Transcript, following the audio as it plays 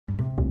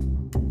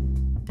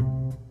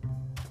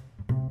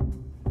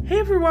Hey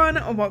everyone,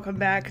 and welcome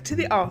back to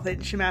the All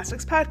Things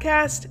Gymnastics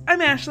podcast.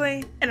 I'm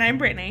Ashley. And I'm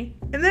Brittany.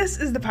 And this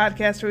is the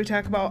podcast where we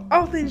talk about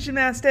all things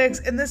gymnastics.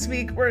 And this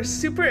week, we're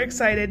super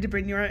excited to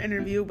bring you our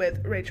interview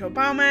with Rachel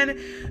Bauman,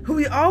 who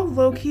we all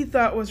low-key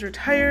thought was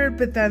retired,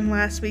 but then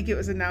last week it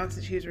was announced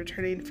that she was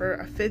returning for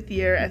a 5th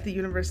year at the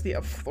University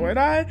of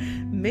Florida.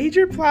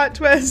 Major plot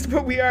twist,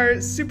 but we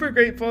are super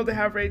grateful to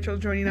have Rachel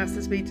joining us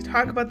this week to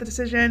talk about the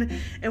decision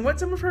and what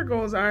some of her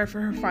goals are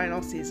for her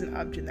final season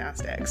of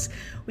gymnastics.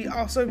 We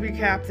also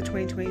recap the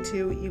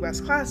 2022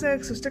 U.S.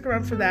 Classic, so stick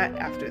around for that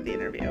after the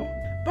interview.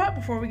 But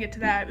before we get to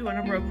that, we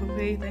want to real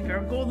quickly thank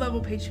our gold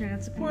level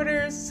Patreon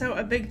supporters. So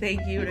a big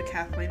thank you to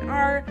Kathleen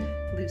R.,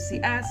 Lucy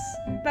S.,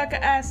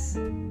 Becca S.,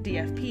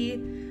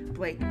 DFP,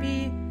 Blake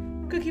B.,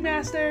 Cookie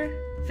Master,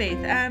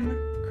 Faith M.,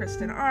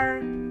 Kristen R.,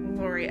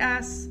 Lori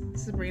S.,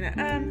 Sabrina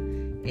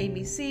M.,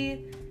 Amy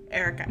C.,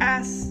 Erica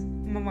S.,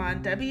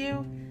 Milan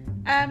W.,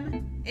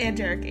 M., and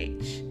Derek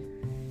H.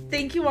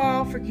 Thank you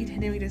all for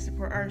continuing to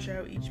support our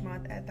show each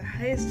month at the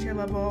highest tier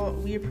level.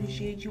 We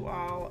appreciate you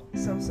all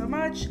so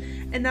much.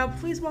 And now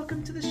please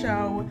welcome to the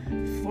show,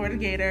 Florida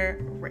Gator,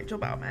 Rachel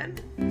Bauman.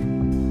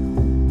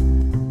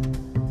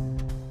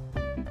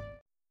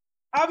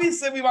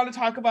 Obviously, we want to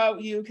talk about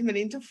you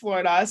committing to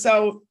Florida.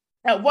 So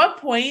at what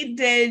point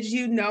did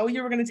you know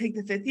you were going to take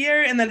the 5th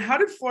year? And then how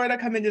did Florida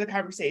come into the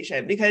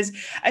conversation? Because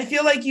I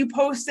feel like you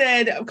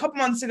posted a couple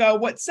months ago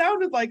what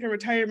sounded like a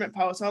retirement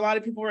post. So a lot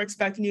of people were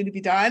expecting you to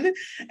be done.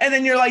 And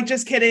then you're like,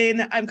 just kidding,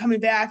 I'm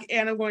coming back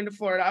and I'm going to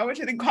Florida, which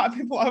I think caught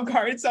people off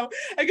guard. So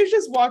I guess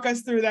just walk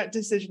us through that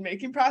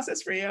decision-making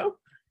process for you.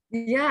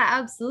 Yeah,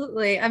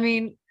 absolutely. I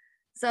mean,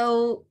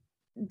 so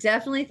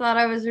definitely thought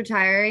I was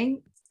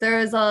retiring. There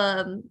was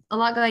a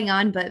lot going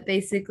on, but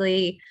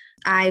basically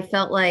I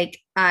felt like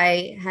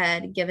I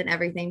had given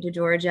everything to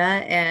Georgia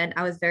and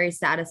I was very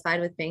satisfied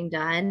with being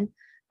done.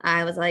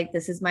 I was like,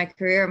 this is my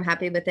career. I'm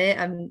happy with it.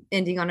 I'm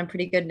ending on a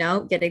pretty good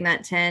note, getting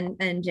that 10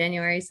 in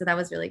January. So that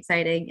was really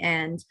exciting.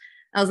 And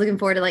I was looking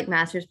forward to like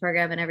master's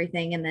program and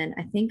everything. And then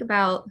I think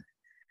about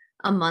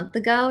a month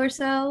ago or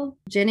so,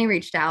 Jenny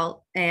reached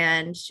out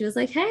and she was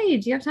like, hey,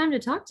 do you have time to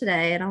talk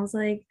today? And I was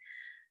like,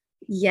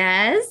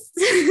 yes.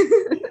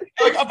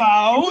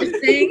 About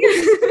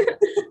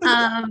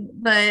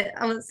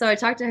so I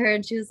talked to her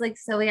and she was like,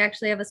 so we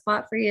actually have a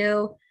spot for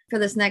you for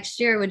this next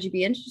year. Would you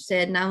be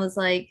interested? And I was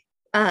like,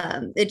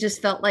 it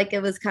just felt like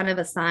it was kind of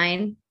a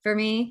sign for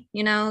me,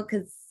 you know,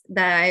 because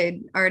that I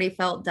already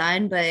felt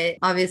done. But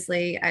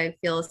obviously I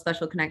feel a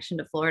special connection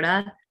to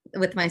Florida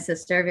with my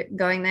sister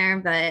going there.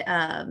 But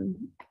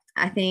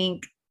I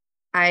think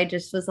I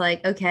just was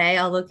like, okay,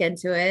 I'll look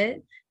into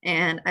it.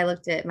 And I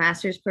looked at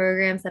master's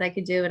programs that I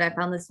could do. And I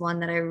found this one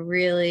that I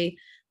really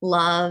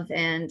love.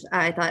 And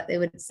I thought it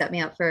would set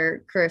me up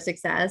for career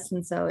success.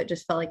 And so it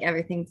just felt like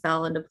everything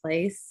fell into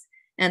place.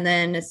 And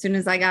then as soon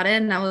as I got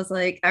in, I was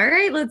like, all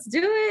right, let's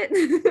do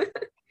it.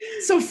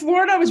 So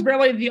Florida was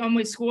really the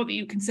only school that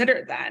you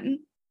considered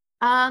then?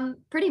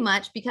 Pretty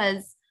much,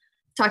 because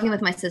talking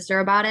with my sister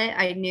about it,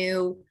 I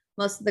knew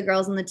most of the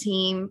girls on the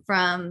team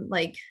from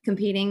like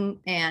competing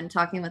and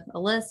talking with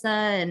Alyssa,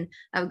 and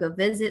I would go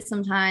visit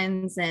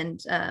sometimes and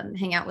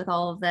hang out with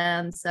all of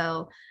them.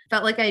 So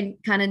felt like I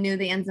kind of knew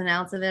the ins and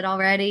outs of it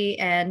already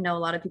and know a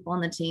lot of people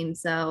on the team.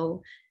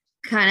 So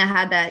kind of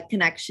had that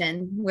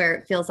connection where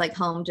it feels like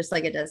home, just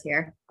like it does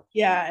here.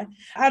 Yeah.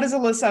 How does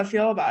Alyssa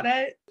feel about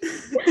it?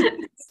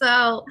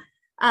 So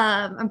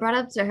I brought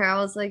up to her, I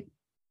was like,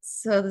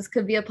 so this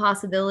could be a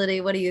possibility.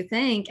 What do you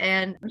think?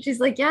 And she's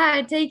like, yeah,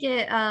 I'd take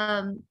it.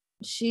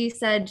 She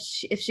said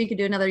if she could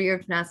do another year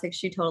of gymnastics,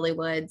 she totally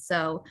would.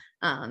 So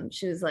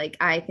she was like,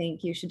 I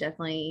think you should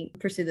definitely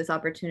pursue this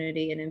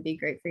opportunity and it'd be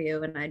great for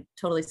you. And I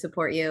totally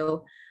support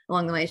you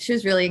along the way. She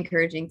was really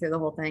encouraging through the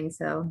whole thing.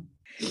 So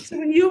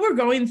when you were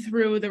going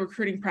through the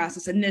recruiting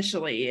process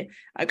initially,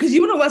 because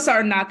you and Alyssa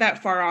are not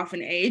that far off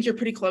in age, you're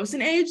pretty close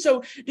in age.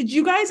 So did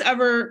you guys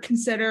ever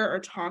consider or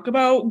talk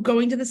about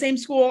going to the same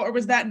school, or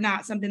was that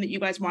not something that you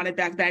guys wanted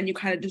back then? You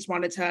kind of just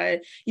wanted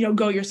to,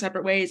 go your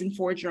separate ways and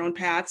forge your own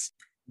paths?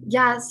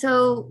 Yeah,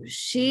 so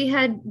she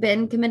had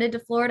been committed to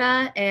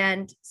Florida.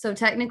 And so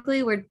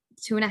technically we're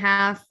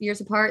 2.5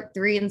 years apart,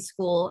 3 in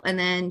school. And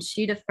then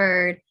she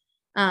deferred.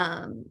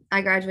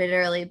 I graduated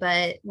early,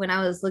 but when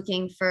I was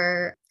looking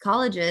for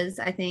colleges,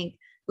 I think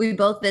we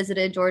both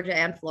visited Georgia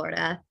and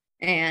Florida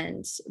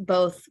and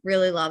both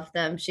really loved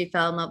them. She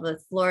fell in love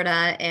with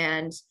Florida.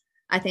 And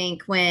I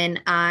think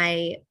when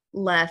I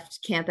left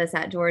campus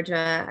at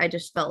Georgia, I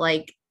just felt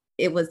like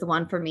it was the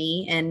one for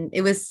me. And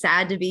it was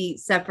sad to be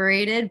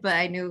separated, but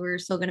I knew we were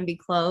still going to be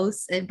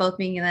close, and both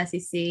being in the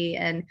SEC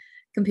and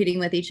competing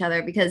with each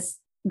other, because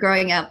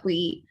growing up,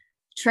 we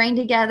trained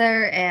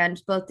together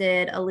and both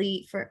did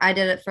elite I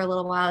did it for a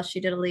little while. She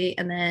did elite.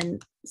 And then,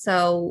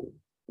 so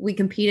we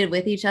competed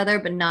with each other,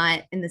 but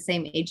not in the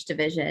same age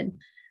division.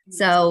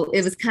 So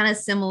it was kind of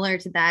similar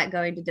to that,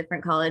 going to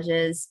different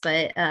colleges,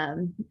 but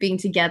being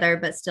together,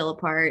 but still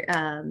apart.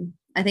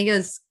 I think it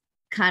was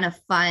kind of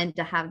fun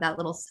to have that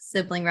little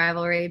sibling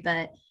rivalry,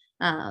 but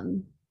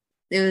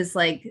it was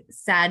like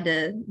sad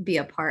to be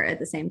apart at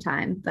the same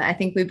time. But I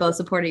think we both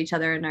supported each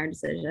other in our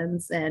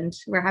decisions and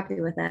we're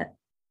happy with it.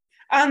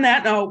 On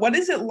that note, what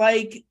is it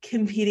like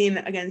competing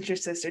against your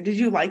sister? Did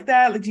you like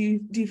that? Like, do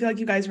you feel like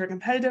you guys were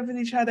competitive with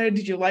each other?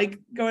 Did you like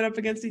going up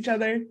against each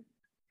other?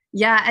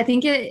 Yeah, I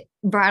think it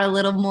brought a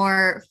little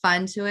more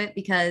fun to it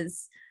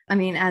because, I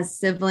mean, as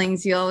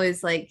siblings, you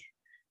always like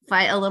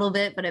fight a little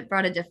bit, but it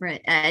brought a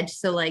different edge.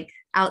 So like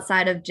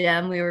outside of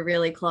gym, we were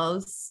really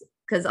close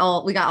because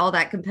we got all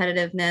that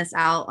competitiveness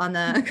out on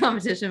the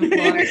competition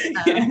floor. So.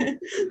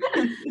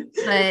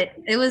 But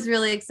it was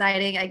really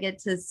exciting. I get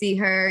to see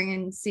her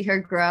and see her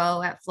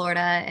grow at Florida,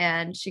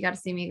 and she got to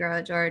see me grow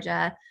at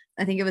Georgia.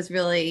 I think it was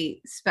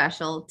really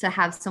special to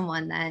have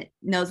someone that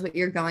knows what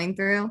you're going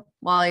through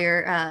while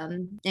you're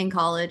in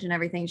college and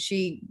everything.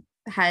 She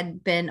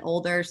had been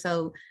older,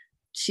 so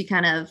she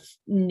kind of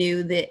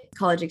knew the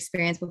college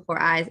experience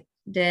before I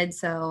did.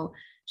 So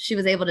she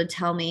was able to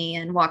tell me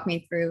and walk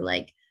me through,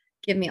 like,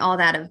 give me all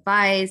that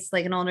advice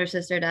like an older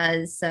sister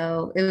does.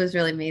 So it was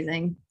really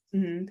amazing.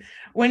 Mm-hmm.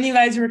 When you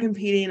guys were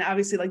competing,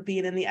 obviously like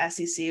being in the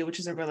SEC, which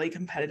is a really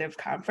competitive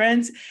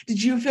conference,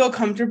 did you feel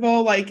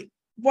comfortable like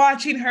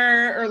watching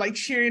her or like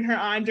cheering her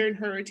on during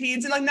her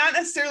routines, and like not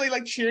necessarily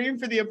like cheering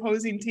for the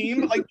opposing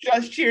team, but like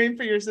just cheering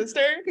for your sister?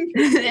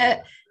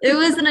 It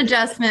was an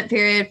adjustment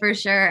period for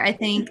sure. I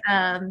think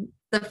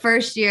the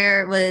first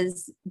year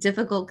was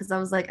difficult because I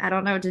was like, I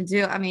don't know what to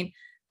do. I mean,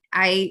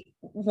 I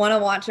want to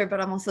watch her,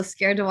 but I'm also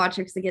scared to watch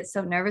her because I get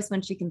so nervous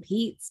when she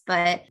competes.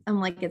 But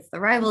I'm like, it's the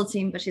rival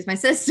team, but she's my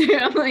sister.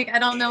 I'm like, I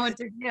don't know what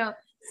to do.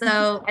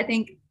 So I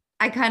think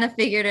I kind of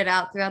figured it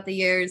out throughout the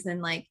years,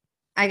 and like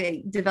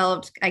I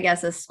developed, I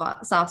guess, a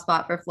soft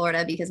spot for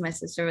Florida because my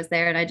sister was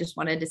there and I just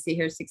wanted to see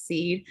her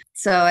succeed.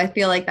 So I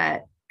feel like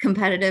that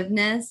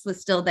competitiveness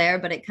was still there,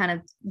 but it kind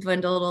of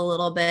dwindled a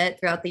little bit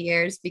throughout the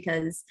years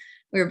because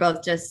we were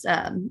both just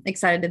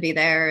excited to be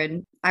there.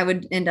 And I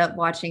would end up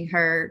watching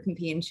her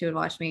compete and she would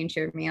watch me and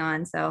cheer me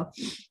on. So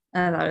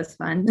I thought it was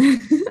fun.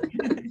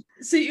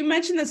 So you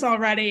mentioned this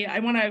already. I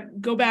want to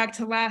go back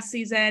to last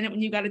season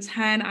when you got a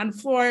 10 on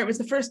floor. It was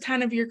the first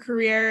 10 of your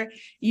career.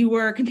 You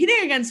were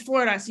competing against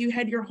Florida. So you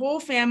had your whole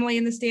family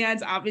in the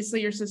stands.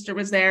 Obviously, your sister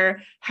was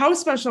there. How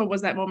special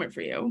was that moment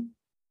for you?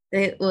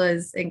 It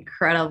was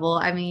incredible.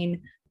 I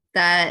mean,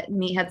 that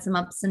meet had some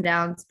ups and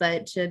downs,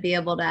 but to be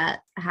able to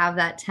have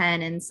that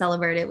 10 and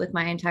celebrate it with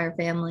my entire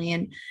family,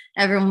 and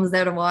everyone was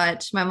there to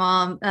watch. My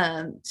mom,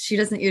 she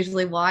doesn't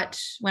usually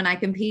watch when I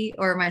compete,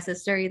 or my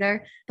sister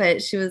either,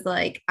 but she was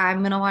like, I'm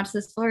going to watch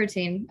this floor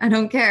routine. I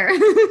don't care.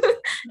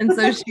 And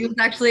so she was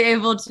actually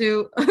able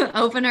to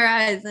open her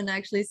eyes and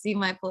actually see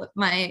my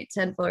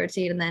 10 floor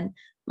routine. And then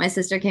my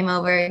sister came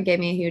over and gave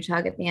me a huge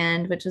hug at the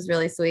end, which was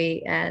really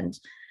sweet. And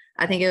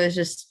I think it was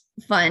just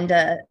fun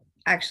to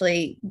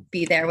actually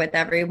be there with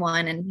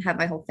everyone and have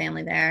my whole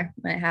family there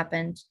when it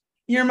happened.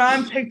 Your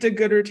mom picked a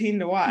good routine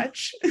to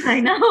watch. I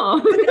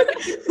know.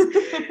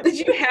 Did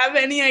you have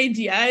any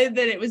idea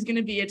that it was going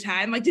to be a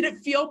 10? Like, did it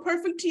feel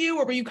perfect to you,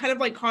 or were you kind of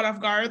like caught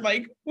off guard?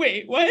 Like,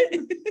 wait, what?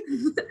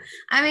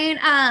 I mean,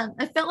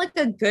 I felt like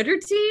a good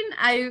routine.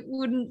 I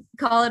wouldn't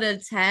call it a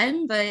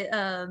 10, but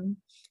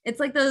it's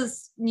like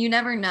those you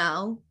never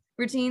know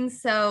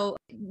routines. So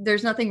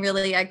there's nothing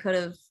really I could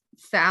have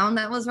found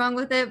that was wrong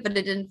with it, but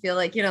it didn't feel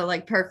like,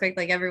 like perfect,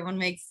 like everyone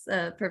makes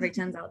perfect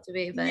 10s out to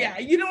be. But yeah,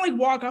 you don't like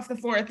walk off the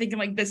floor thinking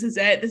like, this is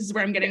it, this is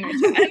where I'm getting my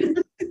 10.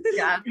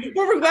 Yeah.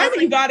 Well, we're glad that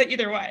you got it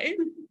either way.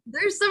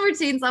 There's some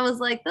routines I was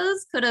like,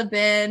 those could have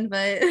been,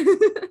 but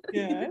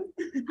yeah.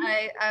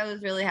 I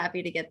was really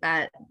happy to get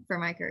that for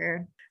my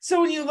career.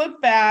 So when you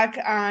look back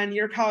on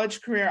your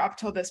college career up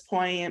till this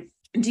point,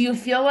 do you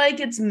feel like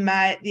it's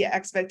met the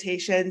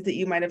expectations that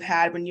you might have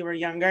had when you were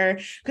younger?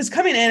 Because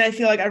coming in, I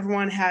feel like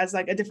everyone has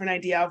like a different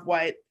idea of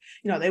what,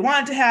 they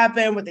want to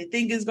happen, what they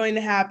think is going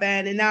to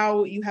happen. And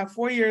now you have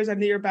 4 years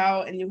under your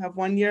belt and you have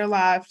 1 year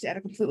left at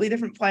a completely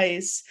different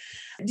place.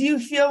 Do you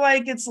feel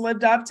like it's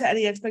lived up to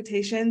any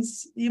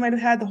expectations you might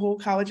have had the whole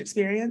college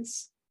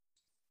experience?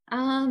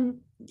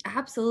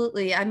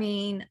 Absolutely. I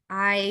mean,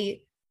 I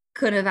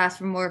could have asked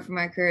for more for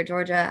my career at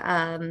Georgia.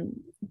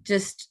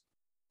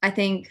 I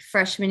think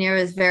freshman year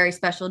was very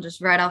special,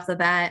 just right off the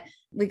bat.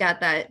 We got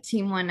that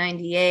Team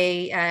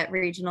 198 at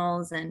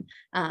regionals,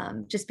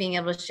 and just being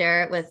able to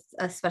share it with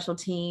a special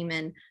team.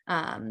 And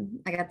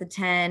I got the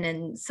 10,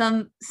 and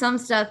some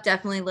stuff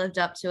definitely lived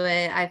up to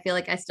it. I feel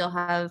like I still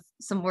have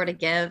some more to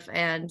give,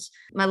 and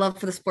my love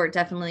for the sport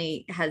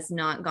definitely has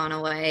not gone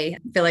away.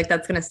 I feel like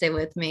that's going to stay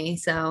with me.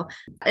 So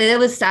it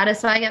was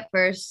satisfying at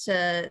first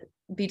to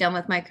be done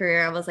with my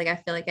career. I was like, I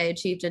feel like I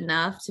achieved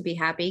enough to be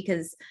happy,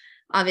 because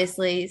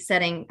obviously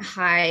setting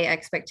high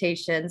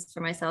expectations for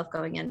myself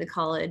going into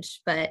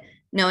college, but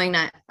knowing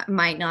that I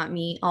might not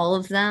meet all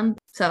of them.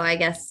 So I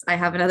guess I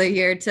have another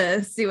year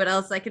to see what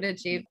else I can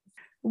achieve.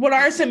 What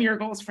are some of your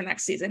goals for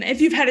next season, if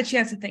you've had a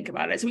chance to think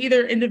about it? So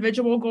either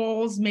individual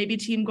goals, maybe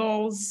team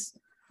goals.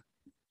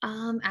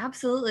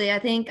 Absolutely. I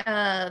think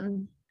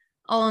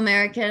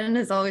All-American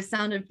has always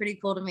sounded pretty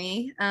cool to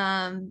me.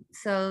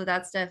 So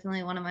that's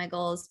definitely one of my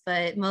goals,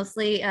 but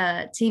mostly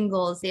team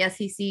goals, the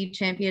SEC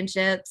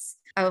championships.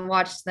 I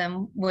watched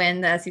them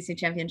win the SEC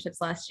championships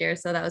last year,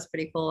 so that was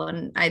pretty cool.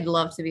 And I'd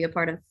love to be a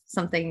part of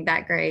something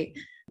that great.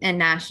 And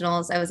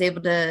nationals, I was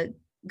able to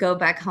go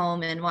back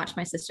home and watch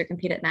my sister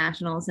compete at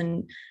nationals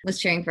and was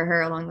cheering for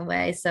her along the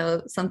way.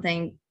 So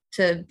something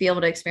to be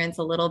able to experience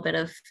a little bit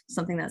of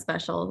something that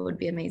special would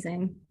be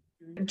amazing.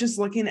 Just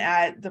looking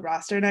at the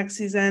roster next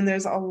season,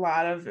 there's a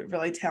lot of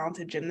really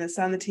talented gymnasts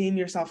on the team,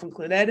 yourself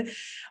included.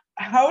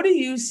 How do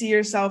you see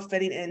yourself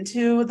fitting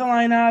into the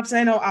lineups?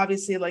 I know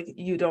obviously like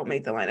you don't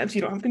make the lineups,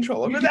 you don't have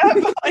control over that,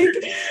 but like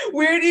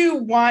where do you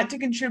want to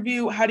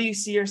contribute? How do you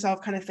see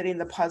yourself kind of fitting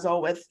the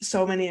puzzle with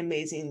so many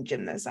amazing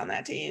gymnasts on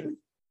that team?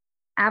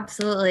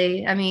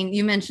 Absolutely. I mean,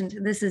 you mentioned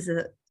this is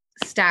a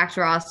stacked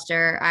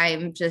roster.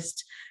 I'm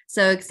just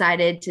so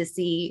excited to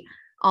see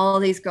all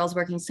of these girls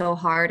working so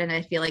hard, and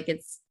I feel like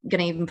it's going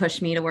to even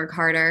push me to work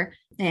harder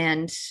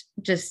and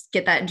just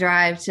get that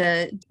drive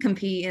to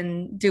compete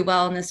and do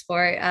well in this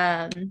sport.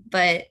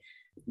 But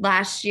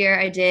last year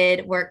I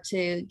did work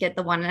to get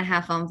the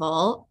 1.5 on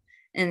vault,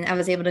 and I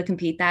was able to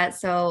compete that.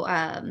 So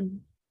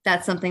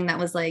that's something that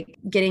was like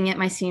getting it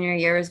my senior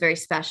year was very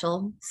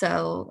special.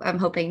 So I'm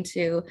hoping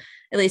to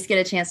at least get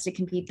a chance to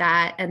compete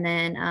that. And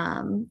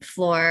then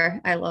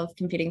floor, I love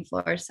competing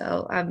floor.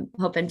 So I'm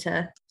hoping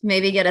to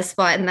maybe get a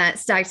spot in that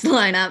stacked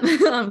lineup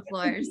on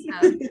floors.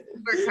 So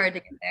work hard to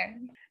get there.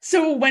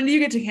 So when do you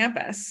get to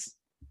campus?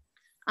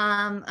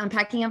 I'm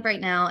packing up right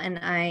now and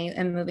I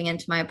am moving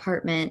into my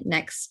apartment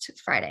next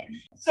Friday.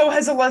 So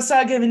has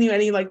Alyssa given you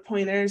any like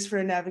pointers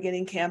for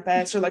navigating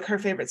campus or like her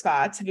favorite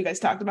spots? Have you guys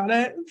talked about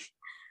it?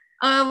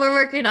 We're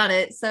working on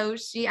it. So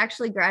she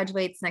actually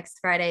graduates next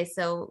Friday.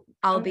 So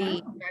I'll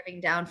be driving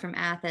down from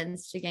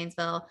Athens to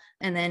Gainesville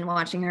and then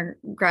watching her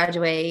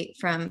graduate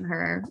from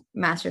her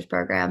master's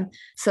program.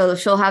 So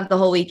she'll have the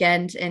whole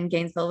weekend in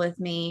Gainesville with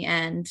me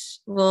and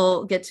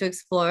we'll get to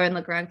explore and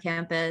look around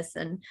campus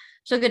and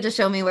she'll get to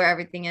show me where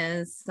everything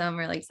is. So I'm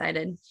really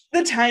excited.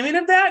 The timing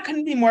of that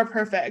couldn't be more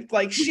perfect.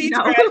 Like she's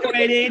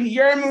graduating,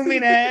 you're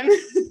moving in.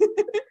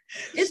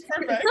 It's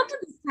perfect. Some of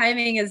this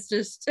timing is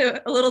just a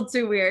little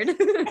too weird.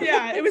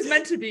 Yeah, it was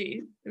meant to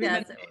be.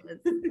 Yes, it was.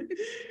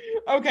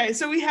 Okay,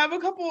 so we have a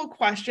couple of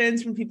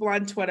questions from people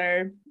on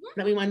Twitter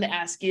that we wanted to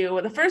ask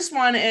you. The first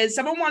one is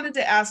someone wanted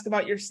to ask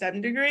about your STEM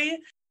degree.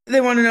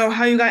 They want to know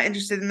how you got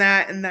interested in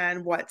that and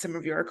then what some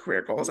of your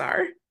career goals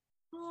are.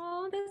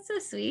 Oh, that's so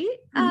sweet.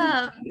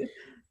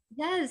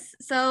 Yes.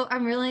 So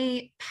I'm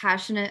really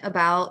passionate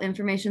about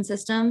information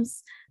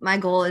systems. My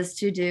goal is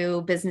to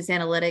do business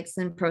analytics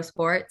in pro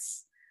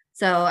sports.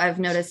 So I've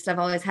noticed I've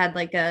always had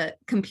like a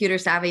computer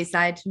savvy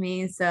side to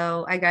me.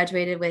 So I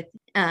graduated with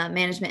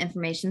management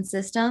information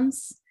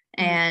systems.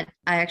 And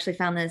I actually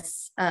found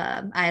this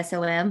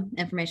ISOM,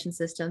 information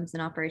systems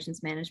and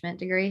operations management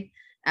degree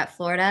at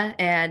Florida.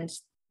 And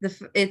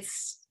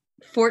it's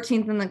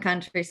 14th in the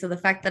country. So the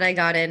fact that I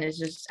got in is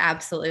just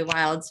absolutely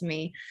wild to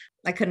me.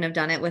 I couldn't have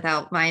done it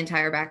without my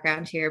entire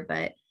background here,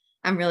 but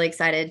I'm really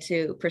excited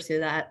to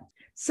pursue that.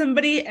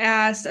 Somebody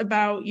asked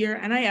about your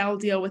NIL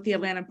deal with the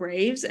Atlanta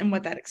Braves and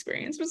what that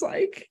experience was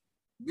like.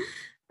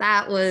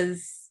 That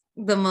was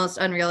the most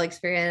unreal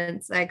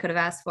experience I could have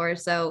asked for.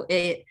 So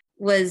it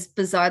was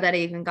bizarre that I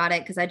even got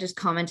it because I just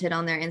commented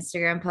on their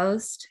Instagram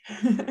post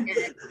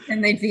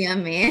and they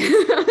DM'd me.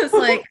 I was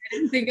like, I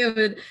didn't think it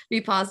would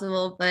be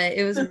possible, but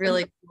it was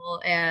really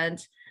cool. And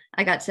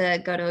I got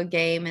to go to a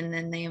game and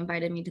then they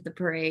invited me to the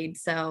parade.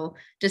 So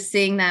just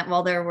seeing that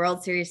while they're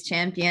World Series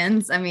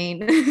champions, I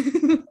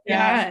mean.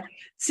 Yeah.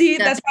 See,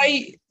 that's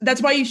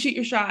why you shoot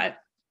your shot.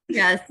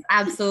 Yes,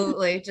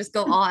 absolutely. Just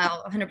go all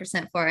out,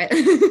 100% for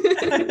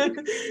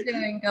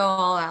it. Go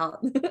all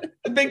out.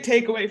 A big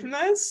takeaway from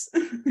this.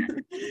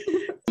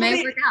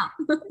 May work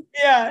out.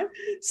 Yeah.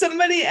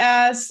 Somebody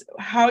asked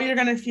how you're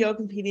going to feel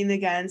competing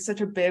against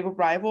such a big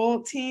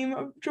rival team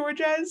of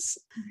Georgia's.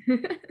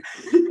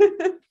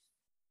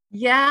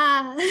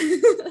 Yeah.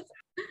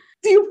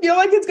 Do you feel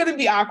like it's going to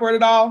be awkward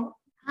at all?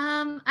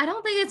 I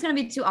don't think it's going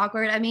to be too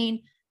awkward. I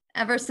mean,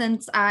 ever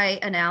since I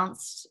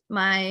announced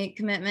my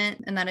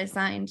commitment and that I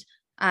signed,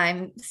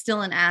 I'm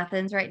still in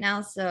Athens right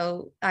now.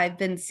 So I've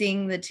been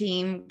seeing the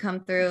team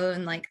come through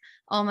and like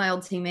all my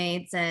old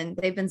teammates, and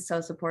they've been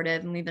so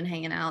supportive and we've been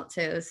hanging out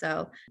too.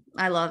 So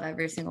I love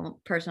every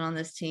single person on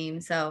this team.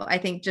 So I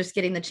think just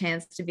getting the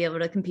chance to be able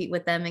to compete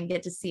with them and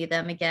get to see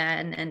them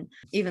again. And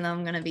even though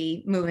I'm going to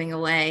be moving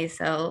away,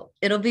 so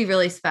it'll be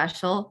really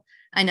special.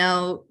 I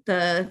know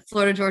the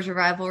Florida-Georgia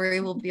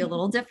rivalry will be a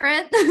little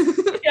different.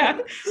 Yeah,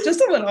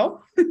 just a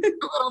little. A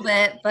little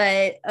bit,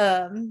 but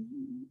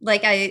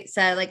like I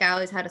said, like I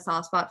always had a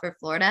soft spot for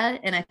Florida,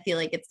 and I feel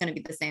like it's going to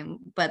be the same,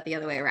 but the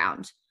other way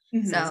around.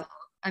 Mm-hmm. So,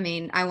 I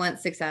mean, I want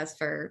success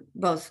for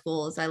both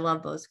schools. I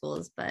love both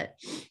schools, but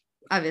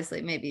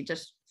obviously maybe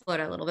just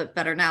Florida a little bit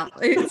better now.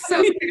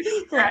 So,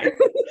 right.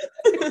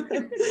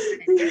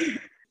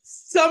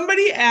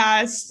 Somebody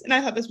asked, and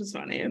I thought this was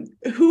funny,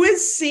 who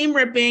is seam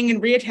ripping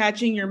and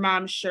reattaching your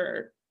mom's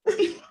shirt?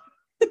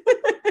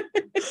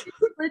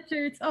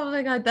 Sweatshirts. Oh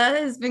my god, that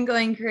has been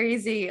going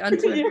crazy on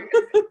Twitter.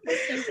 So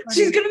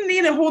She's gonna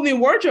need a whole new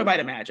wardrobe, I'd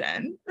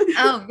imagine.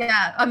 Oh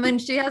yeah, I mean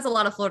she has a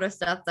lot of Florida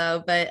stuff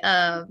though, but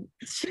I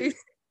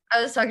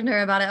was talking to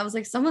her about it. I was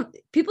like,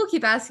 people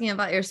keep asking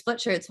about your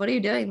split shirts. What are you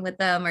doing with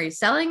them? Are you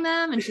selling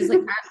them? And she's like,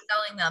 I'm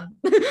selling them.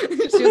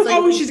 She was like,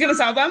 oh, she's gonna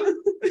sell them?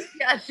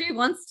 Yeah, she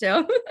wants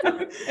to.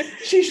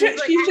 She should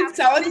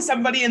sell it to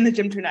somebody in the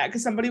gym tonight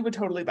because somebody would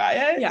totally buy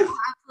it. Yeah,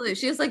 absolutely.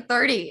 She was like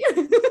 30.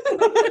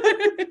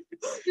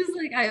 She's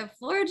like, I have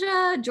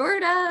Florida,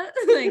 Georgia.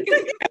 Like,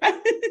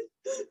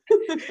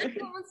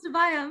 everyone wants to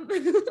buy them.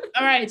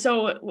 All right,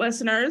 so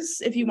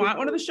listeners, if you want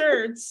one of the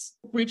shirts,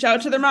 reach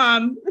out to their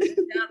mom.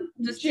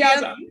 Yeah, she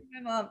has them.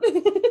 My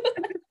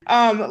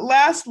mom.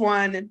 Last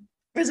one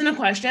isn't a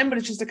question, but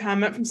it's just a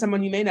comment from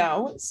someone you may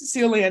know,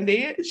 Cecile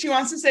Landy. She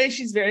wants to say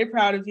she's very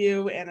proud of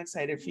you and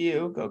excited for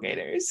you. Go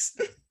Gators.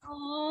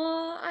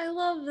 Oh, I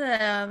love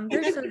them.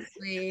 They're so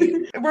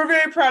sweet. We're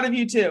very proud of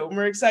you too.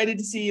 We're excited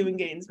to see you in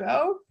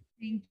Gainesville.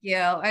 Thank you.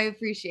 I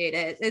appreciate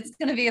it. It's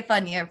going to be a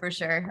fun year for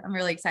sure. I'm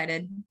really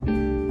excited.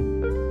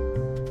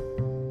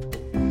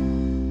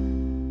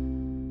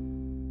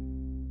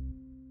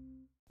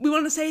 We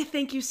want to say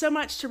thank you so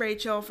much to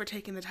Rachel for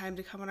taking the time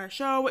to come on our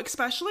show,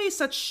 especially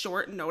such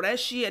short notice.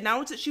 She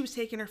announced that she was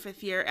taking her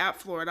 5th year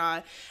at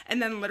Florida, and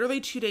then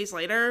literally 2 days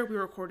later, we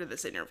recorded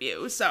this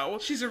interview. So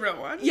she's a real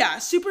one. Yeah,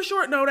 super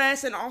short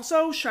notice. And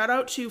also shout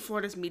out to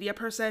Florida's media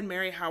person,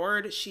 Mary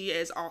Howard. She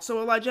is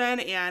also a legend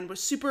and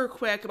was super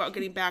quick about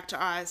getting back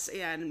to us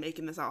and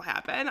making this all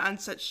happen on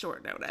such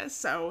short notice.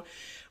 So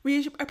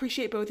we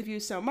appreciate both of you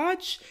so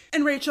much.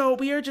 And Rachel,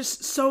 we are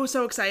just so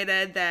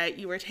excited that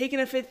you are taking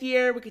a 5th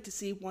year. We get to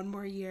see one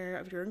more year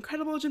of your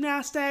incredible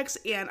gymnastics,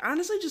 and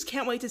honestly just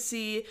can't wait to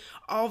see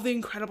all of the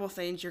incredible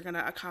things you're going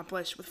to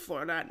accomplish with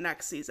Florida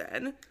next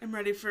season. I'm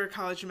ready for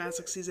college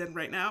gymnastics season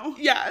right now.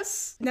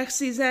 Yes. Next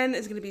season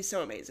is going to be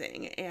so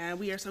amazing, and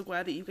we are so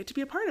glad that you get to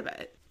be a part of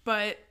it.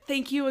 But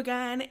thank you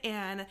again,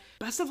 and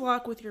best of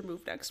luck with your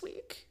move next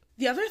week.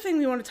 The other thing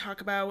we want to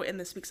talk about in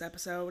this week's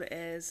episode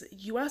is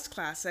U.S.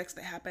 Classics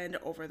that happened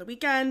over the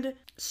weekend,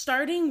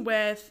 starting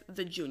with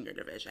the junior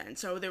division.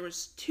 So there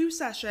was 2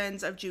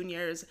 sessions of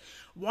juniors,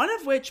 one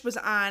of which was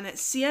on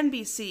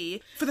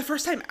CNBC for the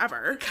first time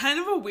ever. Kind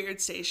of a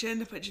weird station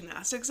to put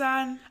gymnastics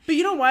on. But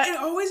you know what? It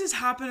always just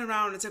hopping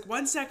around. It's like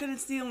 1 second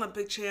it's the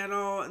Olympic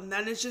Channel, and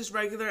then it's just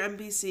regular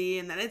NBC,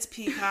 and then it's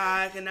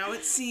Peacock, and now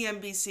it's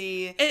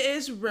CNBC. It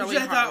is really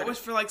hard. Which I thought was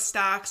for like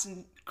stocks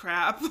and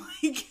crap.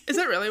 Like, is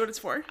that really what it's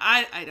for?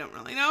 I don't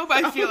really know,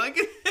 but I feel like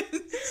it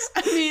is.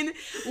 I mean,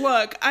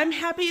 look, I'm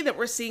happy that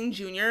we're seeing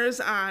juniors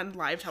on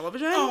live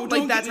television. Oh,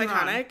 like that's iconic.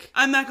 Wrong.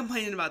 I'm not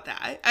complaining about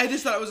that. I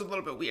just thought it was a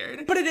little bit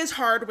weird. But it is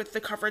hard with the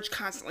coverage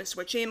constantly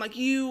switching. Like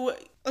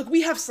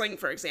we have Sling,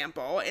 for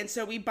example, and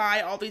so we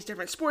buy all these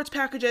different sports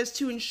packages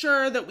to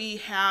ensure that we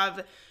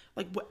have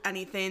like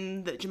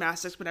anything that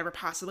gymnastics would ever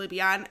possibly be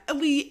on,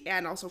 elite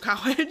and also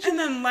college. And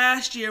then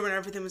last year when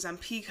everything was on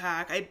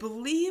Peacock, I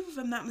believe, if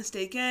I'm not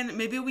mistaken,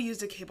 maybe we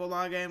used a cable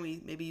login,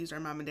 we maybe used our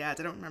mom and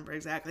dad's, I don't remember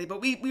exactly, but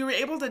we were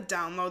able to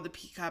download the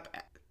Peacock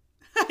app.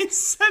 I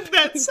said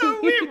that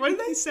so weird. What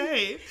did I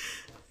say?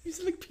 You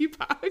said like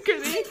Peacock or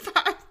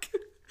Peacock.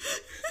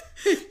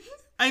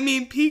 I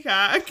mean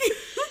Peacock.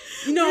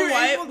 You know what?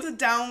 We were able to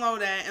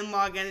download it and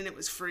log in, and it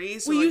was free.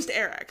 So we used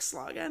Eric's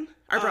login.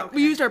 Okay.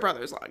 We used our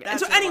brother's login.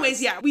 That's so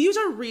anyways, yeah, we use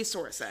our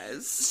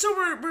resources. So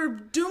we're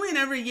doing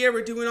every year,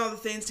 we're doing all the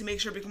things to make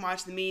sure we can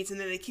watch the meets, and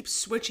then they keep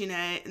switching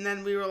it. And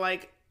then we were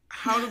like,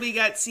 how do we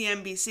get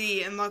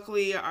CNBC? And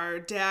luckily our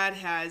dad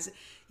has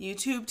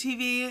YouTube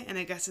TV, and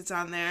I guess it's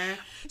on there.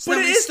 So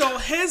then we stole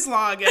his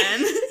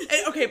login.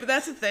 Okay, but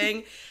that's the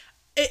thing.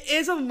 It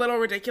is a little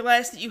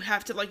ridiculous that you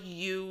have to like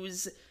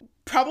use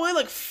probably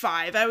like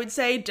 5, I would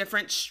say,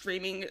 different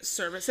streaming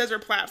services or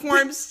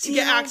platforms to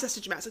get access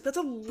to gymnastics. That's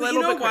a little bit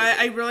you know bit what?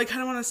 crazy. I really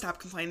kind of want to stop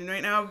complaining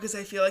right now because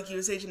I feel like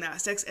USA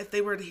Gymnastics, if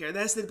they were to hear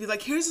this, they'd be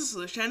like, here's the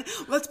solution.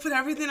 Let's put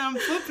everything on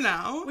Flip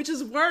now. Which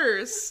is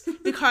worse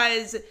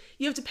because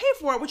you have to pay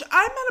for it, which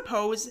I'm not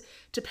opposed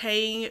to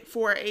paying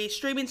for a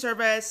streaming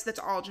service that's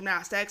all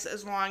gymnastics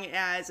as long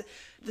as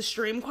the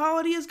stream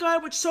quality is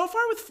good, which so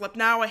far with Flip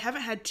Now, I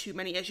haven't had too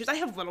many issues. I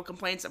have little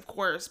complaints, of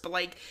course, but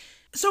like,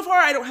 so far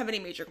I don't have any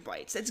major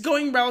complaints. It's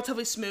going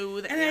relatively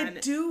smooth. And I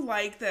do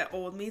like that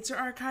old meets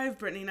are archived.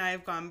 Brittany and I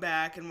have gone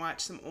back and watched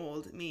some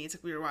old meets.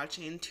 Like we were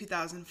watching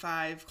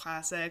 2005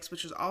 Classics,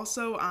 which was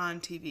also on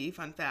TV,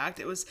 fun fact.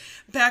 It was,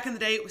 back in the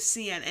day, it was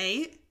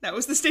CN8. That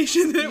was the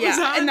station that it was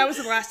on. And that was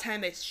the last time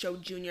they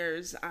showed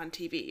juniors on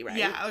TV, right?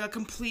 Yeah, like a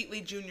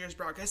completely juniors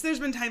broadcast. There's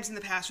been times in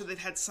the past where they've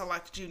had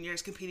select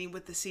juniors competing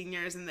with the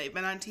seniors and they've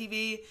been on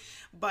TV,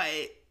 but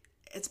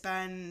it's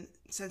been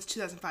since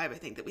 2005, I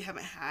think, that we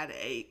haven't had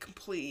a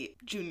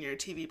complete junior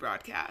TV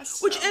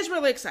broadcast. Which is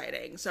really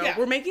exciting. So Yeah.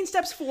 we're making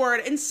steps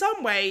forward. In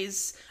some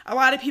ways, a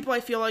lot of people I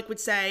feel like would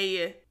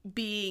say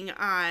being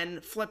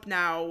on Flip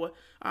Now,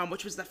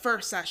 which was the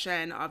first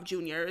session of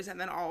juniors, and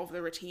then all of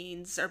the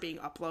routines are being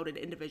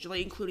uploaded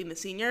individually, including the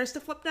seniors, to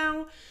Flip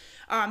Now,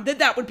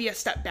 that would be a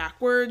step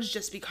backwards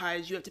just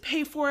because you have to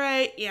pay for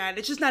it and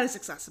it's just not as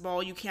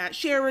accessible. You can't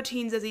share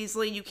routines as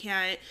easily. You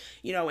can't,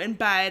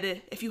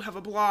 embed, if you have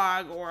a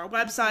blog or a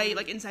website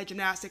like Inside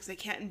Gymnastics, they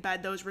can't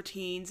embed those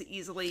routines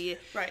easily.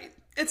 Right.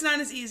 It's not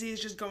as easy as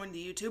just going to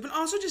YouTube, and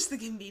also just the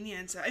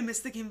convenience. I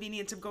miss the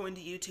convenience of going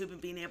to YouTube and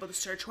being able to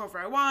search whoever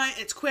I want.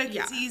 It's quick,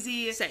 Yeah, it's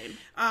easy. same.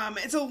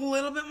 It's a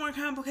little bit more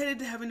complicated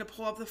to having to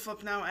pull up the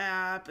Flip Now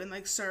app and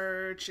like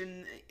search,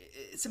 and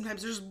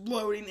sometimes there's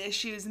loading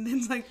issues and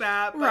things like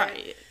that. But,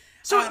 Right.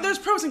 So there's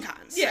pros and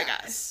cons, I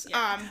guess.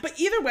 yeah. But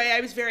either way,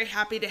 I was very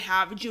happy to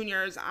have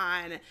juniors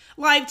on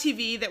live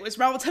TV that was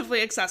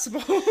relatively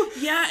accessible.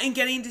 Yeah, and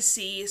getting to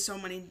see so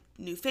many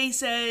new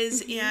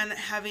faces Mm-hmm. and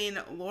having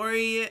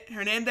Lori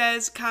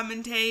Hernandez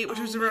commentate, which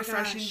was a my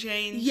refreshing gosh.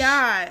 change.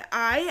 Yeah,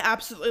 I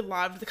absolutely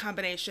loved the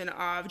combination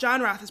of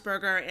John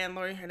Roethlisberger and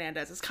Lori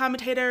Hernandez as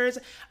commentators.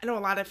 I know a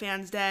lot of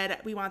fans did.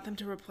 We want them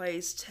to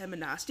replace Tim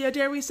and Nastia,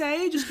 dare we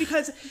say, just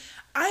because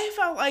I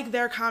felt like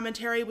their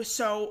commentary was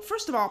so,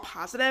 first of all,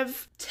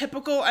 positive.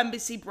 Typical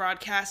NBC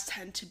broadcasts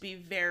tend to be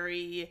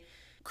very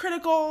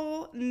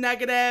critical,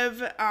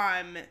 negative,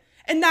 and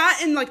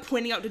not in like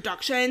pointing out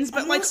deductions,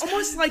 but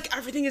almost like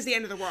everything is the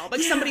end of the world.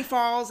 Like somebody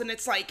falls and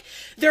it's like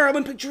their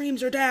Olympic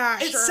dreams are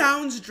dashed. It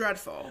sounds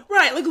dreadful.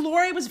 Right, like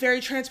Lori was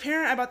very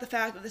transparent about the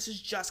fact that this is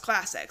just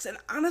classics. And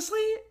honestly,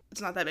 it's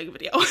not that big of a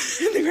deal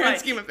in the grand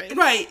scheme of things.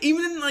 Right.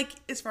 Even like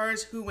as far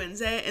as who wins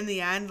it in the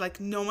end,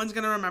 like no one's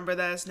gonna remember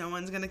this, no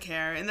one's gonna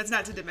care. And that's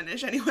not to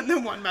diminish anyone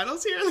that won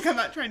medals here. Like I'm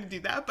not trying to do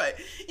that, but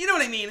you know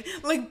what I mean?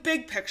 Like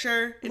big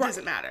picture, it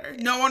doesn't matter.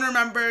 No one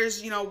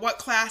remembers, what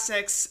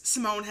classics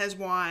Simone has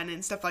won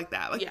and stuff like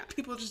that. Like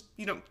people just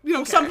you don't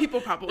Some care.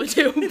 people probably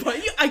do, but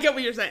I get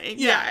what you're saying.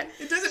 Yeah.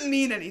 It doesn't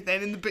mean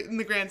anything in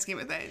the grand scheme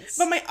of things.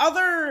 But my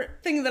other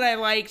thing that I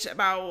liked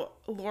about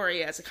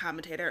Lori as a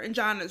commentator, and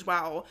John as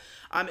well,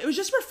 it was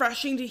just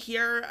refreshing to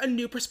hear a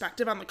new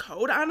perspective on the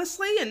code,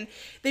 honestly, and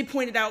they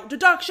pointed out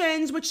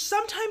deductions, which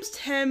sometimes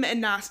Tim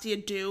and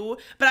Nastia do,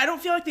 but I don't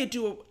feel like they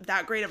do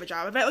that great of a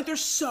job of it. Like,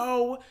 there's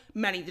so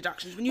many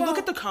deductions. When you look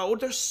at the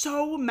code, there's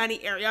so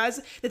many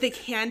areas that they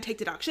can take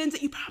deductions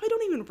that you probably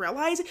don't even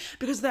realize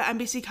because the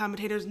NBC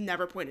commentators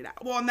never pointed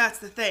out. Well, and that's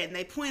the thing.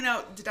 They point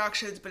out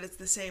deductions, but it's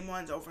the same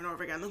ones over and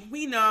over again. Like,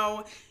 we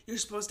know you're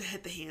supposed to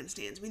hit the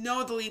handstands. We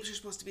know the leaps are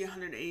supposed to be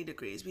 180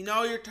 degrees. We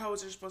know your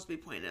toes are supposed to be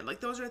pointed. Like,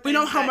 those are things We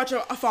know how that- much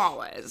a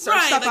fall is, or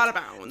Right, step like, out of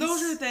bounds.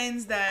 Those are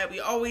things that we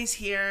always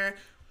hear.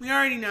 We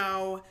already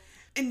know.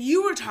 And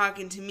you were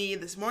talking to me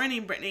this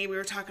morning, Brittany. We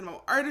were talking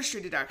about artistry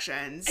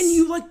deductions. And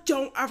you,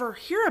 don't ever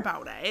hear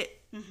about it.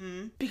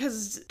 Mm-hmm.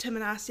 Because Tim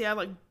and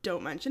Nastia,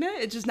 don't mention it.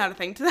 It's just not a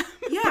thing to them.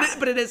 Yeah.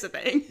 but it is a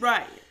thing.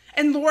 Right.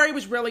 And Lori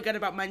was really good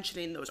about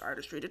mentioning those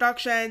artistry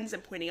deductions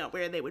and pointing out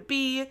where they would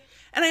be.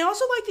 And I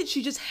also liked that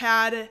she just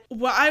had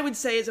what I would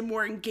say is a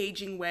more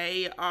engaging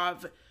way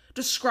of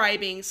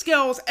describing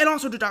skills and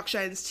also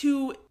deductions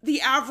to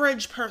the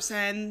average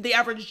person, the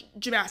average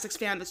gymnastics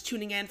fan that's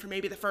tuning in for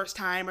maybe the first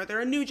time, or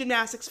they're a new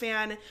gymnastics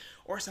fan,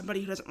 or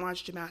somebody who doesn't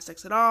watch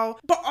gymnastics at all,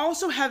 but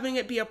also having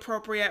it be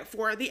appropriate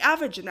for the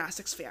avid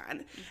gymnastics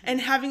fan,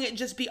 and having it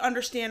just be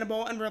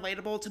understandable and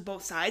relatable to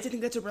both sides. I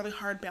think that's a really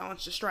hard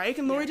balance to strike,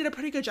 and Lori did a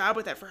pretty good job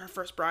with it for her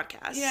first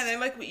broadcast. Yeah, and I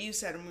like what you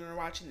said when we were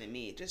watching the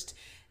meet, just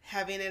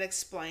having it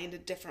explained a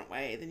different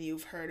way than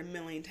you've heard a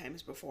million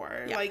times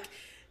before. Yeah. Like,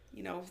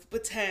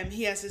 with Tim,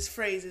 he has his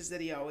phrases that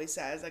he always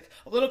says, like,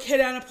 a little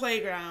kid on a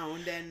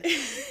playground, and,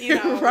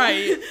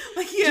 Right.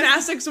 Like, he has,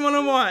 Gymnastics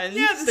 101.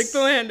 Yeah, Stick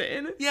the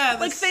landing. Yeah,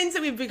 Like this- things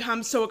that we've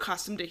become so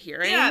accustomed to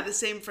hearing. yeah, the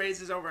same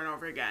phrases over and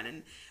over again,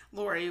 and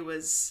Lori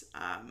was,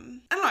 I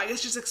don't know, I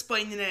guess just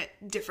explaining it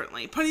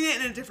differently, putting it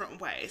in a different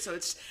way, so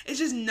it's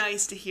just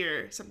nice to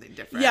hear something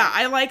different. Yeah,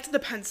 I liked the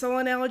pencil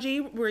analogy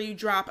where you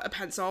drop a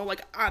pencil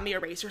on the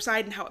eraser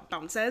side and how it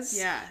bounces.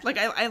 Yeah.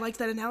 I liked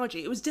that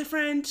analogy. It was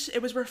different.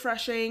 It was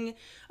refreshing.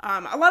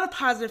 A lot of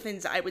positive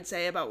things I would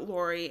say about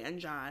Lori and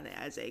John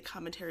as a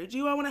commentary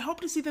duo, and I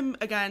hope to see them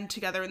again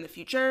together in the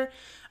future.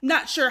 I'm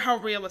not sure how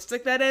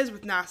realistic that is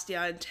with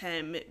Nastia and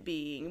Tim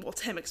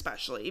Tim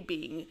especially,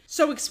 being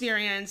so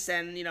experienced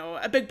and,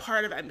 a big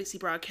part of NBC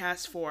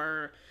broadcast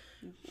for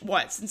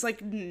since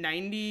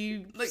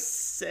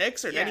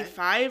 96 or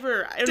 95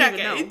 or I don't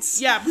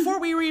Decades. even know. Yeah, before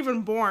we were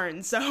even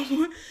born. So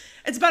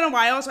it's been a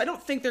while, so I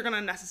don't think they're going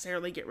to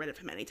necessarily get rid of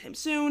him anytime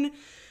soon.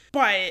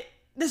 But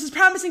this is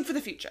promising for the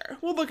future.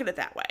 We'll look at it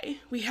that way.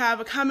 We have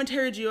a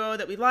commentary duo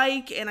that we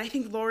like, and I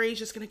think Lori's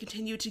just going to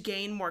continue to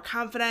gain more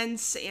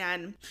confidence,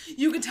 and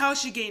You could tell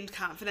she gained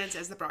confidence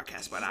as the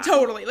broadcast went on.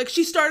 totally.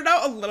 She started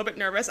out a little bit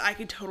nervous. I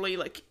could totally,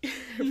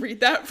 read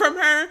that from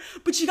her.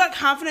 But she got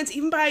confidence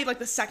even by,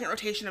 the second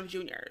rotation of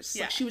juniors.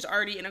 Yeah. She was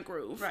already in a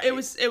groove. Right. It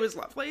was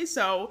lovely.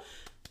 So,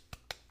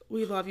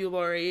 we love you,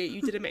 Lori.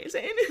 You did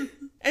amazing.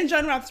 And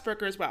John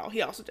Roethlisberger as well.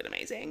 He also did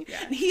amazing.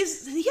 Yeah. And he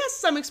has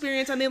some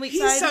experience on the elite He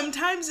side.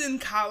 sometimes in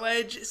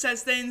college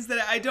says things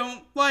that I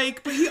don't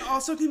like, but he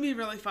also can be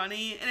really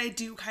funny, and I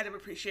do kind of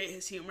appreciate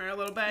his humor a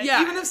little bit.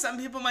 Yeah. Even if some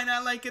people might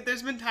not like it,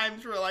 there's been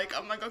times where like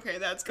I'm like, okay,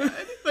 that's good.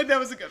 Like that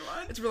was a good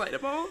one. It's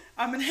relatable.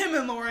 And him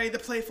and Lori, the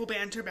playful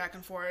banter back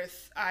and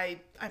forth, I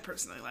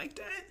personally liked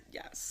it.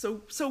 Yes.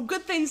 So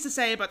good things to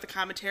say about the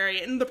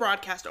commentary and the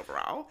broadcast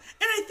overall.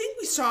 And I think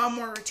we saw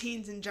more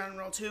routines in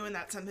general too, and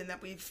that's something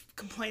that we've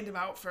complained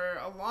about for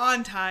a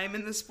long time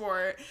in the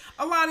sport.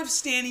 A lot of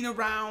standing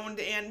around,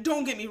 and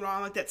don't get me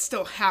wrong, like that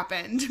still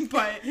happened,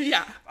 but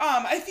Yeah.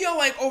 I feel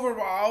like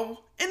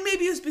overall, and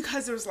maybe it was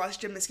because there was less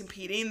gymnasts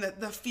competing,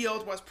 the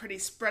field was pretty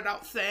spread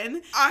out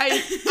thin.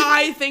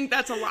 I think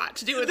that's a lot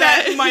to do with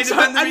That that. might have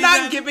been the I'm not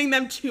reason. giving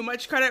them too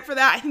much credit for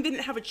that. I think they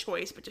didn't have a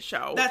choice but to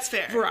show That's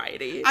fair.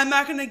 variety. I'm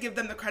not going to give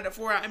them the credit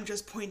for it. I'm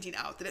just pointing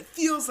out that it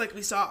feels like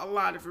we saw a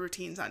lot of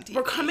routines on TV.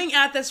 We're coming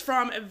at this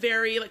from a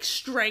very like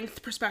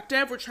strength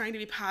perspective. We're trying to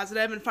be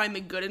positive and find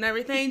the good in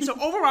everything. So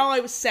overall, I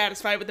was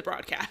satisfied with the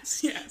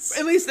broadcast. Yes.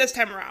 At least this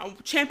time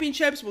around.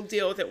 Championships, we'll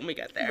deal with it when we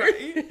get there.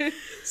 Right.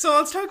 So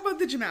let's talk about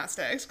the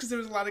gymnastics, because there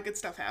was a lot of good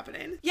stuff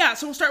happening. Yeah,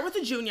 so we'll start with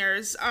the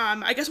juniors.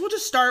 I guess we'll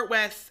just start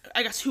with,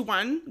 who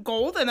won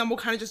gold, and then we'll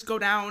kind of just go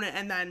down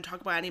and then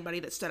talk about anybody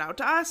that stood out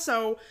to us.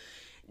 So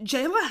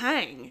Jayla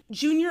Hang,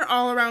 junior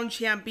all-around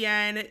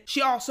champion.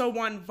 She also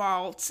won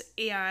vault,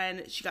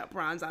 and she got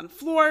bronze on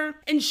floor,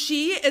 and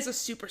she is a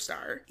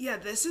superstar. Yeah,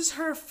 this is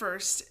her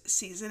first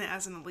season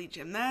as an elite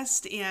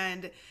gymnast,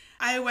 and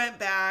I went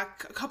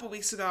back a couple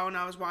weeks ago and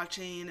I was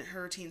watching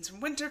her routines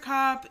from Winter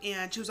Cup,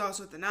 and she was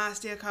also at the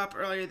Nastia Cup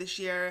earlier this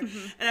year,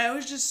 and I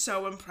was just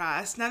so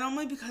impressed, not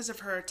only because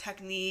of her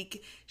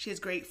technique, she has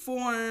great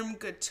form,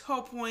 good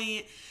toe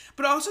point,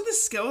 but also the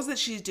skills that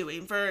she's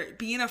doing for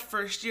being a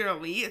first-year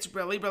elite. It's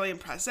really, really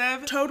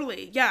impressive.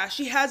 Totally. Yeah,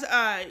 she has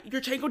a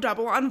Yurchenko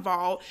double on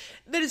vault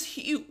that is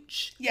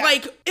huge. Yeah.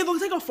 Like, it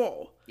looks like a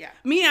full. Yeah.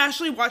 Me and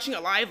Ashley watching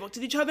it live looked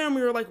at each other and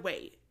we were like,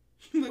 wait,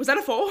 was that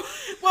a full?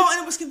 Well,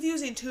 and it was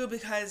confusing too,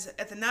 because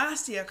at the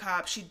Nastia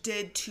Cup, she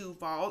did 2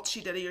 vaults.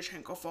 She did a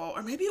Yurchenko full,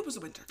 or maybe it was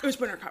the Winter Cup. It was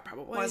Winter Cup,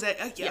 probably. Was it?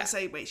 Yes,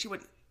 Yeah. wait, she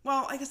wouldn't.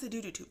 Well, I guess they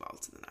do 2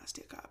 vaults in the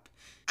Nastia Cup.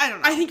 I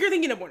don't know. I think you're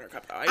thinking of Winter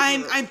Cup, though.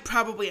 I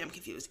probably am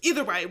confused.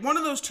 Either way, one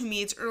of those 2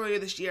 meets earlier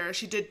this year,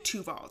 she did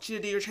 2 vaults. She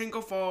did a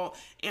Yurchenko full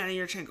and a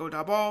Yurchenko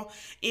double.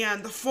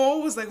 And the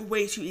full was like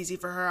way too easy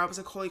for her. I was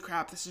like, holy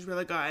crap, this is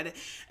really good.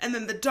 And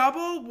then the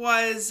double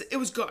was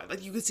good.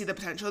 Like you could see the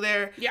potential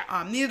there. Yeah.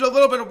 Needed a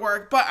little bit of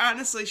work, but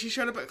honestly, she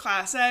showed up at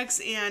Classics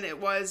and it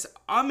was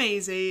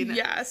amazing.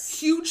 Yes.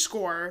 Huge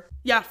score.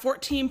 Yeah,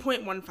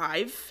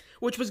 14.15,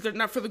 which was good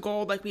enough for the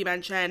gold, like we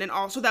mentioned. And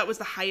also that was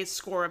the highest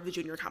score of the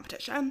junior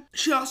competition.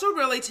 She also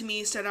really, to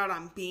me, stood out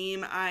on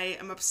beam. I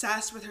am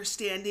obsessed with her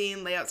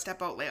standing layout,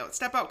 step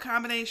out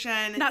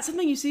combination. Not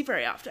something you see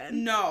very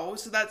often. No,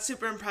 so that's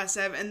super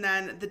impressive. And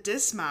then the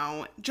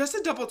dismount, just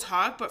a double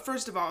tuck, but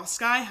first of all,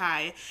 sky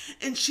high.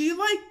 And she,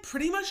 like,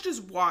 pretty much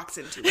just walks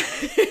into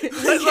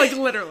it. like,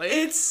 literally.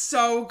 It's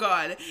so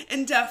good.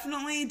 And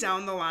definitely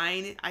down the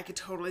line, I could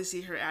totally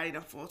see her adding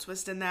a full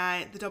twist in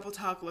that. The double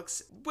tuck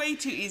looks way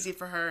too easy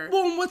for her.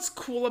 Well, and what's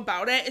cool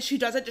about it is she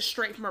does it just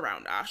straight from a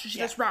round off. So she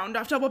Yeah. does round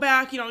off double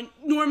back. You know,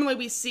 normally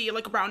we see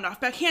like a round off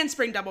back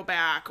handspring double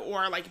back,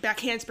 or like back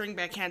handspring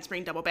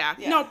double back.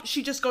 Yeah. Nope,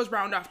 she just goes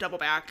round off double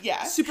back.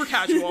 Yeah. Super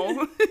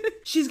casual.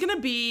 She's gonna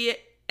be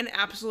an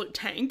absolute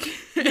tank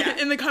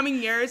in the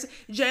coming years.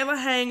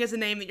 Jayla Hang is a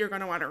name that you're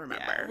gonna want to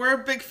remember. Yeah, we're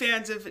big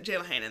fans of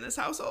Jayla Hang in this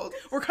household.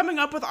 We're coming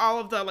up with all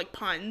of the like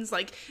puns,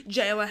 like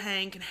Jayla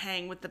Hang can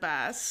hang with the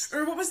best.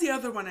 Or what was the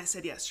other one I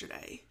said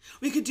yesterday?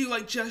 We could do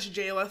like just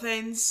Jayla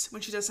things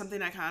when she does something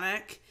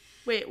iconic.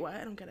 Wait, what?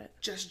 I don't get it.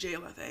 Just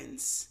Jayla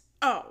things.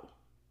 Oh,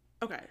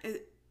 okay.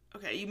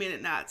 Okay, you made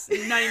it nuts.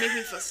 Now you make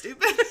me feel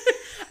stupid.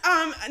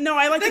 No,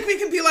 I like I think we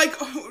can be like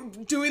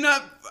doing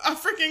a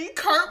freaking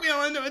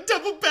cartwheel into a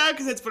double back,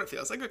 because that's what it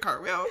feels like, a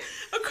cartwheel.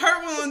 A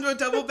cartwheel into a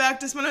double back,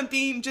 just want to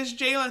beam just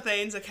Jayla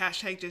things, like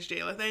hashtag just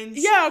Jayla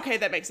things. Yeah, okay,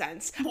 that makes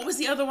sense. What was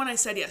the other one I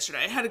said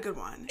yesterday? I had a good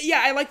one.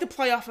 Yeah, I like the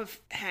play off of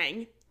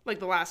Hang, like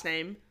the last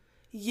name.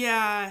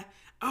 Yeah.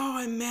 Oh,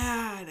 I'm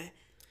mad.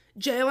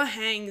 Jayla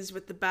hangs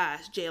with the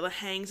best. Jayla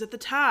hangs at the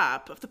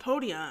top of the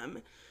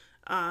podium.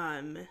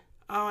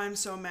 Oh, I'm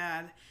so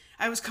mad.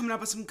 I was coming up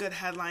with some good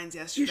headlines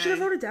yesterday. You should have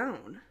wrote it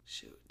down.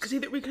 Shoot. Because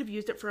either we could have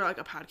used it for like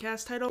a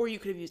podcast title, or you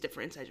could have used it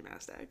for Inside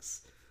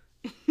Gymnastics.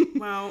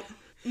 Well,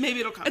 maybe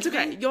it'll come. It's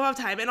okay. You'll have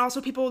time. And also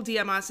people will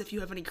DM us if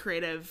you have any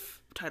creative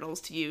titles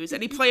to use.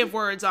 Any play of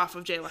words off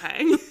of Jayla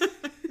Hang.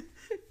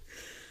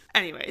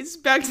 Anyways,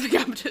 back to the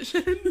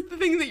competition. The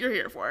thing that you're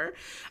here for.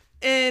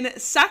 In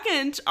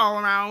second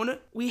all-around,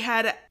 we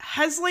had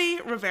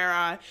Hesley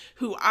Rivera,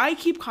 who I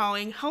keep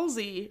calling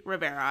Halsey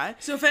Rivera.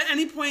 So if at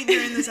any point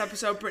during this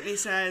episode Brittany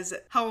says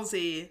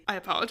Halsey, I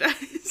apologize.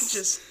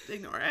 just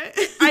ignore it.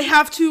 I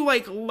have to,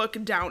 like,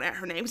 look down at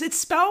her names. It's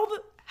spelled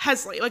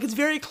Hesley. Like, it's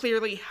very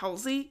clearly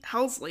Helsley.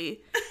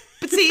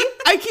 But see,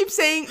 I keep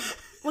saying,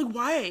 like,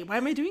 why? Why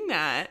am I doing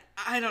that?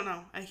 I don't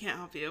know. I can't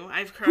help you.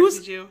 I've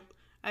corrected you.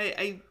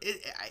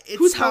 It's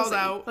Who's spelled Halsey?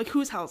 out. Like,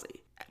 who's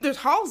Halsey? There's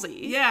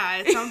Halsey. Yeah,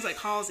 it sounds like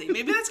Halsey.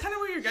 Maybe that's kind of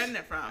where you're getting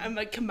it from. I'm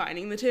like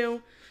combining the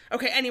two.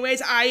 Okay,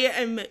 anyways, I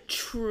am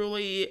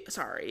truly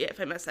sorry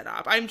if I messed that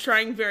up. I'm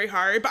trying very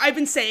hard, but I've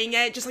been saying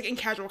it just like in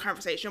casual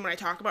conversation when I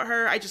talk about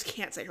her. I just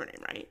can't say her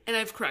name right. And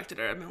I've corrected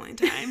her a million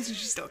times, and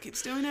she still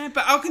keeps doing it.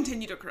 But I'll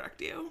continue to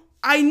correct you.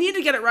 I need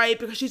to get it right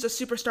because she's a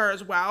superstar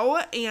as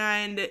well,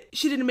 and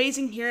she did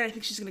amazing here, and I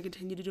think she's going to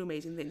continue to do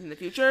amazing things in the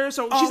future.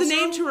 So she's a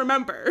name to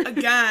remember.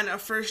 Again, a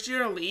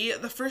first-year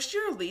elite. The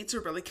first-year elites are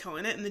really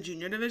killing it in the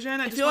junior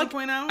division. I just want to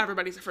point out.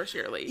 Everybody's a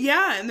first-year elite.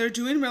 Yeah, and they're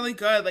doing really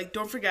good. Like,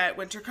 don't forget,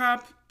 Winter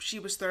Cup, she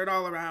was third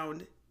all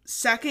around.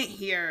 Second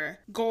here,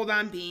 gold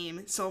on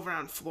beam, silver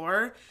on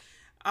floor.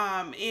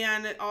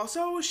 And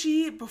also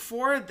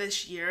before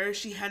this year,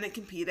 she hadn't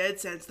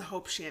competed since the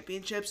Hope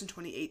Championships in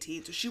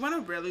 2018. So she went a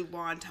really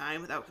long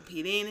time without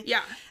competing.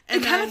 Yeah.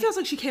 And it kind of feels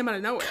like she came out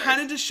of nowhere.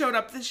 Kind of just showed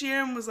up this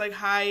year and was like,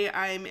 hi,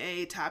 I'm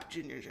a top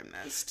junior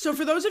gymnast. So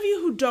for those of you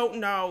who don't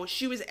know,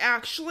 she was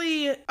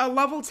actually a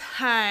level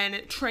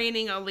 10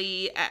 training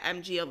elite at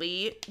MG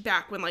Elite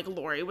back when like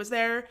Lori was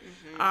there,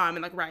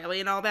 and like Riley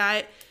and all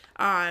that.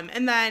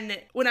 And then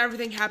when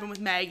everything happened with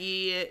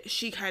Maggie,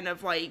 she kind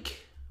of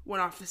like went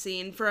off the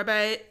scene for a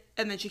bit,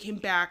 and then she came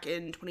back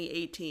in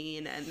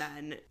 2018 and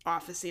then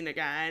off the scene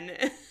again.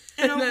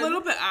 And a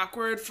little bit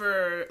awkward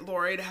for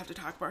Lori to have to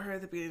talk about her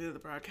at the beginning of the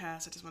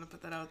broadcast. I just want to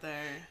put that out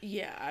there.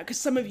 Yeah, because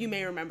some of you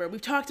may remember,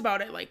 we've talked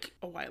about it like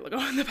a while ago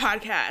on the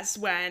podcast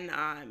when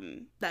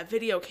that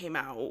video came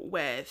out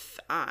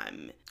with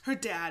her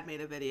dad made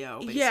a video,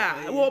 basically.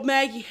 Yeah, well,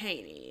 Maggie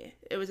Haney.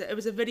 It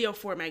was a video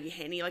for Maggie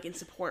Haney, like in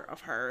support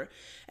of her,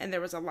 and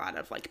there was a lot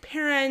of like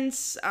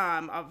parents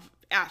of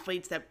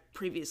athletes that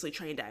previously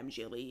trained at MG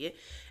Elite,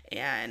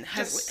 and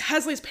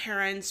Hesley's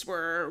parents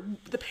were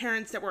the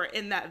parents that were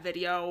in that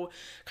video,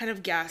 kind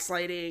of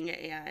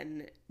gaslighting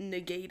and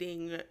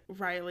negating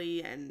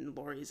Riley and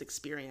Lori's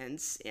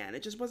experience, and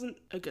it just wasn't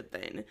a good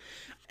thing.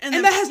 And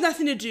that has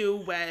nothing to do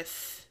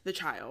with the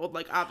child.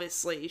 Like,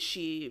 obviously,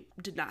 she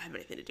did not have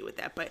anything to do with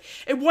that, but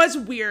it was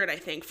weird, I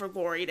think, for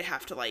Lori to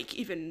have to, like,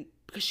 even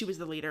because she was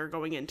the leader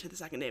going into the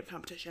second day of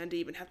competition, to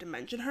even have to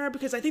mention her,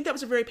 because I think that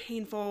was a very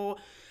painful,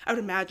 I would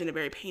imagine a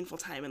very painful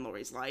time in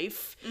Lori's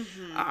life,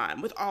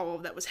 with all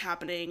of that was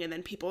happening, and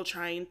then people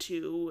trying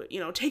to, you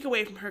know, take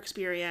away from her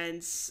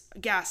experience,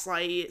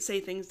 gaslight, say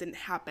things didn't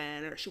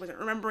happen, or she wasn't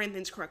remembering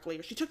things correctly,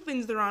 or she took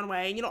things the wrong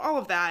way, you know, all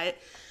of that.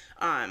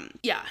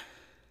 Yeah.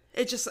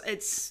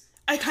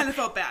 I kind of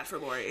felt bad for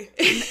Lori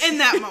in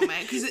that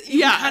moment, because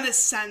you kind of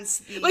sense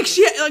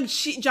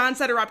the... John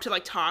set her up to,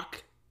 like,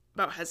 talk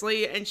about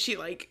Hesley, and she,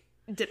 like,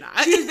 did not.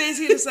 She was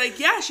basically just like,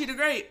 yeah, she did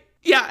great.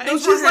 Yeah,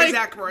 those were her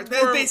exact words.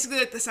 But basically,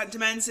 like, the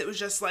sentiments, it was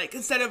just like,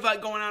 instead of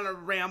like going on a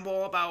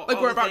ramble about like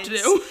all we're the about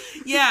things, to do.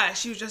 Yeah,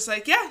 she was just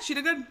like, yeah, she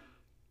did good.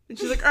 And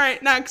she's like, all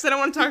right, next, I don't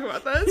want to talk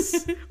about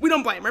this. We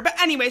don't blame her.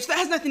 But anyways, that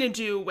has nothing to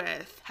do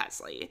with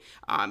Hesley.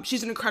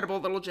 She's an incredible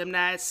little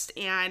gymnast,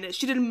 and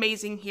she did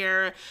amazing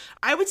here.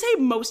 I would say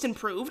most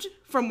improved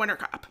from Winter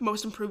Cup,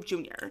 most improved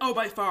junior. Oh,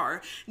 by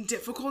far.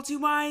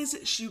 Difficulty-wise,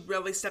 she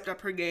really stepped up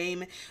her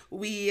game.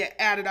 We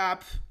added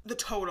up the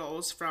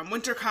totals from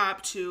Winter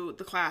Cup to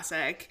the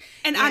Classic.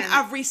 And on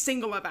every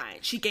single event,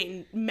 she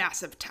gained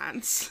massive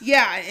tenths.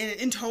 Yeah,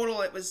 in total,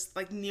 it was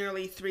like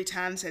nearly 3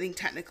 tenths. I think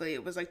technically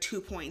it was like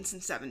 2 points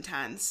and 7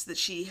 tenths that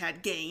she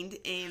had gained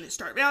in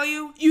start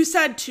value. You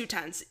said 2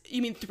 tenths.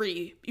 You mean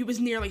 3. It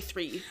was nearly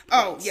 3 points.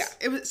 Oh, yeah.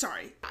 It was,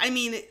 sorry. I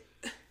mean...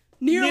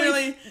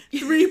 Nearly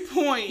 3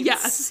 points.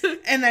 Yes.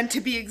 And then to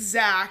be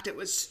exact, it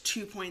was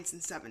 2 points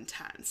and 7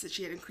 tenths that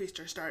she had increased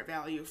her start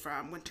value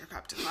from Winter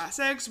Cup to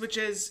Classics, which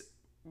is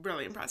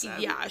really impressive.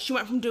 Yeah, she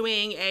went from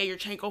doing a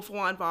Yurchenko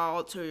full-on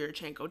vault to a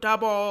Yurchenko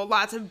double.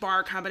 Lots of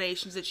bar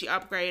combinations that she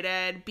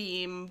upgraded.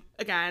 Beam,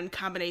 again,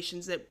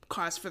 combinations that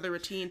cost for the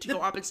routine to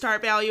go up in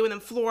start value. And then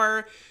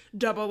floor,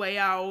 double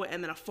layout,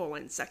 and then a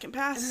full-in second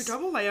pass. And her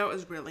double layout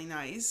is really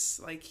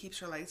nice. Like, keeps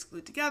her legs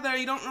glued together.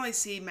 You don't really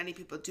see many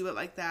people do it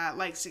like that.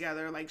 Legs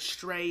together, like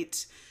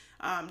straight.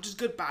 Just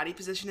good body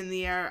position in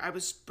the air. I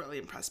was really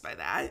impressed by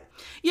that.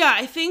 Yeah,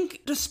 I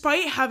think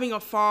despite having a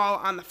fall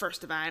on the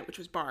first event, which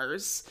was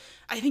bars,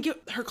 I think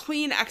her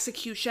clean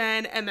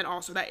execution and then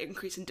also that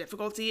increase in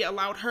difficulty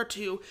allowed her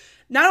to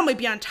not only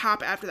be on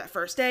top after that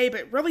first day,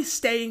 but really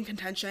stay in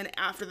contention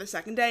after the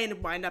second day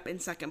and wind up in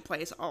second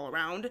place all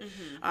around.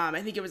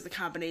 I think it was the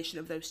combination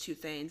of those two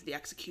things, the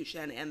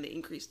execution and the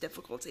increased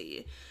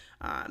difficulty,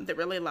 that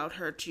really allowed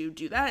her to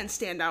do that and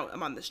stand out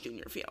among this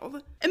junior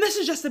field. And this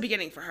is just the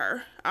beginning for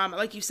her.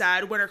 Like you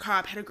said, Winter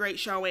Cup had a great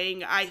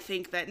showing. I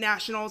think that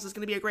Nationals is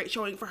going to be a great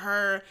showing for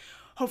her.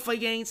 Hopefully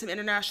getting some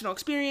international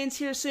experience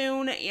here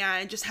soon,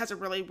 and just has a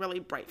really, really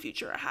bright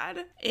future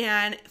ahead.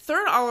 And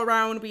third all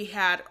around, we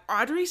had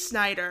Audrey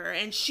Snyder,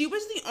 and she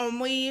was the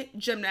only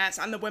gymnast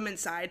on the women's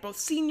side, both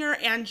senior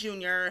and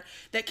junior,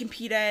 that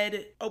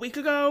competed a week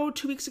ago,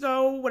 2 weeks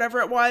ago,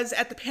 whatever it was,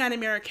 at the Pan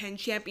American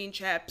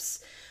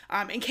Championships,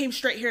 and came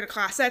straight here to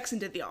Classics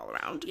and did the all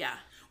around. Yeah.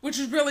 which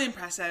was really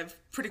impressive.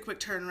 Pretty quick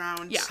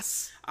turnaround.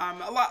 Yes.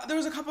 There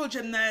was a couple of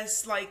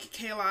gymnasts like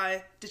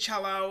Kayla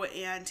DiCello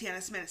and Tiana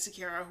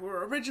Samanic-Sakura who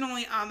were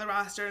originally on the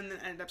roster and then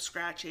ended up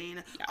scratching.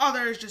 Yeah.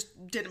 Others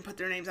just didn't put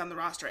their names on the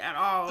roster at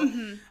all.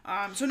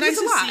 Mm-hmm. So nice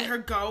to see her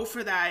go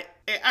for that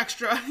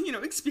extra,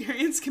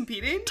 experience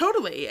competing.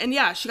 Totally. And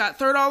yeah, she got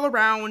third all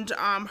around.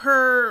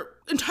 Her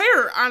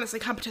entire, honestly,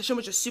 competition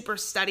was just super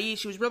steady.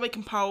 She was really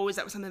composed.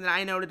 That was something that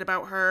I noted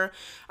about her.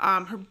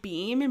 Her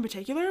beam in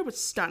particular was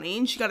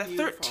stunning. She got a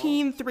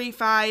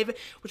 13.35,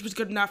 which was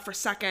good enough for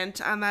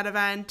second on that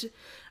event.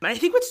 And I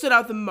think what stood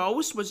out the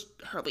most was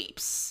her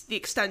leaps, the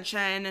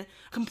extension,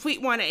 complete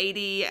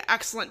 180,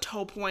 excellent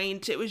toe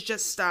point. It was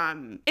just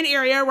an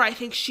area where I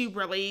think she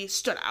really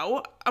stood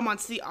out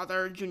amongst the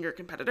other junior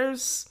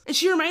competitors. And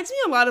she reminds me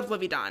a lot of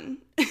Livy Dunn.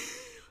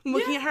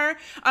 Looking at her,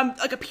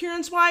 like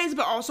appearance-wise,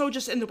 but also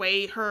just in the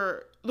way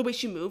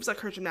she moves, like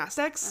her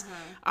gymnastics.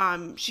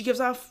 She gives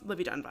off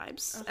Livy Dunn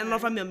vibes. Okay. I don't know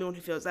if I'm the only one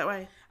who feels that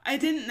way. I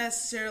didn't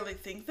necessarily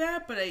think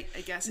that, but I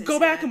guess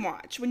go back and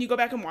watch. When you go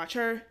back and watch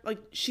her, like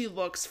she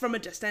looks from a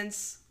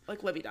distance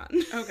like Livy Dunn.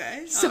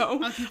 Okay, so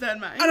I'll keep that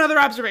in mind. Another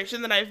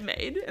observation that I've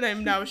made, and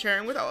I'm now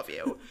sharing with all of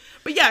you.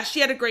 But yeah,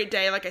 she had a great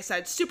day. Like I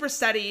said, super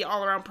steady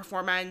all-around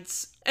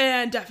performance.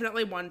 And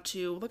definitely one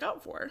to look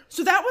out for.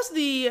 So that was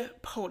the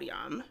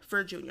podium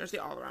for juniors,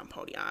 the all-around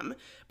podium.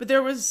 But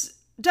there was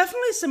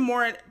definitely some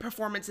more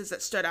performances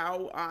that stood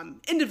out.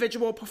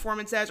 Individual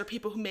performances or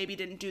people who maybe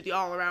didn't do the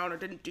all-around or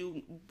didn't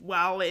do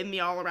well in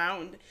the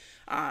all-around,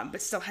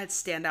 but still had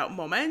standout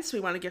moments. We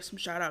want to give some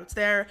shout-outs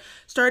there.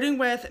 Starting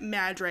with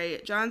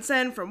Madre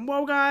Johnson from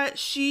WOGA.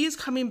 She's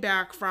coming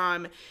back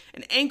from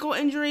an ankle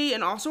injury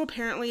and also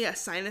apparently a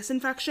sinus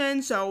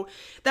infection. So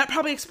that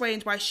probably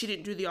explains why she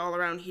didn't do the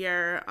all-around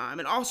here.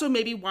 And also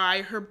maybe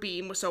why her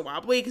beam was so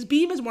wobbly, because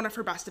beam is one of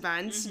her best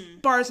events.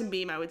 Bars and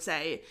beam, I would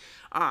say.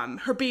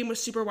 Her beam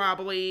was super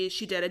wobbly.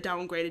 She did a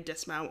downgraded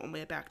dismount on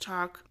way back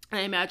talk.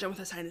 I imagine with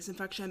a sinus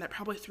infection, that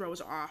probably throws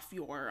off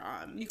your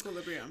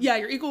equilibrium. Yeah,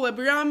 your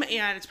equilibrium,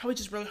 and it's probably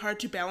just really hard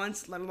to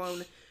balance, let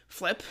alone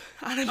flip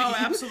on a beam. Oh,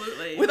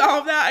 absolutely. With all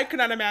of that, I could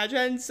not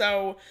imagine.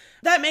 So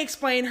that may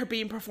explain her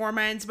beam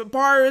performance. But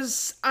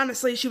bars,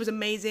 honestly, she was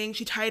amazing.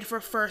 She tied for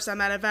first on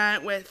that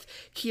event with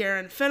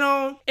Kieran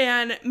Finnell.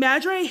 And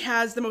Madre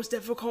has the most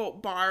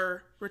difficult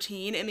bar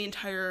routine in the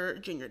entire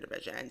junior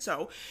division.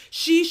 So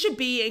she should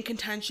be in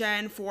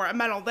contention for a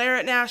medal there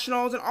at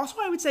nationals, and also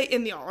I would say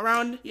in the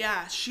all-around.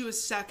 Yeah, she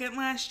was second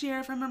last year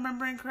if I'm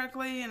remembering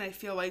correctly, and I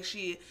feel like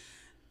she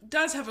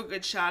does have a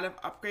good shot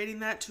of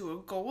upgrading that to a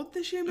gold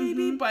this year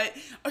maybe, but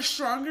a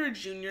stronger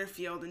junior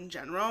field in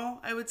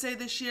general, I would say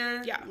this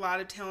year. Yeah. A lot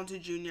of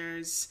talented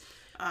juniors.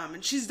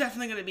 And she's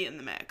definitely going to be in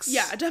the mix.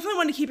 Yeah, definitely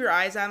one to keep your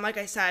eyes on. Like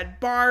I said,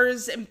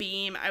 bars and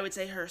beam, I would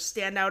say her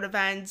standout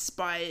events,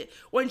 but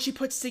when she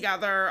puts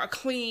together a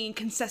clean,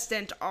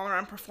 consistent,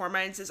 all-around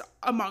performance is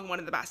among one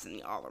of the best in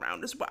the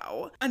all-around as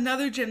well.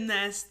 Another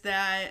gymnast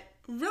that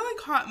really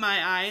caught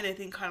my eye, and I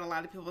think caught a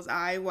lot of people's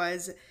eye,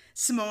 was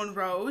Simone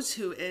Rose,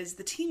 who is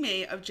the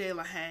teammate of Jay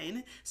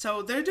Lahane.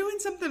 So they're doing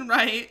something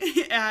right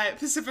at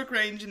Pacific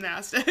Rain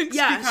Gymnastics.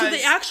 Yeah, so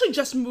they actually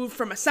just moved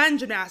from Ascend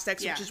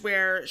Gymnastics, which is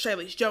where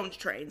Shilese Jones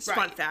trains. Right.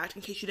 Fun fact,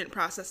 in case you didn't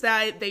process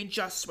that, they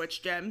just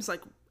switched gyms,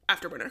 like,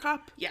 after Winter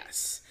Cup.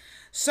 Yes.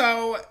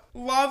 So,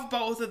 love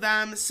both of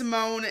them.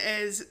 Simone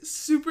is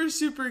super,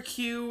 super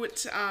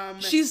cute.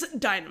 She's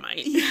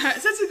dynamite. Yeah,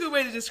 that's a good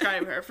way to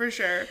describe her, for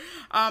sure.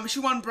 She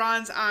won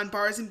bronze on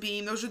bars and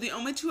beam. Those are the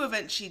only two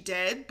events she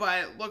did,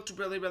 but looked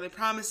really, really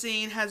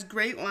promising. Has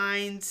great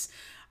lines.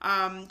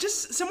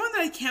 Just someone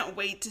that I can't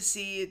wait to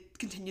see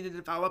continue to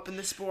develop in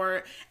the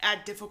sport,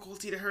 add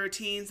difficulty to her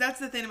routines. That's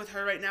the thing with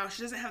her right now.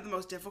 She doesn't have the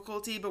most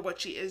difficulty, but what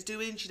she is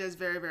doing, she does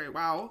very, very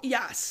well.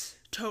 Yes.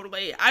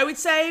 Totally. I would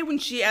say when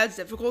she adds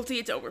difficulty,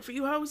 it's over for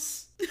you,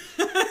 house.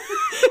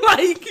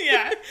 Like,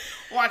 yeah.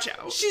 Watch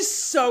out. She's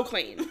so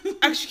clean.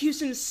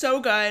 Execution is so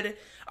good.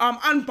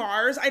 On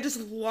bars, I just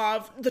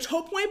love the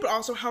toe point, but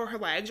also how her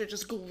legs are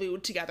just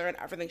glued together in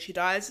everything she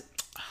does.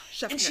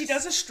 And she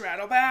does a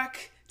straddle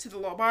back to the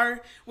low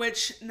bar,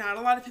 which not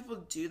a lot of people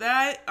do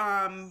that.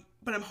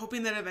 But I'm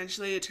hoping that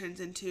eventually it turns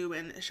into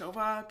an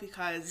Ashova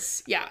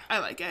because, yeah, I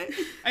like it.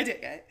 I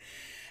dig it.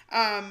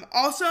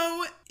 Also,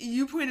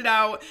 you pointed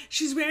out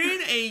she's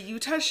wearing a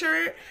Utah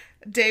shirt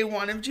day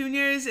one of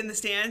juniors in the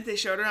stands. They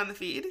showed her on the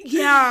feed.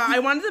 Yeah, I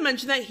wanted to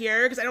mention that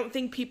here because I don't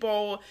think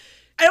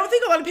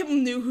a lot of people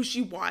knew who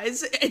she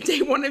was at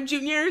day one of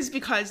juniors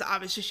because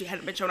obviously she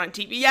hadn't been shown on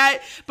TV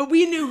yet, but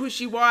we knew who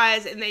she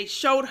was and they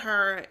showed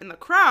her in the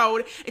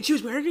crowd and she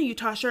was wearing a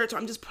Utah shirt, so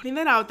I'm just putting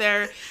that out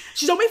there.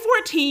 She's only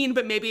 14,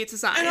 but maybe it's a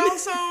sign. And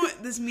also,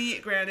 this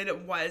meet, granted,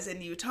 it was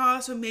in Utah,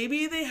 so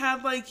maybe they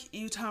had like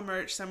Utah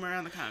merch somewhere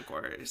on the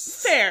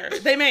concourse. Fair,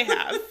 they may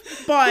have,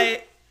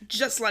 but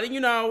just letting you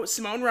know,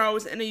 Simone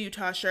Rose in a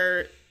Utah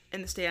shirt,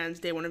 in the stands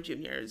day one of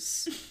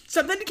juniors.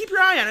 Something to keep your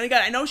eye on. And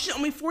again, I know she's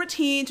only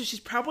 14, so she's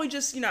probably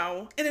just,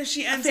 And if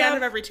she ends fan up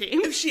of every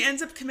team. If she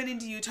ends up committing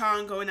to Utah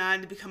and going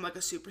on to become like a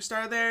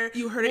superstar there,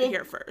 You heard it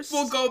here first.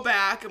 We'll go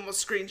back and we'll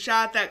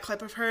screenshot that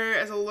clip of her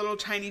as a little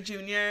tiny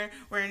junior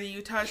wearing a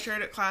Utah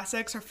shirt at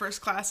Classics, her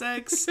first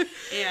Classics,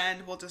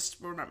 and we'll just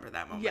remember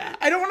that moment. Yeah,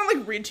 I don't want to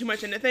like read too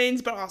much into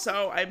things, but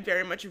also I'm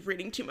very much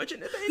reading too much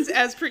into things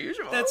as per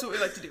usual. That's what we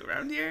like to do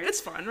around here. It's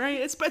fun, right?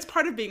 It's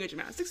part of being a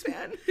gymnastics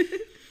fan.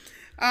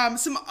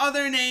 Some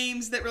other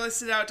names that really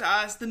stood out to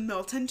us, the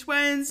Milton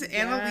twins.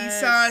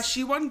 Annalisa,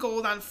 she won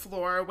gold on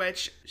floor,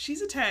 which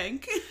she's a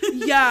tank.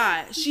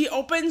 Yeah, she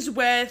opens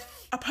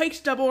with a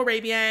piked double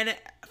Arabian,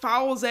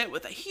 follows it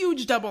with a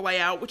huge double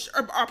layout, which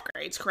are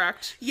upgrades,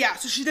 correct? Yeah,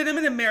 so she did them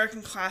in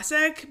American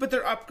Classic, but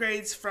they're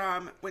upgrades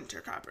from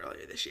Winter Cup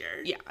earlier this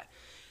year. Yeah.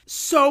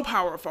 So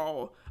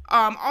powerful.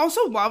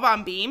 Also love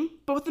on beam,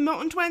 both the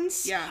Milton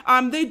twins. Yeah.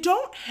 They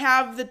don't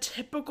have the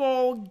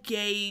typical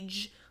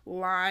Gage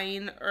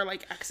line or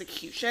like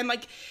execution.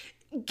 Like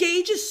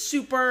Gage is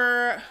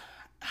super,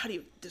 how do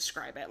you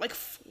describe it? Like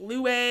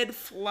fluid,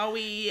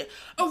 flowy,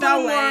 A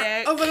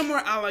little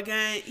more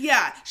elegant.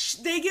 Yeah,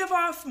 they give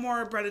off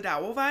more Bretta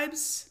Dowell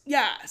vibes.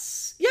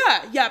 Yes.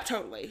 Yeah,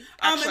 totally.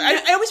 Actually,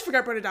 I always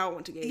forget Bretta Dowell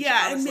went to Gage.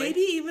 Yeah, honestly. and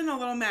maybe even a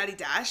little Maddie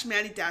Dash.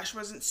 Maddie Dash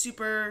wasn't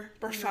super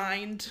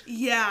refined.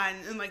 Yeah,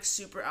 and like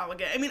super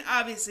elegant. I mean,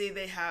 obviously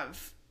they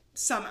have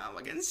some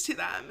elegance to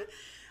them.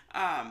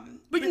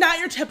 But not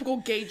your typical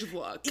Gage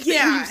look that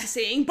Yeah. you're used to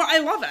seeing. But I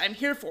love it. I'm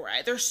here for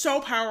it. They're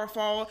so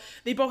powerful.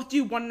 They both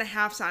do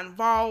 1.5s on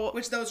vault.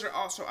 Which those are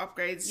also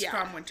upgrades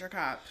from Winter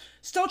Cup.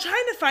 Still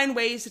trying to find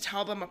ways to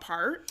tell them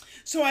apart.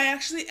 So I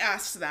actually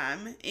asked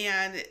them,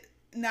 and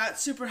not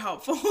super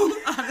helpful,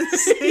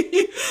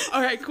 honestly.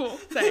 All right, cool.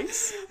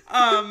 Thanks.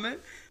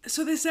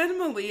 So they said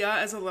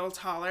Malia is a little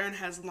taller and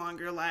has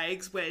longer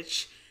legs,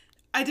 which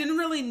I didn't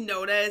really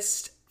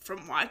notice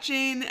from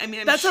watching. I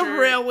mean, That's sure, a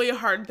really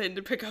hard thing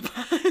to pick up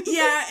on.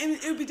 Yeah, and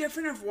it would be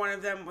different if one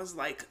of them was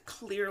like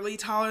clearly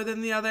taller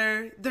than the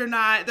other. They're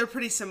not. They're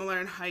pretty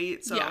similar in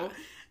height, so Yeah.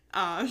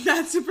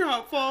 not super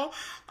helpful.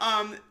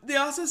 They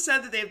also said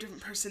that they have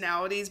different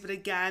personalities, but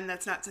again,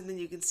 that's not something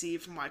you can see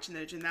from watching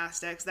their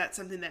gymnastics. That's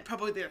something that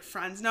probably their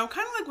friends know.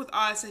 Kind of like with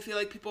us, I feel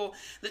like people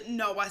that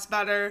know us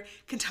better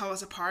can tell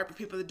us apart, but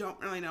people that don't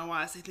really know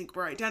us, they think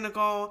we're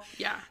identical.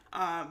 Yeah.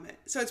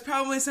 So it's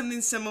probably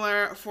something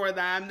similar for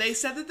them. They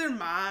said that their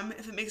mom,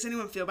 if it makes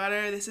anyone feel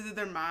better, they said that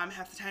their mom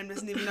half the time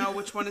doesn't even know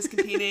which one is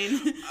competing.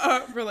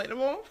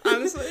 Relatable,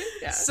 honestly.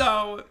 Yeah.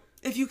 So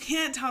if you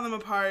can't tell them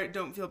apart,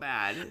 don't feel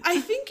bad. I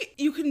think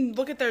you can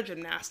look at their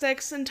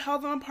gymnastics and tell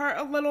them apart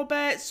a little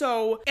bit.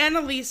 So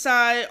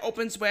Annalisa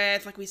opens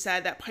with, like we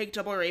said, that pike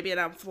double Arabian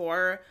on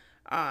floor.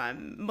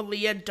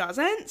 Malia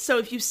doesn't. So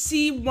if you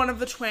see one of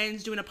the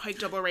twins doing a pike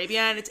double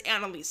Arabian, it's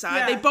Annalisa.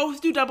 Yeah. They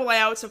both do double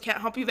layout, so can't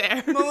help you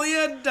there.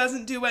 Malia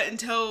doesn't do it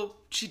until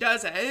she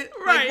does it.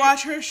 Right. Like,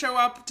 watch her show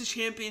up to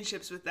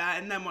championships with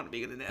that, and then what are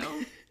we gonna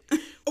do?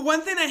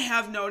 One thing I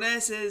have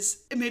noticed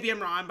is, maybe I'm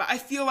wrong, but I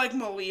feel like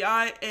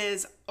Malia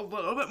is a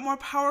little bit more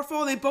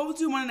powerful. They both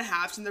do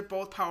 1.5s and they're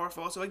both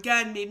powerful. So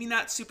again, maybe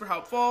not super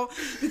helpful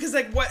because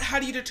like how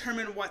do you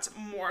determine what's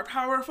more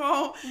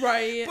powerful?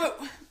 Right.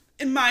 But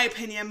in my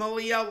opinion,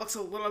 Malia looks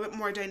a little bit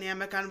more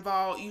dynamic on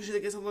vault, usually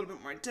gets a little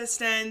bit more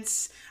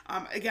distance.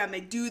 Again,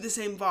 they do the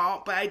same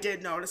vault, but I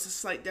did notice a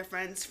slight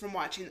difference from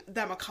watching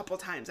them a couple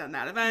times on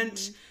that event.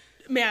 Mm-hmm.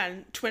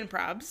 Man, twin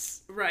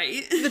probs.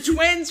 Right. The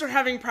twins are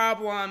having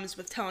problems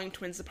with telling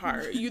twins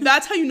apart.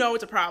 That's how you know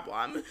it's a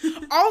problem.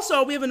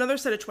 Also, we have another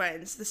set of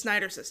twins, the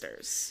Snyder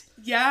sisters.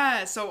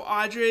 Yeah, so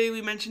Audrey,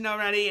 we mentioned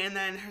already, and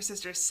then her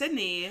sister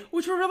Sydney.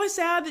 Which were really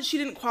sad that she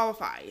didn't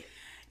qualify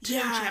to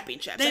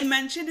championships. They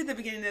mentioned at the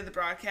beginning of the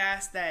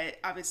broadcast that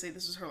obviously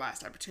this was her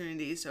last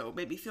opportunity, so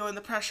maybe feeling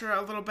the pressure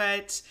a little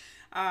bit.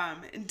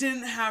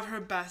 Didn't have her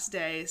best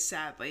day,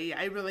 sadly.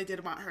 I really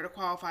did want her to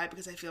qualify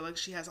because I feel like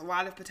she has a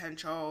lot of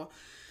potential.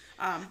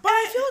 But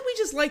I feel like we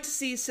just like to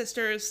see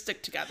sisters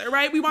stick together,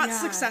 right? We want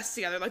Yeah. success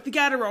together. Like the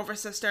Gadarova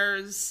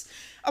sisters,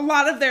 a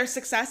lot of their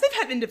success,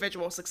 they've had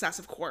individual success,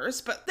 of course,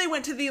 but they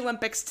went to the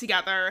Olympics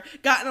together,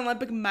 got an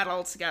Olympic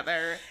medal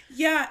together.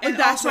 Yeah, and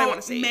that's what I also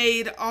wanna see.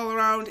 made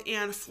all-around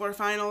and floor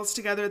finals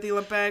together at the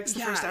Olympics,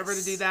 the first ever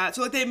to do that.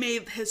 So like they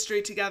made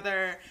history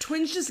together.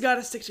 Twins just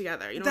gotta stick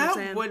together, you know what I'm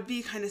saying? That would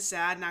be kind of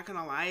sad, not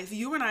gonna lie. If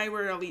you and I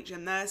were elite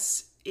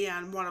gymnasts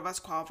and one of us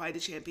qualified to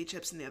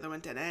championships and the other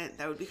one didn't,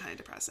 that would be kind of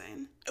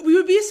depressing. We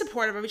would be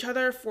supportive of each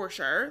other for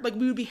sure. Like,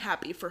 we would be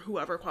happy for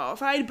whoever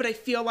qualified, but I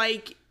feel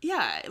like,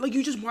 yeah, like,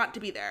 you just want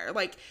to be there.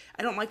 Like,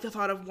 I don't like the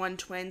thought of one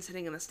twin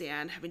sitting in the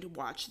stand having to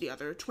watch the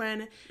other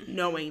twin,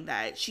 knowing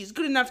that she's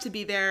good enough to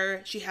be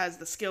there, she has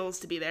the skills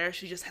to be there,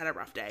 she just had a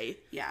rough day.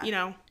 Yeah. You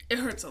know? It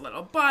hurts a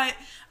little, but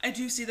I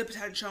do see the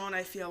potential, and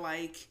I feel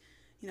like,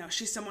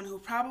 she's someone who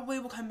probably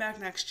will come back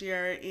next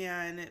year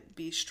and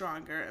be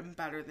stronger and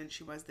better than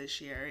she was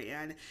this year.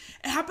 And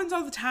it happens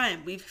all the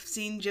time. We've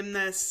seen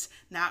gymnasts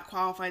not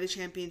qualify to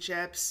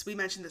championships. We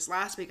mentioned this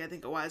last week, I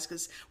think it was,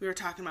 because we were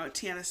talking about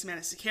Tiana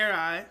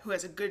Samanic-Sakara, who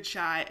has a good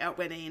shot at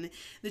winning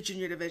the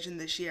junior division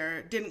this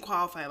year. Didn't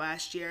qualify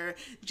last year.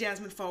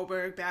 Jasmine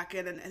Foberg back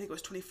in, I think it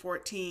was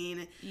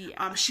 2014.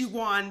 Yeah. She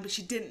won, but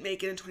she didn't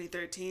make it in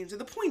 2013. So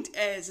the point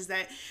is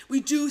that we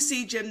do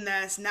see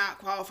gymnasts not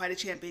qualify to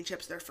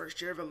championships their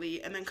first year of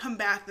elite and then come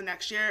back the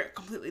next year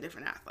completely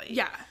different athlete.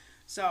 Yeah.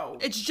 So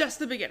It's just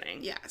the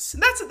beginning. yes,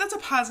 and that's a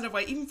positive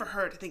way even for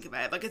her to think of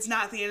it. Like, it's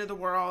not the end of the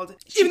world.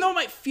 Even though it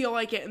might feel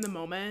like it in the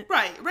moment.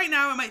 Right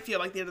now it might feel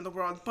like the end of the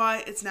world,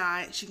 but it's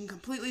not. She can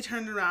completely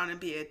turn it around and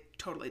be a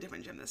totally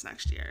different gymnast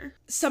next year.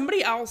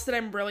 Somebody else that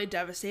I'm really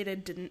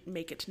devastated didn't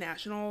make it to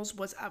nationals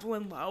was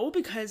Evelyn Lowe,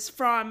 because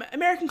from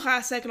American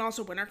Classic and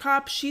also Winter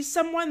Cup, she's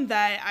someone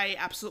that I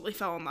absolutely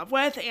fell in love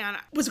with and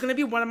was going to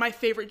be one of my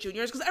favorite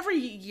juniors, because every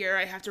year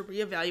I have to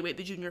reevaluate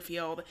the junior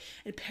field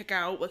and pick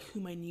out like who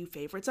my new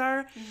favorites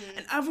are. Mm-hmm.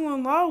 And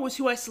Evelyn Lowe was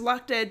who I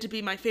selected to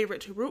be my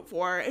favorite to root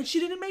for, and she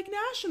didn't make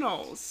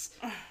nationals.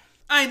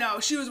 I know,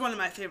 she was one of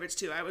my favorites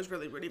too. I was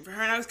really rooting for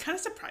her, and I was kind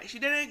of surprised she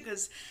didn't,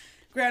 because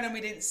granted,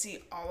 we didn't see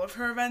all of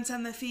her events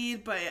on the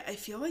feed, but I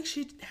feel like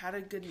she had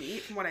a good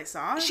meet from what I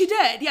saw. She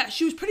did, yeah.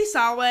 She was pretty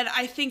solid.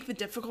 I think the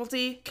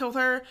difficulty killed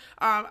her.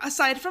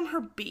 Aside from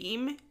her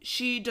beam,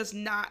 she does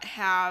not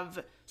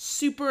have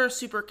super,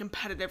 super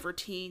competitive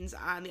routines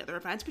on the other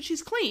events, but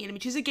she's clean. I mean,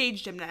 she's a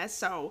gauge gymnast,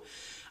 so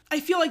I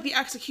feel like the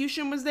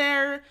execution was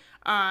there.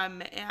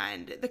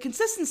 And the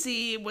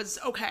consistency was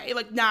okay,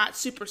 like not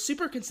super,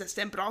 super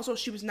consistent, but also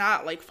she was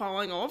not like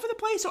falling all over the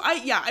place. So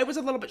I was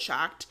a little bit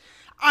shocked.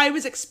 I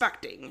was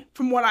expecting,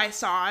 from what I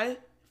saw,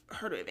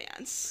 her to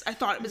advance. I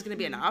thought it was going to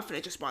be enough, and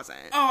it just wasn't.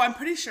 Oh, I'm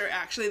pretty sure,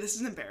 actually, this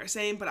is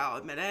embarrassing, but I'll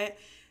admit it.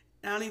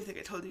 I don't even think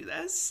I told you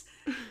this.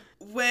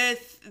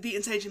 With the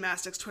Inside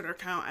Gymnastics Twitter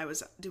account, I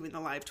was doing the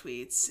live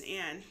tweets,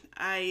 and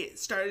I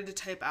started to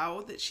type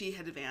out that she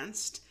had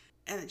advanced,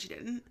 and then she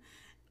didn't.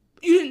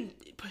 You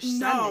didn't push send,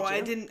 No,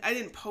 did you? I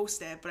didn't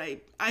post it, but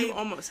I You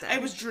almost did. I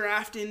was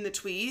drafting the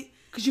tweet.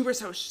 Because you were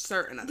so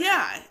certain of it.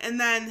 Yeah, and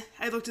then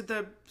I looked at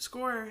the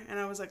score, and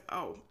I was like,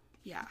 oh,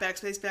 Yeah.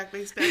 backspace,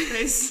 backspace,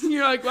 backspace.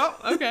 You're like, well,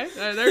 okay,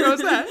 there goes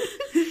that.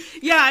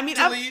 Yeah, I mean,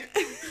 Delete.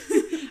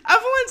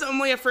 Evelyn's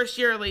only a first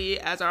year elite,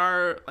 as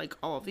are like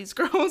all of these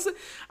girls.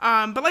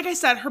 But like I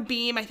said, her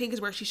beam I think is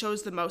where she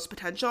shows the most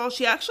potential.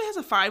 She actually has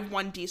a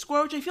 5.1 D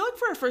score, which I feel like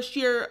for a first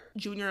year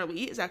junior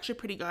elite is actually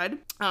pretty good.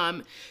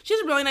 She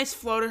has a really nice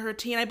flow to her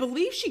T, and I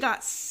believe she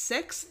got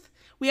 6th.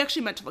 We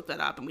actually meant to look that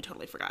up, and we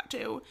totally forgot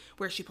to,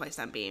 where she placed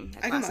on beam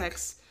at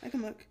Classics. I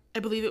can look. I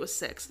believe it was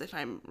 6th, if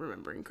I'm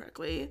remembering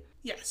correctly.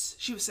 Yes,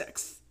 she was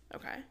 6th.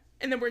 Okay.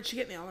 And then where'd she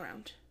get in the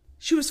all-around?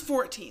 She was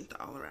 14th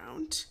all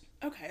around.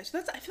 Okay, so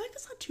I feel like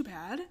that's not too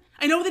bad.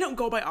 I know they don't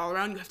go by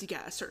all-around. You have to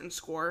get a certain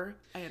score.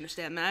 I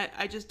understand that.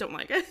 I just don't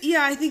like it.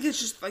 Yeah, I think it's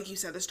just, like you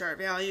said, the start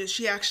value.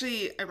 She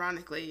actually,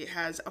 ironically,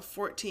 has a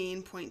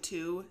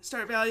 14.2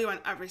 start value on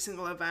every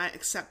single event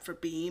except for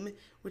beam,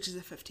 which is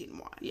a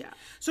 15.1. Yeah.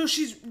 So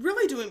she's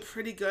really doing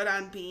pretty good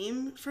on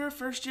beam for a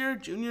first year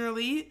junior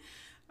elite.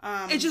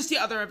 It's just the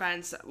other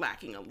events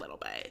lacking a little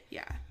bit.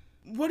 Yeah.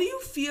 What do you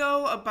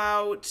feel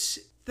about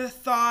the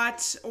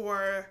thought,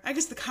 or I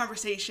guess the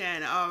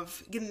conversation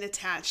of getting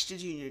attached to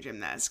junior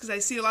gymnasts? Because I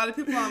see a lot of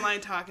people online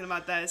talking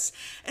about this.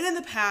 And in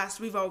the past,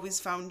 we've always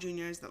found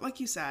juniors that, like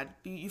you said,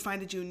 you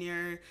find a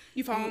junior.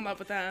 You fall in love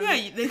with them.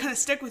 Yeah, they kind of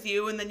stick with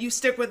you, and then you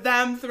stick with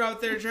them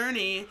throughout their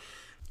journey.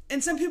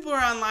 And some people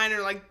are online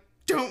are like,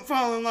 don't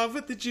fall in love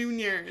with the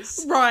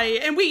juniors.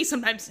 Right, and we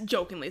sometimes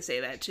jokingly say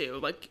that too.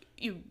 Like,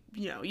 you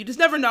just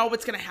never know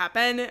what's going to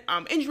happen,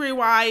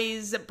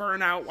 injury-wise,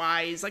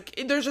 burnout-wise. Like,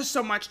 there's just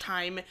so much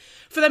time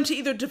for them to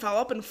either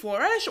develop and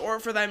flourish or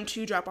for them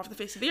to drop off the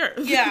face of the earth.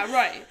 Yeah,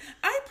 right.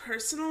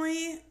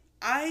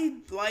 I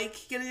like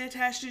getting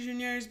attached to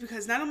juniors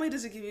because not only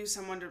does it give you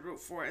someone to root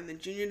for in the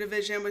junior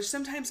division, which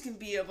sometimes can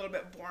be a little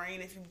bit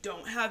boring if you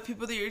don't have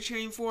people that you're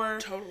cheering for.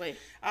 Totally.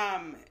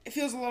 It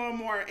feels a little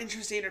more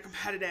interesting or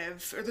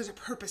competitive, or there's a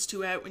purpose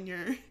to it when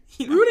you're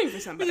Rooting for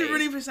somebody. When you're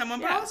rooting for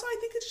someone. But Yeah. also I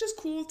think it's just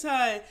cool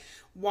to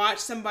watch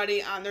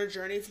somebody on their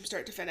journey from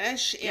start to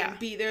finish and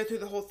be there through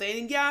the whole thing.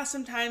 And yeah,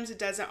 sometimes it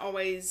doesn't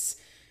always,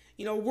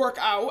 work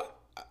out.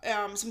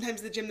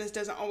 Sometimes the gymnast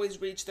doesn't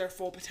always reach their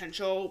full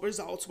potential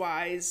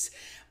results-wise,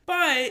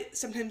 but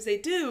sometimes they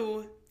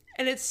do,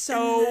 And it's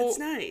so that's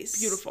nice.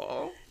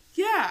 beautiful.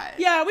 Yeah.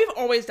 Yeah, we've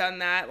always done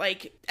that.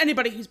 Like,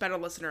 anybody who's been a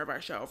listener of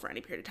our show for any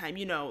period of time,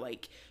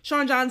 like,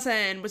 Shawn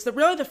Johnson was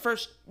really the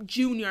first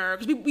junior,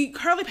 because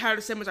Carly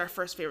Patterson was our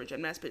first favorite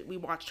gymnast, but we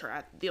watched her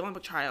at the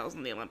Olympic trials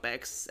and the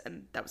Olympics,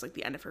 and that was, like,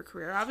 the end of her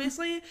career,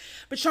 obviously.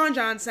 But Shawn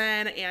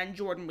Johnson and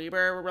Jordan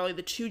Weber were really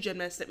the two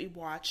gymnasts that we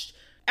watched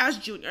as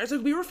juniors.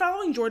 Like, we were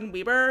following Jordan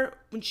Weber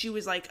when she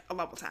was, like, a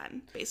level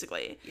 10,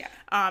 basically.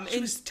 Yeah. She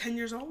was 10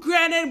 years old?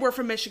 Granted, we're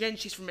from Michigan,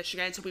 she's from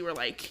Michigan, so we were,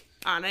 like,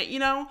 on it,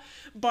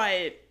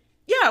 But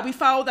yeah, we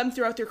followed them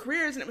throughout their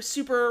careers, and it was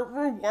super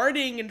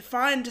rewarding and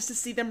fun just to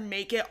see them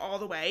make it all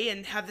the way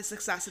and have the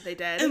success that they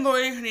did. And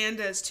Lori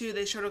Hernandez, too,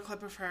 they showed a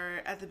clip of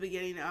her at the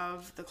beginning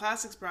of the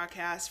Classics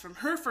broadcast from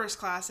her first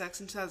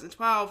Classics in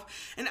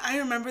 2012, and I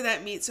remember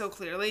that meet so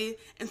clearly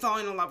and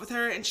falling in love with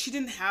her, and she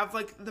didn't have,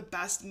 like, the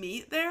best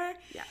meet there.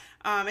 Yeah.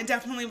 And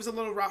definitely was a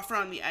little rough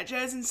around the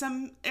edges in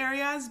some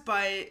areas,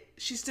 but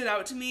she stood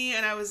out to me,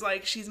 and I was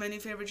like, she's my new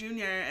favorite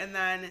junior, and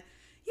then...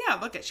 yeah,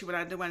 look at, she went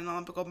on to win an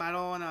Olympic gold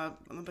medal and an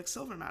Olympic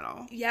silver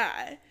medal.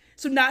 Yeah.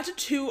 So not to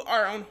toot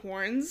our own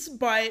horns,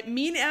 but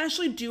me and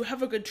Ashley do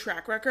have a good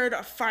track record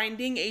of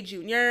finding a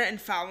junior and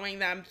following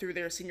them through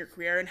their senior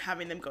career and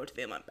having them go to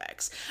the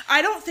Olympics.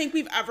 I don't think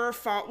we've ever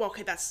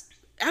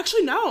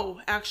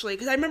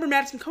because I remember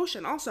Madison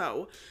Koshin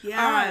also.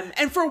 Yeah.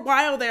 And for a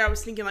while there, I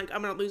was thinking, like,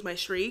 I'm going to lose my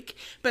streak.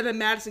 But then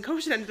Madison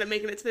Koshin ended up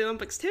making it to the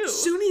Olympics, too.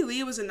 Suni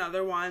Lee was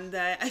another one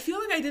that I feel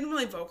like I didn't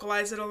really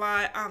vocalize it a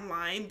lot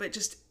online, but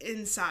just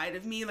inside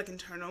of me, like,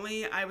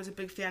 internally, I was a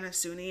big fan of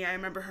Suni. I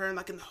remember her,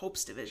 like, in the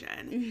Hopes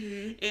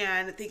division.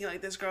 And thinking,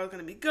 like, this girl is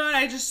going to be good.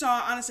 I just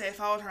saw, honestly, I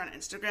followed her on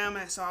Instagram, and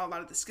I saw a lot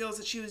of the skills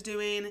that she was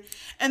doing.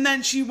 And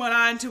then she went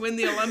on to win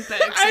the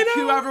Olympics. I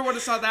know. Whoever would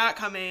have saw that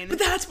coming. But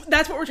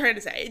that's what we're trying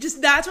to say.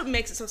 That's what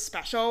makes it so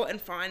special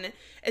and fun,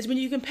 is when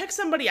you can pick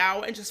somebody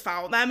out and just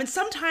follow them. And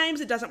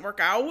sometimes it doesn't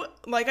work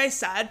out. Like I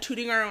said,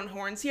 tooting our own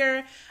horns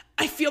here,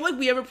 I feel like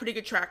we have a pretty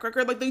good track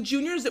record. Like, the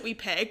juniors that we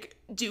pick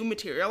do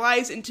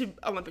materialize into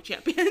Olympic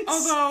champions.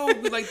 Although,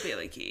 we like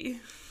Bailey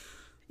Key.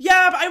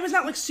 Yeah, but I was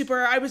not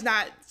super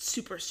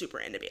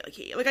into Bailey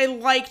Key. Like, I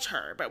liked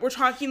her, but we're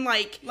talking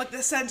like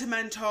the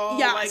sentimental.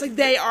 Yeah, it's like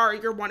they are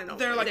your one and only.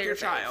 They're like your your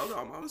child,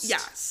 almost.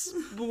 Yes,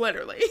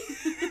 literally.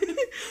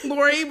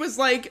 Lori was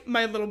like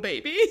my little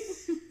baby.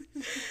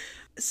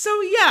 So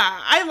yeah,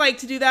 I like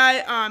to do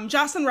that.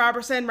 Jocelyn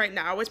Robertson right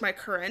now is my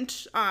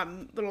current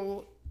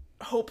little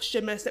hope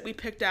gymnast that we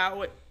picked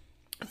out.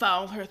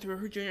 Followed her through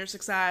her junior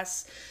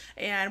success,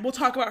 and we'll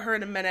talk about her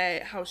in a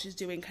minute, how she's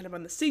doing kind of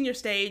on the senior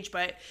stage,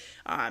 but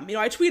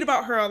I tweet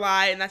about her a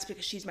lot, and that's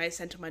because she's my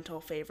sentimental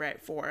favorite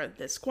for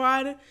this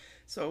squad.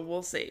 So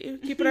we'll see.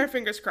 Keeping our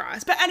fingers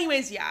crossed. But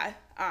anyways, yeah,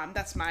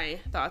 that's my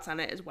thoughts on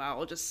it as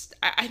well. Just,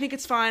 I think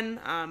it's fun.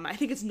 I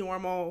think it's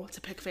normal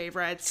to pick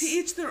favorites. To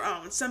each their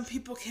own. Some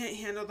people can't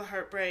handle the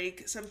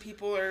heartbreak. Some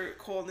people are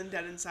cold and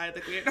dead inside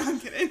like we are. No, I'm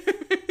kidding.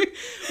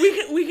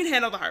 we can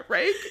handle the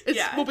heartbreak.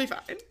 We'll be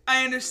fine.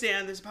 I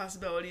understand there's a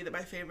possibility that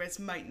my favorites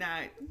might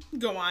not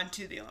go on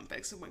to the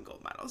Olympics and win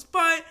gold medals.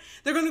 But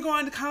they're going to go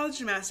on to college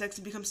gymnastics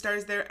and become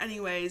stars there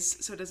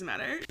anyways, so it doesn't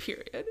matter.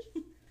 Period.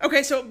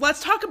 Okay, so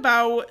let's talk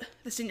about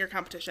the senior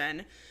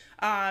competition.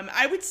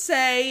 I would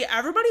say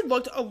everybody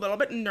looked a little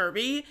bit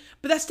nervy,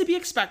 but that's to be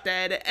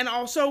expected. And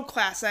also,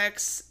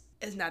 Classics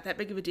is not that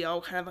big of a deal,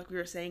 kind of like we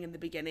were saying in the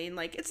beginning.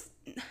 Like, it's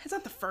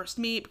not the first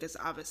meet, because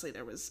obviously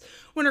there was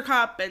Winter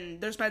Cup and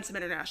there's been some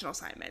international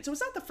assignments. So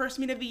it's not the first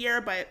meet of the year,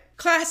 but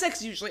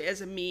Classics usually is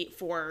a meet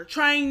for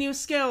trying new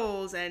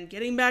skills and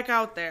getting back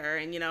out there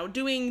and,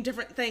 doing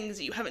different things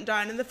that you haven't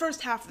done in the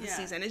first half of the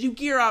season as you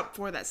gear up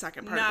for that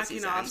second part of the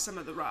season. Knocking off some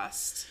of the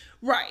rust.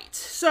 Right.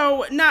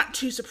 So, not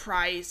too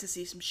surprised to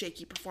see some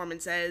shaky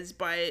performances,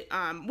 but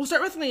we'll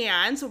start with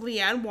Leanne. So,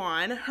 Leanne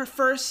won her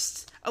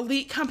first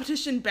elite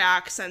competition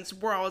back since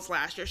Worlds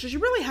last year. So, she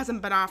really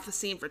hasn't been off the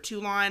scene for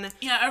too long.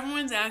 Yeah,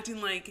 everyone's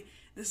acting like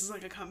this is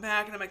like a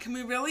comeback, and I'm like, can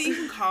we really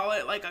even call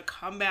it like a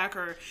comeback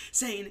or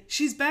saying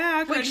she's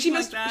back? Like, she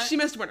missed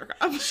Winter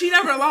Cup. She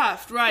never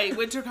left, right?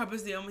 Winter Cup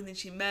was the only thing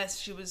she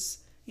missed. She was,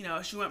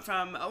 she went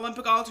from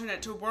Olympic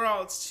alternate to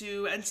Worlds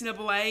to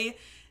NCAA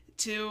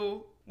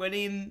to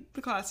winning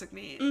the classic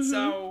meet. Mm-hmm.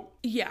 So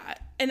yeah,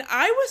 and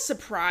I was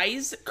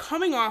surprised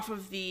coming off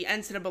of the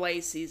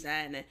NCAA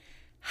season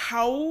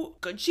how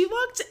good she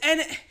looked,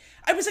 and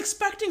I was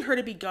expecting her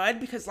to be good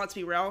because, let's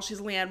be real,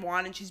 she's Leanne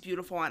Wan and she's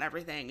beautiful on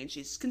everything and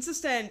she's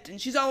consistent and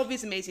she's all of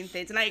these amazing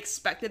things, and I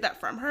expected that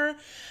from her.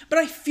 But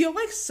I feel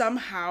like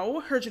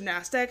somehow her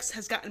gymnastics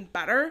has gotten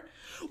better,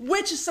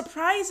 which is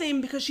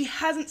surprising because she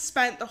hasn't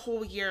spent the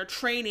whole year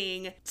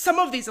training some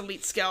of these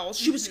elite skills.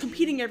 She was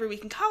competing every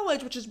week in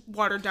college, which is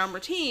watered down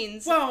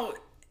routines. Well,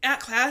 at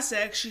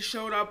Classic, she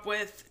showed up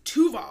with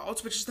 2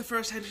 vaults, which is the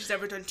first time she's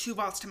ever done 2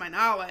 vaults to my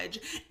knowledge.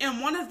 And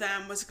one of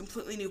them was a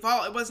completely new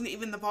vault. It wasn't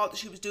even the vault that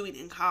she was doing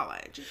in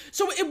college.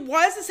 So it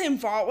was the same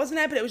vault, wasn't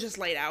it? But it was just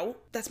laid out.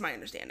 That's my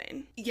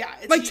understanding. Yeah.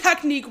 It's like,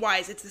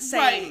 technique-wise, it's the same.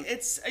 Right.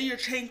 It's a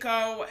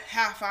Yurchenko,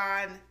 half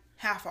on,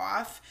 half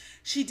off.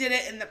 She did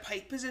it in the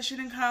pike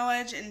position in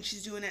college, and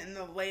she's doing it in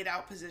the laid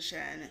out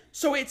position.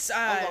 So it's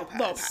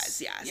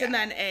Lopez, yes. Yeah. And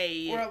then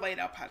or a laid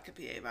out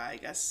Podkapieva, I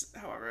guess,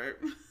 however.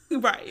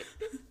 Right.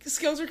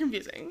 Skills are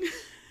confusing.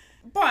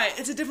 But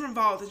it's a different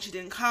vault than she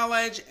did in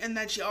college, and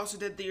then she also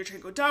did the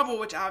Yurchenko double,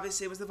 which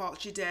obviously was the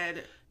vault she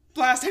did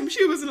last time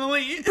she was an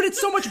elite. But it's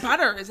so much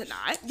better, is it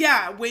not?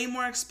 Yeah, way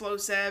more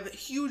explosive,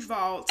 huge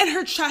vault. And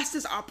her chest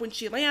is up when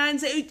she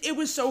lands. It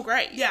was so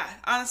great. Yeah,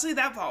 honestly,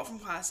 that vault from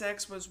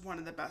Classics was one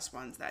of the best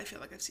ones that I feel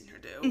like I've seen her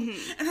do.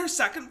 And her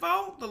second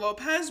vault, the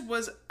Lopez,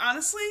 was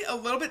honestly a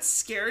little bit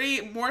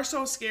scary, more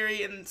so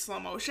scary in slow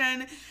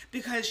motion,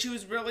 because she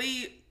was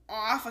really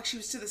off, like she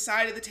was to the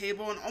side of the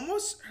table, and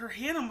almost her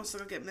hand almost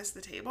looked like it missed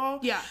the table.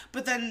 Yeah.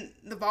 But then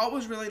the vault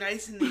was really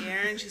nice in the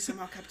air, and she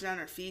somehow kept it on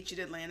her feet. She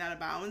did land out of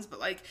bounds,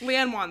 but like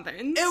Leanne won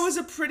things. it was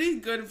a pretty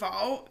good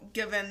vault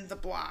given the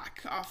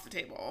block off the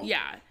table.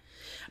 Yeah.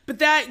 But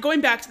that,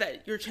 going back to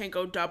that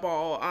Yurchenko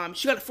double,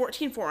 she got a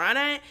 14.4 on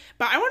it,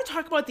 but I want to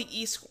talk about the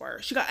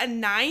E-score. She got a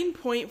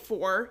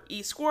 9.4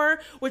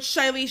 E-score, which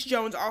Shilese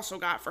Jones also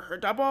got for her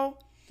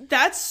double.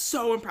 That's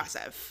so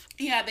impressive.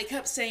 Yeah, they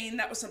kept saying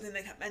that was something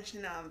they kept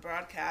mentioning on the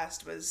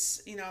broadcast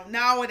was,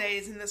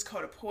 nowadays in this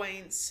code of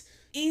points,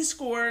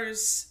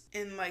 E-scores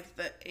in like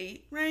the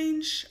 8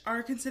 range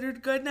are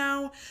considered good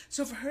now.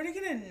 So for her to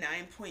get a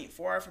 9.4,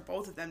 for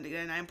both of them to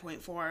get a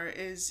 9.4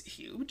 is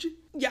huge.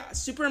 Yeah,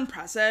 super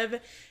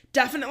impressive.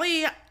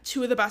 Definitely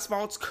two of the best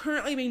vaults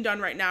currently being done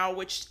right now,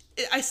 which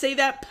I say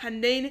that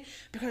pending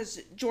because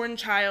Jordan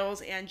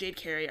Childs and Jade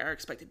Carey are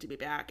expected to be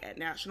back at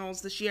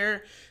Nationals this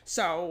year.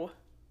 So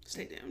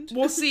Stay tuned.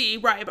 we'll see,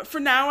 right? But for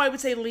now, I would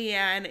say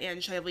Leanne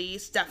and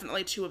Shilese,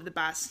 definitely two of the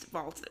best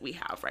vaults that we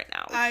have right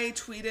now. I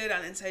tweeted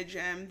on Inside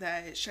Gym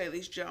that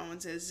Shilese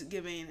Jones is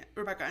giving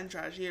Rebecca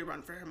Andrade a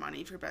run for her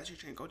money for best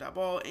Yurchenko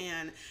double,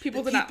 and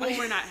People were not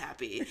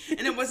happy.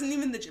 And it wasn't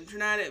even the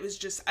Gymternet, it was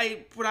just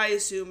what I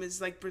assume is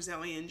like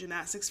Brazilian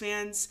gymnastics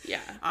fans. Yeah.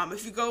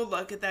 If you go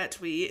look at that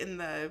tweet in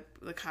the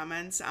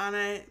comments on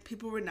it,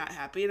 people were not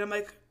happy, and I'm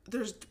like,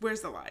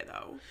 where's the lie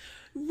though?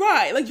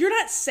 Right, like you're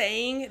not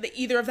saying that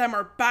either of them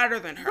are better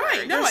than her.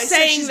 Right, no, You're I said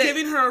saying she's that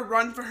giving her a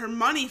run for her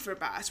money for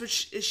best,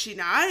 which is she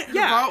not? Her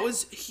Yeah. vault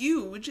was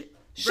huge.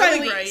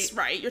 Really Shilese, great.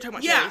 right? You're talking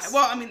about Yeah, Shilese.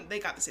 well, I mean, they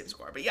got the same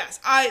score, but yes,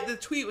 the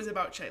tweet was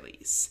about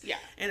Shilese. Yeah.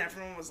 And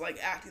everyone was like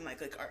acting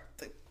like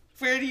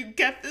where do you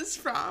get this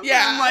from?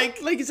 Yeah,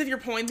 And, like as if you're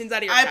pulling things out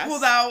of your I ass.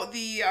 pulled out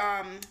the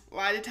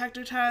lie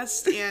detector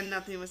test and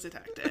nothing was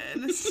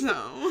detected.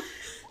 So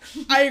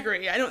I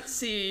agree. I don't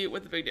see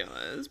what the big deal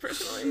is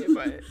personally,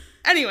 but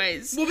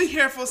anyways, we'll be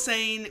careful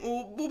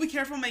we'll be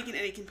careful making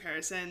any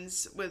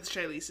comparisons with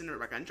Shilese and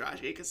Rebecca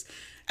Andrade because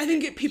I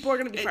think people are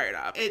going to be fired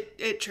up.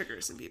 It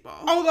triggers some people.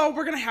 Although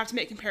we're going to have to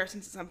make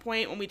comparisons at some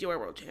point when we do our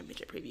World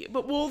Championship preview,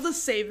 but we'll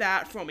just save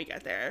that for when we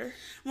get there.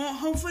 Well,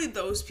 hopefully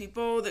those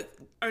people that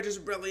are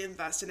just really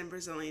invested in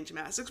Brazilian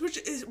gymnastics, which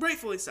is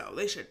rightfully so,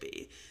 they should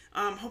be.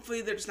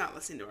 Hopefully they're just not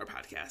listening to our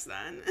podcast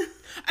then.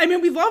 I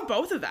mean, we love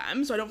both of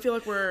them, so I don't feel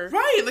like we're...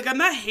 Right, like I'm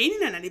not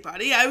hating on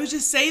anybody. I was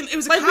just saying it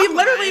was a Like, we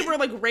compliment. literally were,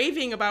 like,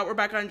 raving about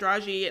Rebecca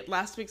Andrade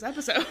last week's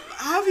episode.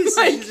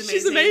 Obviously, Like, she's amazing.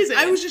 she's amazing.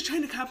 I was just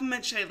trying to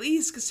compliment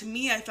Shilese because to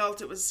me, I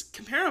felt it was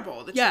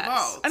comparable, the two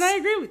vaults. And I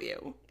agree with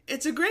you.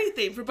 It's a great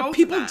thing for both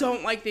People of them.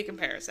 don't like the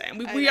comparison.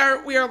 We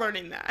know. are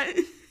learning that.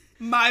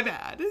 My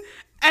bad.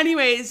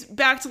 Anyways,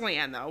 back to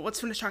Leanne, though. Let's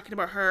finish talking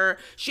about her.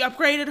 She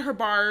upgraded her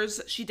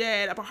bars. She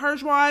did a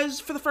Baharjwaz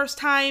for the first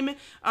time.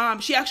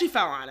 She actually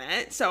fell on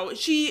it. So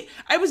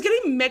I was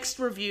getting mixed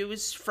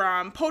reviews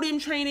from podium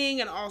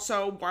training and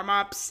also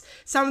warm-ups.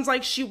 Sounds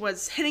like she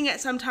was hitting it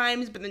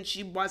sometimes, but then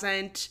she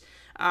wasn't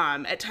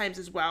at times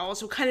as well.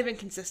 So kind of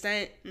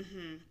inconsistent.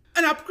 Mm-hmm.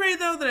 An upgrade,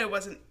 though, that I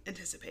wasn't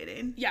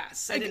anticipating.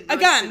 Yes. I didn't really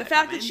Again, see the that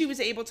fact coming. that she was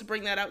able to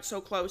bring that out so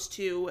close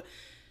to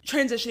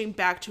transitioning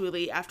back to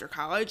elite after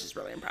college is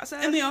really impressive.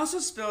 And they also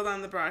spilled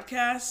on the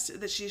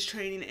broadcast that she's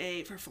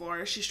training for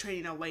floor. She's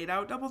training a laid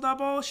out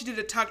double. She did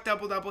a tuck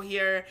double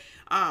here.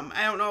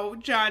 I don't know.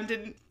 John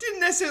didn't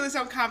necessarily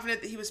sound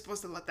confident that he was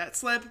supposed to let that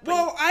slip. But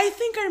Well, I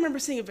think I remember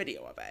seeing a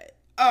video of it.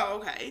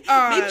 oh, okay.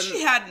 Maybe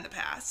she had in the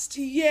past.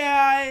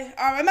 Yeah,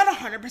 I'm not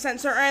 100%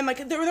 certain.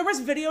 Like, there was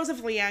videos of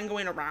Leanne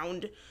going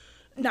around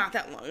not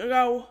that long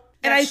ago.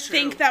 And That's I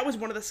think true. that was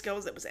one of the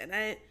skills that was in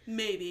it.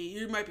 Maybe.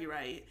 You might be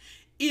right.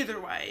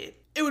 Either way,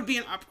 it would be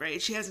an upgrade.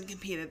 She hasn't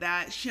competed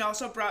that. She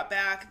also brought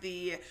back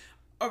the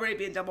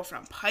Arabian double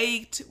from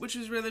Piked, which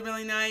was really,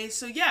 really nice.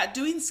 So yeah,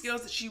 doing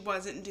skills that she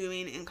wasn't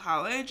doing in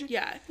college.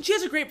 Yeah. She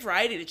has a great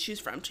variety to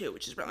choose from, too,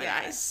 which is really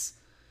Yes.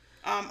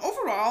 nice.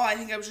 Overall, I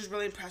think I was just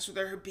really impressed with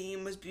her. Her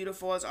beam was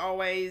beautiful as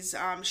always.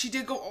 She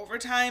did go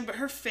overtime, but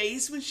her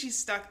face when she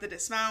stuck the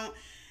dismount,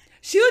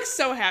 She looks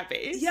so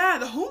happy. yeah,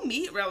 the whole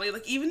meet really,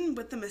 like even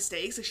with the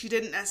mistakes, like she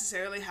didn't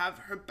necessarily have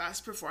her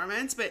best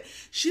performance, but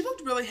she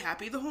looked really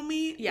happy the whole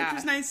meet, Yeah. which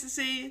was nice to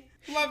see.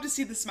 Love to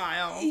see the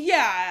smile.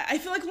 Yeah, I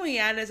feel like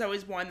Leanne is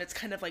always one that's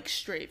kind of like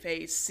straight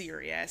face,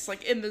 serious,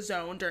 like in the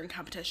zone during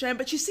competition,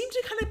 but she seemed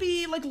to kind of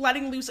be like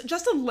letting loose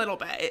just a little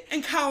bit.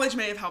 And college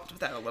may have helped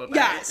with that a little bit.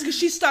 Yes, because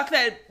she stuck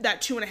that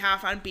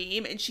 2.5 on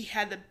beam and she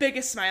had the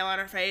biggest smile on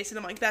her face, and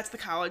I'm like, that's the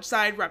college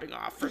side rubbing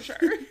off for sure.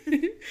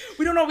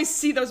 We don't always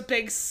see those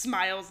big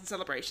smiles and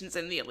celebrations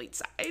in the elite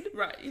side.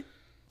 Right.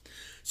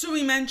 So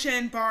we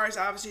mentioned bars,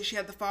 obviously she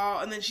had the fall,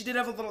 and then she did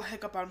have a little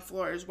hiccup on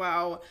floor as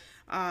well.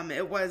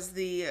 It was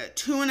the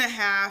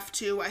 2.5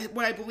 to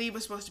what I believe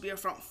was supposed to be a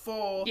front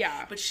full.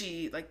 Yeah. But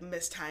she like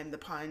mistimed the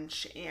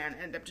punch and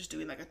ended up just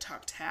doing like a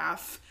tucked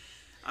half.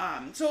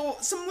 So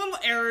some little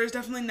errors,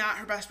 definitely not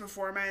her best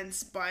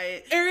performance,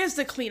 but Areas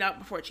to clean up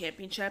before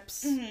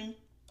championships.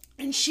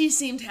 and she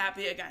seemed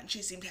happy again.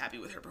 She seemed happy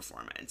with her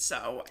performance.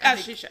 So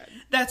As she should.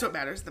 That's what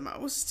matters the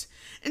most.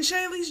 And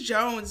Shilese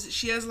Jones,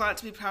 she has a lot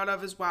to be proud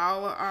of as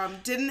well.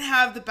 Didn't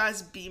have the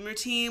best beam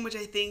routine, which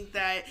I think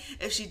that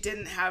if she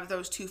didn't have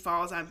those 2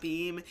 falls on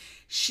beam,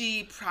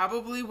 she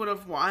probably would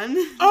have won.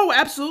 Oh,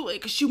 absolutely,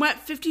 because she went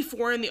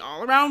 54 in the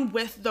all-around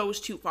with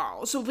those 2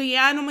 falls. So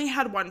Leanne only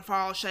had 1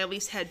 fall,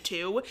 Shilese had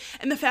 2.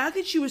 And the fact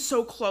that she was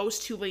so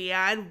close to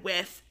Leanne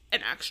with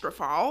an extra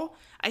fall,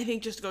 I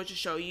think just goes to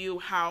show you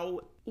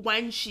how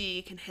when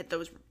she can hit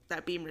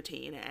that beam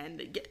routine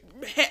and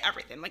hit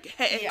everything, like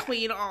hit a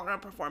clean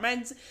all-around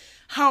performance,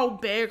 how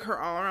big her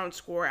all-around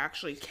score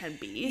actually can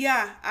be.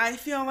 Yeah, I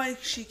feel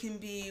like she can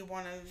be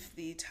one of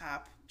the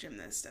top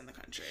gymnasts in the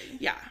country.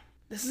 Yeah.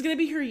 This is going to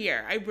be her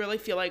year. I really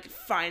feel like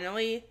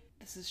finally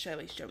this is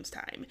Shilese Jones'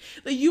 time.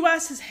 The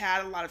U.S. has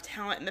had a lot of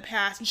talent in the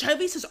past, and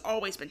Shilese has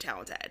always been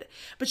talented.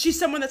 But she's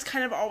someone that's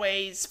kind of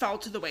always fell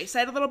to the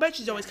wayside a little bit.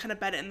 She's always kind of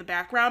been in the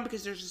background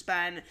because there's just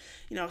been,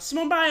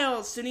 Simone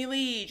Biles, Suni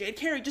Lee, Jade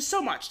Carey, just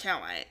so much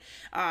talent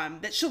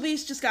that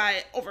Shilese just got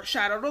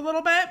overshadowed a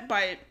little bit,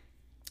 but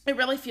it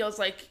really feels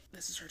like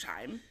this is her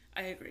time.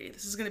 I agree.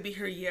 This is going to be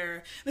her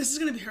year. This is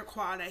going to be her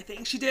quad, I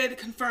think. She did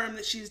confirm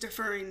that she's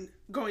deferring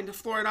going to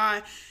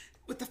Florida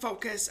with the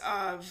focus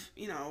of,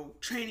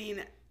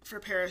 training for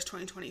Paris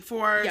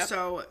 2024. Yep.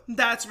 So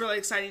that's really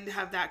exciting to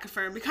have that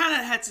confirmed. We kind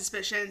of had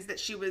suspicions that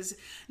she was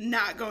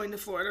not going to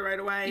Florida right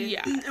away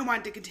and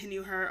wanted to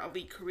continue her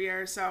elite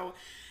career. So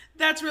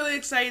that's really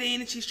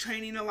exciting. She's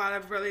training a lot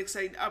of really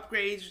exciting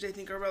upgrades, which I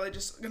think are really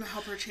just going to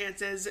help her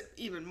chances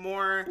even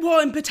more. Well,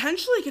 and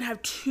potentially can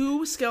have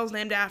 2 skills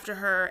named after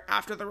her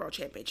after the World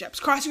Championships.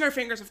 Crossing our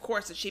fingers, of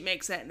course, that she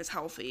makes it and is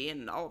healthy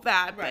and all of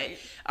that. Right.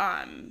 But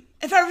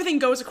if everything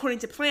goes according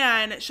to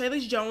plan,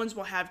 Shilese Jones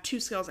will have 2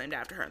 skills named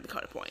after her in the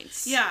Kona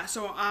points. Yeah,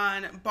 so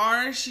on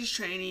bars, she's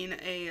training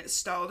a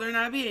Stalder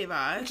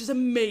Nabieva. Which is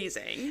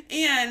amazing.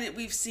 And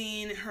we've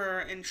seen her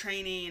in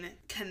training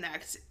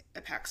connect a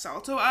Pac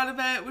Salto out of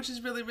it, which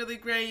is really, really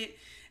great.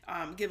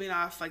 Giving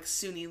off like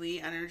Suni Lee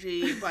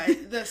energy,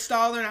 but the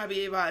Stalder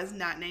Nabieva is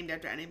not named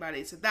after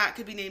anybody, so that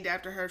could be named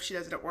after her if she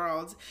does it at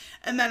Worlds.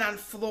 And then on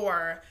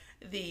floor,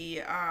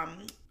 the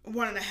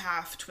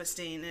 1.5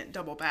 twisting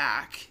double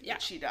back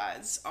that she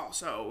does,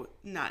 also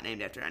not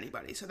named after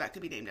anybody, so that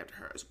could be named after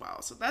her as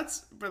well. So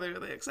that's really,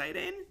 really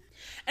exciting.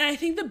 And I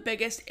think the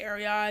biggest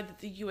area that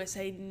the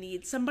USA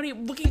needs somebody,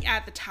 looking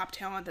at the top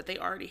talent that they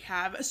already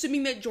have,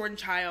 assuming that Jordan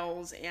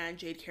Childs and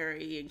Jade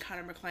Carey and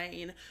Connor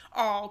McLean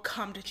all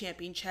come to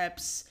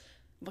championships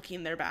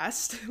looking their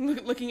best,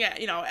 looking at,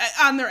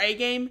 on their A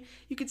game,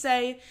 you could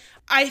say.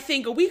 I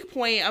think a weak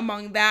point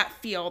among that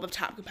field of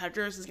top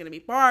competitors is going to be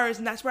bars,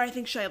 and that's where I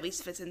think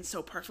Shilese fits in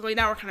so perfectly.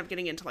 Now we're kind of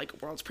getting into, like, a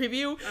World's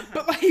preview,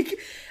 but,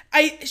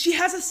 she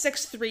has a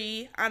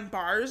 6'3" on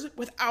bars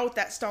without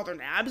that Stalder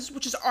Nabs,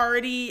 which is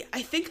already,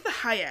 I think, the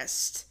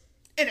highest.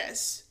 It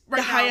is. Right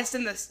the now, highest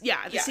in the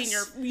senior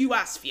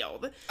U.S.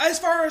 field. As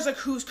far as,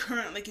 who's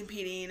currently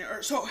competing,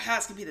 or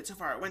has competed so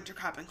far at Winter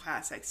Cup and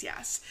Classics,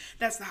 yes,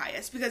 that's the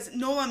highest. Because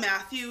Nola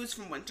Matthews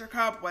from Winter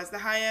Cup was the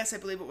highest. I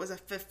believe it was a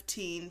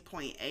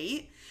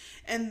 15.8.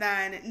 And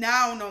then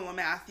now Nola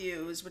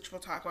Matthews, which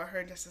we'll talk about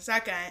her in just a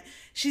second,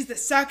 she's the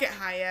second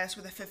highest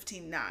with a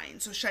 15.9.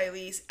 So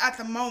Shilese, at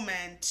the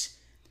moment,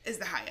 is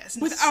the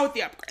highest. Without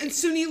the upgrade. And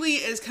Suni Lee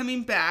is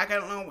coming back. I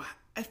don't know.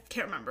 I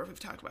can't remember if we've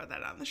talked about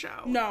that on the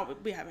show. No,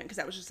 we haven't, because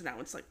that was just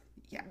announced,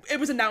 it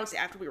was announced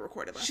after we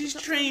recorded last She's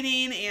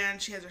training,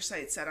 and she has her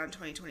sights set on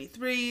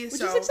 2023. Which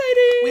is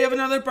exciting! We have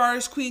another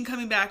bars queen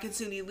coming back in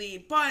Suni Lee,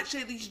 but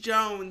Shilese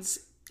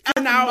Jones, at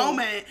the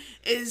moment,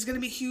 is going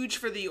to be huge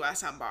for the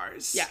U.S. on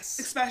bars. Yes.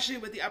 Especially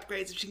with the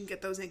upgrades, if she can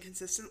get those in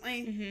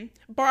consistently.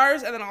 Mm-hmm.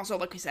 Bars, and then also,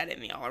 like we said,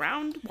 in the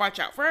all-around. Watch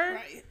out for her.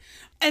 Right.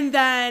 And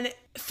then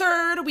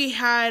third, we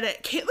had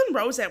Caitlin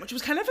Rosen, which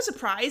was kind of a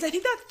surprise. I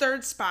think that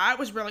third spot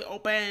was really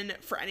open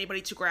for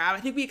anybody to grab. I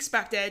think we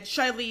expected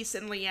Shilese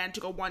and Leanne to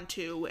go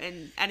 1-2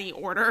 in any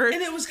order.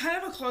 And it was kind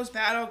of a close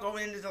battle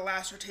going into the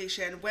last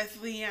rotation with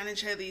Leanne and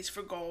Shilese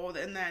for gold,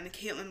 and then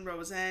Caitlin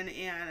Rosen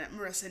and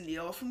Marissa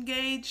Neal from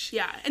Gage.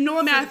 Yeah, and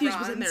Nola Matthews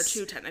was in there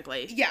too,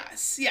 technically.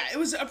 Yes, yeah, it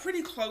was a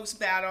pretty close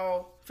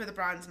battle for the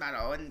bronze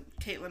medal, and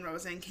Caitlin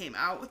Rosen came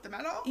out with the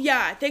medal.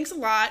 Yeah, thanks a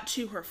lot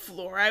to her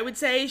floor, I would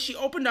say. She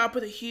opened up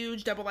with a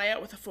huge double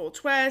layout with a full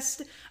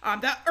twist.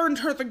 That earned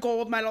her the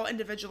gold medal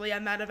individually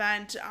on that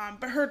event.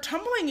 But her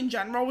tumbling in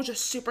general was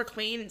just super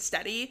clean and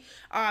steady.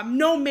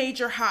 No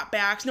major hot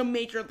backs, no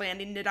major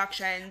landing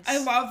deductions.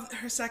 I love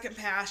her second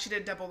pass. She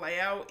did double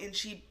layout, and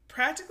she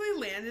practically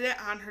landed it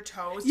on her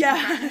toes to Yes.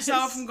 prevent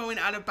herself from going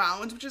out of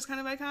bounds, which is kind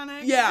of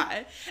iconic. Yeah.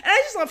 And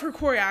I just love her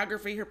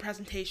choreography, her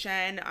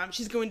presentation.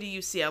 She's going to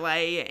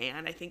UCLA,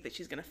 and I think that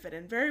she's going to fit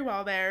in very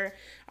well there.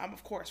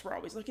 Of course, we're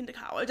always looking to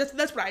college.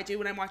 That's what I do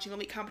when I'm watching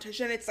elite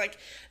competition. It's like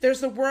there's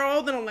the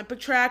world and Olympic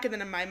track, and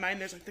then in my mind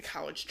there's like the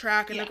college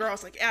track, and the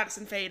girls like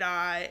Addison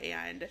Feda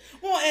and...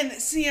 Well, and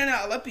Sienna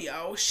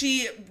Alipio,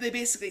 they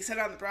basically said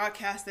on the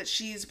broadcast that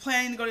she's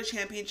planning to go to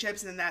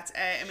championships, and then that's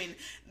it. I mean,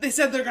 they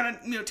said they're going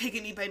to, take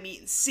it meet by meet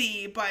and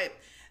see, but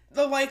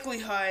the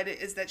likelihood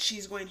is that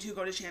she's going to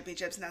go to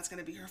championships, and that's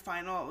going to be her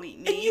final elite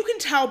meet. And you can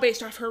tell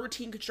based off her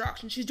routine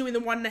construction. She's doing the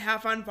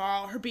 1.5 on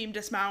vol. Her beam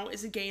dismount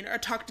is a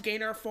tucked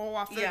gainer, a full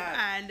off the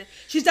end.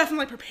 She's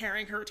definitely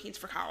preparing her routines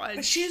for college.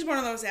 But she's one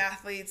of those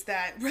athletes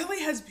that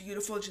really has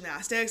beautiful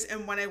gymnastics,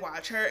 and when I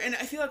watch her, and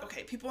I feel like,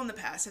 okay, people in the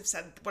past have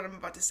said what I'm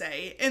about to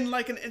say in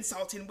like an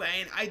insulting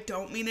way, and I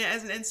don't mean it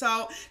as an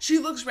insult. She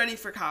looks ready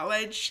for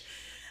college.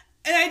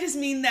 And I just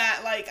mean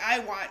that, like, I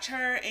watch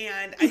her,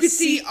 and I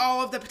see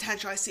all of the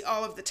potential. I see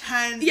all of the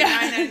 10s, the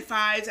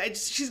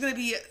 995s. She's going to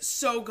be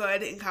so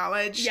good in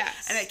college.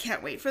 Yes. And I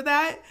can't wait for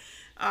that.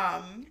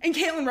 And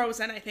Caitlin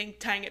Rosen, I think,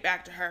 tying it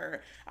back to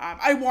her,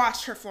 I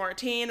watched her floor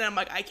routine, and I'm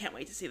like, I can't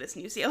wait to see this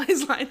new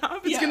UCLA's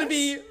lineup. It's going to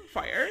be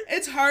fire.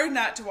 It's hard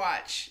not to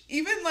watch.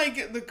 Even,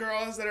 like, the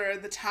girls that are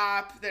at the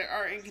top that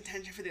are in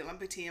contention for the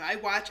Olympic team, I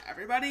watch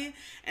everybody,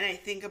 and I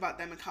think about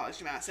them in college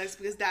gymnastics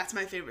because that's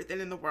my favorite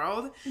thing in the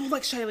world. Well,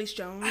 like Shiley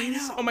Jones. I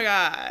know. Oh, my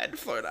God.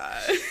 Florida.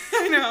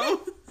 I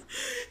know.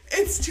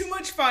 It's too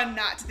much fun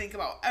not to think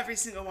about every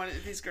single one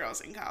of these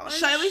girls in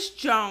college. Shiley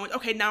Jones.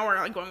 Okay, now we're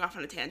like going off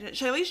on a tangent.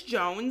 Shiley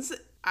Jones,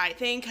 I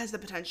think, has the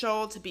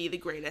potential to be the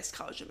greatest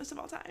college gymnast of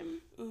all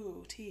time.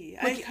 Ooh,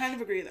 I kind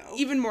of agree, though.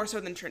 Even more so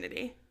than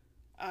Trinity.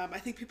 I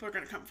think people are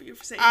going to come for you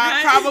for saying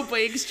that.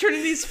 Probably, because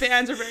Trinity's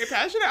fans are very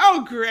passionate.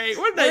 Oh, great.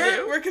 What did I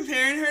do? We're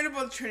comparing her to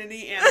both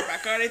Trinity and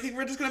Rebecca, and I think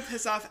we're just going to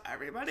piss off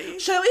everybody.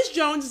 Shiley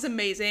Jones is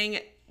amazing.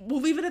 We'll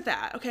leave it at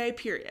that, okay?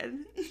 Period.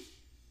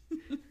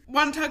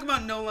 Want to talk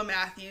about Nola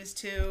Matthews,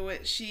 too.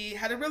 She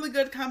had a really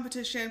good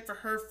competition for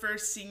her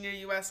first senior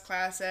U.S.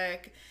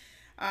 Classic.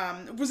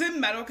 Was in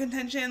medal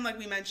contention, like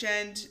we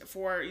mentioned,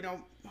 for,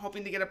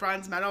 hoping to get a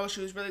bronze medal.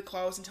 She was really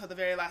close until the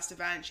very last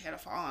event. She had a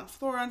fall on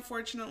floor,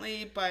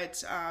 unfortunately,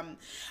 but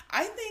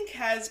I think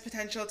has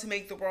potential to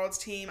make the world's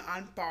team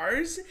on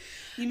bars.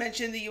 You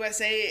mentioned the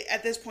USA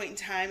at this point in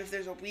time, if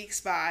there's a weak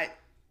spot,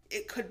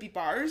 it could be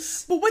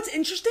bars. But what's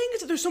interesting is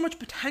that there's so much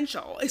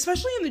potential,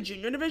 especially in the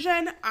junior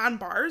division on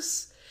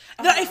bars,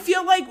 that I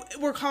feel like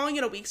we're calling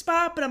it a weak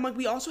spot, but I'm like,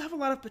 we also have a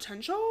lot of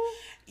potential.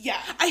 Yeah.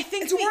 I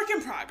think it's a work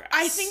in progress.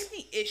 I think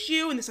the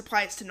issue, and this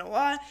applies to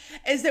Nola,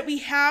 is that we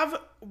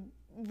have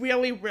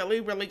really,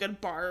 really, really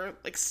good bar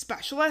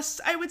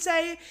specialists, I would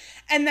say,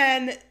 and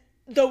then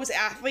those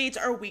athletes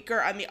are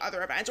weaker on the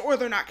other events, or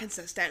they're not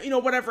consistent,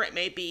 whatever it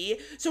may be.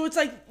 So it's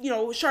like,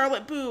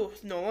 Charlotte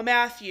Booth, Nola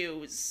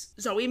Matthews,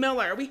 Zoe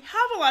Miller. We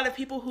have a lot of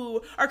people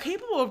who are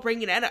capable of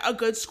bringing in a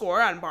good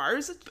score on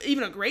bars,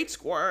 even a great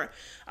score,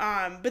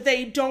 but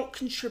they don't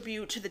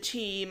contribute to the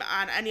team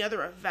on any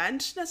other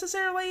event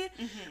necessarily.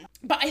 Mm-hmm.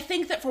 But I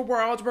think that for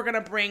Worlds, we're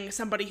going to bring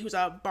somebody who's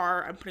a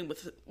bar, I'm putting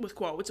with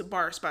quotes, a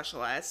bar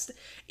specialist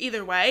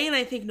either way, and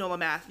I think Nola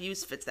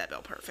Matthews fits that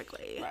bill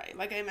perfectly. Right,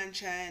 like I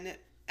mentioned,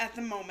 at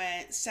the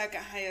moment,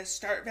 second highest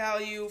start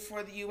value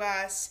for the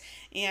U.S.,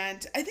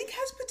 and I think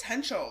has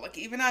potential,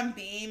 even on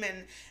beam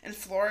and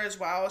floor as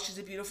well. She's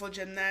a beautiful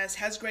gymnast,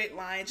 has great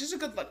lines, just a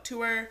good look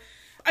to her.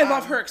 I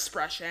love her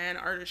expression,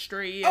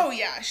 artistry. Oh,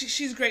 yeah,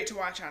 she's great to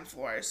watch on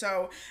floor,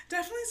 so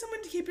definitely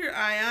someone to keep your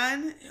eye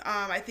on.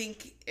 I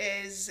think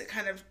is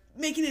kind of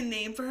making a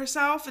name for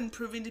herself and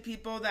proving to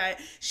people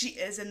that she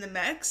is in the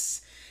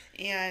mix.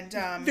 And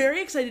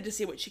very excited to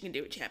see what she can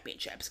do at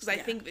championships, because I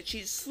think that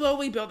she's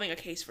slowly building a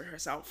case for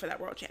herself for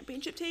that world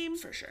championship team.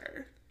 For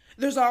sure.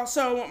 There's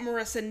also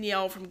Marissa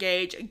Neal from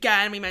Gage.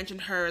 Again, we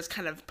mentioned her as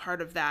kind of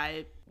part of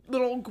that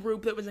little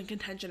group that was in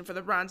contention for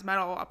the bronze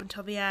medal up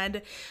until the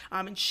end.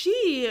 And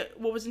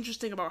what was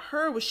interesting about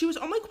her was she was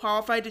only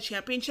qualified to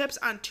championships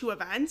on 2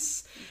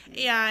 events.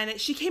 Mm-hmm.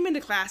 And she came into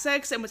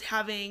classics and was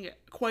having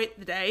quite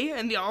the day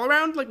in the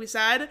all-around, like we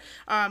said.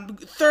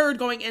 3rd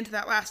going into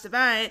that last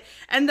event,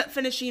 ended up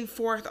finishing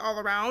 4th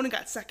all-around and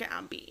got 2nd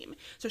on beam.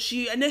 So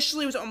she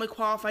initially was only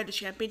qualified to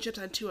championships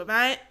on 2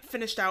 events,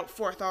 finished out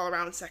 4th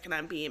all-around, 2nd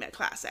on beam at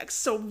classics.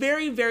 So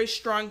very, very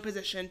strong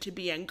position to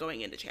be in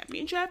going into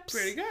championships.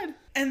 Pretty good.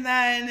 And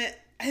then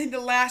I think the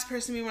last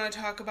person we want to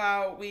talk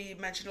about, we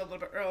mentioned a little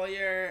bit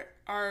earlier,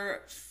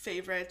 our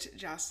favorite,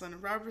 Jocelyn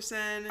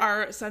Robertson.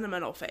 Our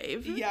sentimental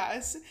fave.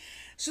 Yes.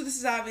 So this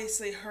is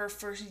obviously her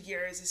first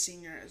year as a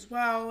senior as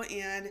well,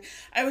 and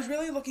I was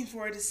really looking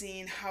forward to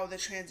seeing how the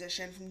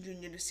transition from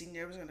junior to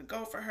senior was going to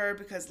go for her,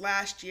 because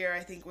last year I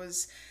think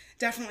was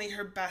definitely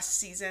her best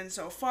season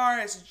so far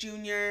as a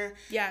junior.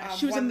 Yeah,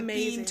 she was won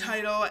amazing. The beam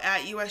title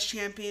at U.S.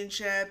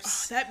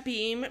 Championships. That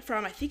beam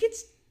from, I think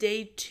it's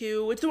day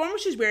 2. It's the one where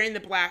she's wearing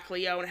the black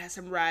Leo and it has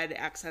some red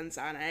accents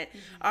on it.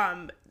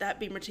 Mm-hmm. That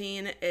beam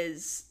routine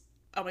is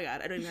Oh my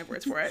God, I don't even have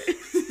words for it.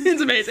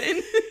 It's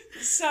amazing.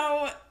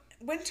 So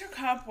Winter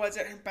Cup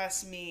wasn't her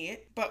best meet,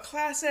 but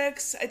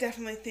Classics I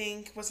definitely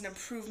think was an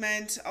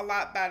improvement, a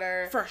lot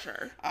better. For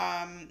sure.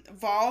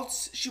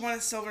 Vault, she won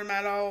a silver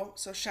medal,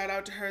 so shout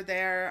out to her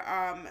there.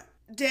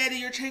 Did a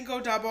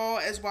Yurchenko double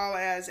as well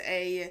as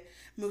a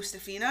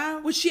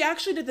Mustafina. Which she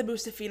actually did the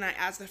Mustafina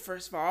as the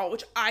first vault,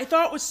 which I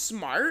thought was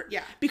smart.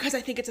 Yeah. Because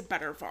I think it's a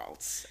better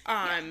vault.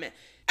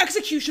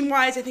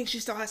 Execution-wise, I think she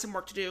still has some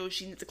work to do.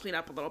 She needs to clean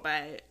up a little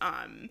bit.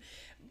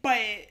 But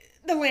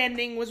the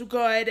landing was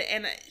good,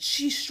 and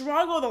she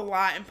struggled a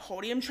lot in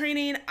podium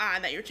training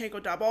on that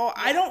Yurchenko double.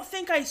 Yeah. I don't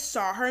think I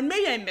saw her, and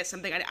maybe I missed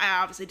something. I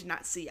obviously did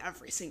not see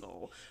every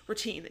single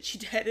routine that she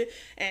did,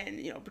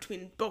 and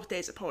between both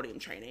days of podium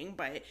training.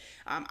 But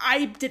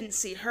I didn't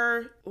see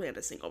her land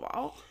a single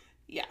vault.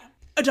 Yeah,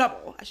 a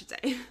double, I should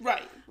say.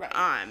 Right.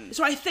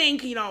 So I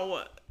think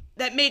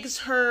that makes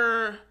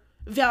her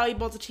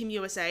valuable to Team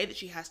USA, that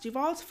she has 2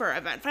 vaults for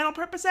event final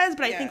purposes,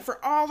 but I think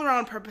for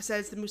all-around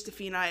purposes, the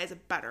Mustafina is a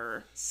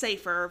better,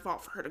 safer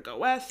vault for her to go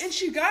with. And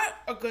she got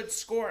a good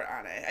score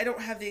on it. I don't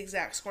have the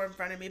exact score in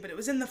front of me, but it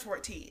was in the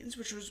 14s,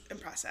 which was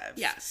impressive.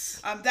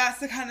 Yes. That's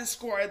the kind of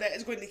score that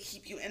is going to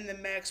keep you in the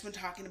mix when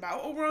talking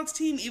about a Worlds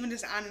team, even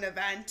just on an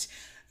event.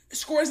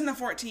 Scores in the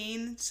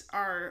 14s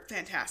are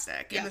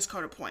fantastic in this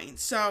code of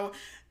points. So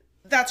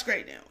that's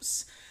great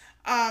news.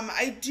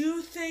 I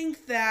do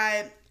think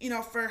that,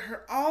 for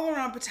her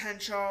all-around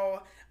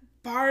potential,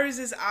 bars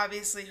is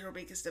obviously her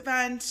weakest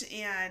event,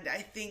 and I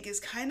think is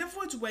kind of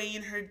what's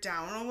weighing her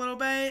down a little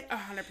bit.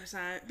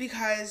 100%.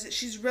 Because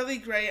she's really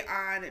great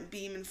on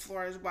beam and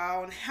floor as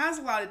well, and has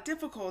a lot of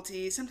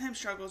difficulty, sometimes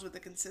struggles with the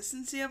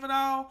consistency of it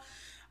all,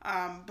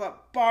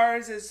 but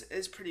bars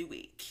is pretty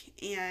weak.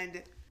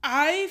 And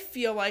I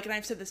feel like, and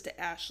I've said this to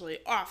Ashley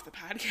off the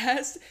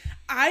podcast,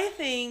 I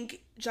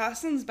think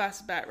Jocelyn's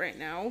best bet right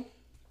now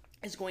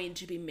is going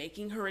to be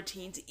making her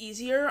routines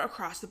easier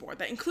across the board.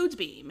 That includes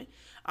beam.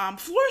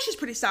 Floor, she's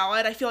pretty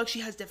solid. I feel like she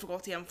has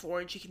difficulty on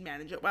floor and she can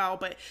manage it well,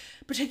 but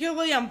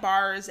particularly on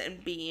bars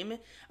and beam,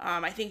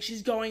 I think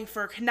she's going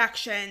for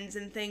connections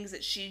and things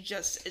that she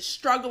just is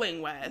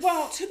struggling with.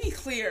 Well, to be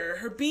clear,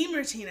 her beam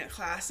routine at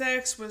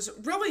Classics was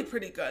really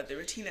pretty good, the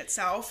routine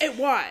itself. It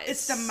was.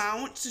 It's the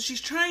mount. So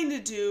she's trying to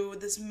do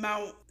this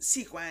mount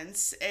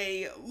sequence,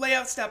 a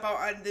layout step out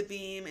onto the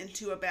beam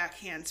into a back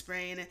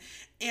handspring.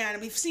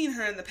 And we've seen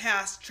her in the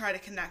past try to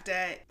connect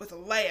it with a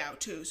layout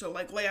too. So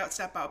like layout,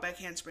 step out, back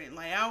handspring,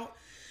 layout,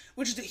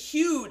 which is a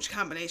huge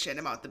combination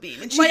about the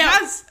beam. And she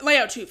has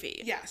layout 2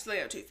 feet. Yes,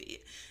 layout 2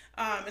 feet.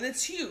 And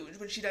it's huge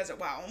when she does it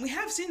well. And we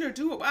have seen her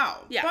do it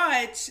well. Yeah.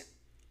 But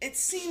it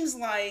seems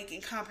like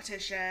in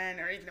competition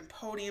or even in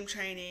podium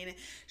training,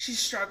 she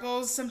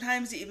struggles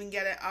sometimes to even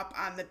get it up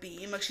on the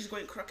beam. Like she's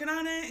going crooked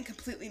on it and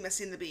completely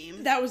missing the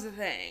beam. That was the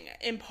thing.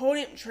 In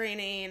podium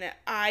training,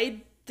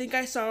 I think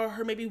I saw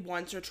her maybe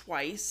once or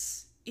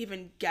twice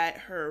even get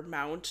her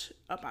mount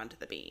up onto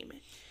the beam.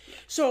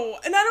 So,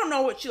 and I don't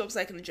know what she looks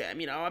like in the gym,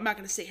 I'm not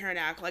going to sit here and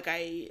act like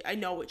I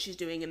know what she's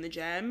doing in the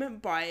gym,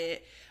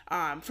 but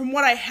from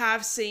what I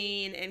have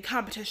seen in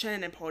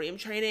competition and podium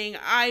training,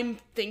 I'm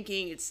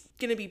thinking it's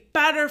going to be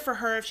better for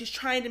her if she's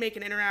trying to make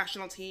an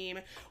international team,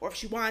 or if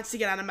she wants to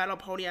get on a medal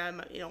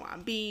podium,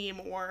 on beam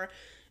or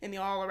in the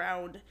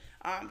all-around,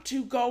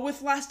 to go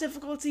with less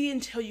difficulty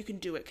until you can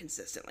do it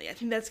consistently. I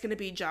think that's going to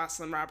be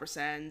Jocelyn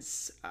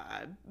Robertson's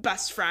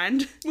best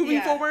friend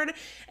moving forward.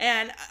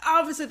 And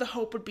obviously the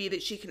hope would be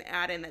that she can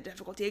add in that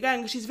difficulty again,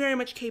 because she's very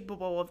much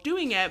capable of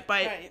doing it,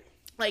 but right.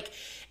 Like,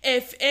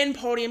 if in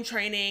podium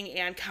training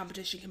and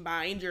competition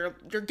combined, you're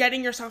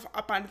getting yourself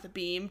up onto the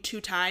beam 2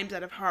 times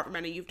out of however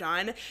many you've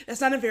done,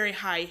 that's not a very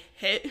high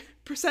hit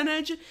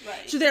percentage.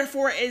 Right. So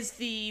therefore, is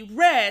the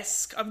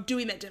risk of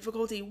doing that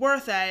difficulty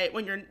worth it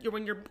when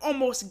you're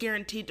almost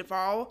guaranteed to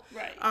fall?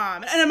 Right.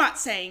 And I'm not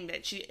saying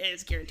that she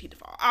is guaranteed to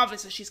fall.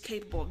 Obviously, she's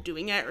capable of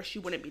doing it, or she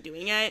wouldn't be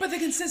doing it. But the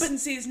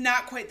consistency is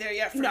not quite there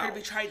yet for her to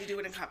be trying to do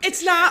it in competition.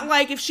 It's not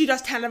like if she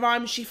does 10 of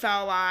them, she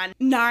fell on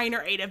 9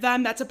 or 8 of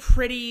them. That's a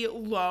pretty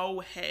low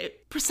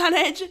hit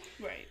percentage.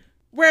 Right.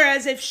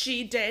 Whereas if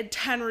she did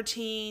 10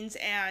 routines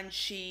and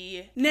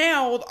she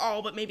nailed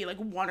all but maybe like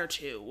 1 or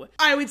 2,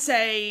 I would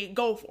say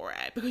go for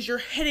it, because you're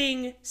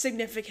hitting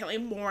significantly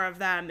more of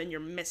them than you're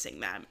missing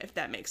them, if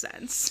that makes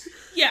sense.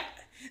 Yeah.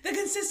 The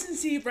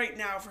consistency right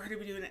now for her to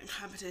be doing it in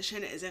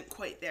competition isn't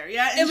quite there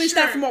yet. At least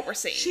not from what we're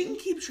seeing. She can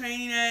keep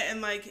training it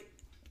and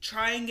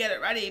try and get it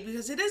ready,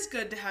 because it is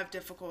good to have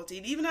difficulty.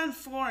 And even on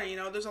floor,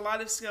 there's a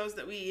lot of skills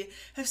that we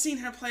have seen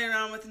her play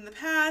around with in the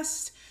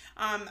past.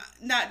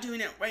 Not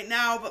doing it right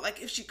now, but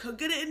if she could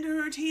get it into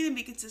her routine and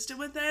be consistent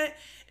with it,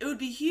 it would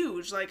be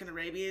huge. Like an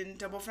Arabian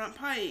double front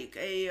pike,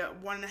 a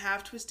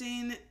 1.5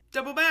 twisting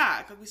double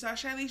back, like we saw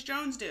Charlize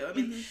Jones do. I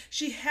mean,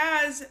 she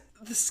has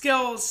the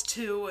skills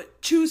to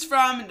choose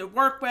from and to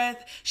work with.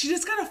 She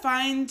just gotta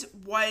find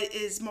what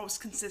is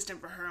most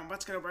consistent for her and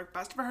what's gonna work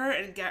best for her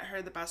and get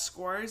her the best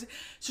scores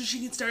so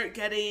she can start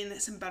getting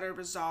some better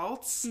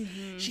results.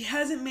 She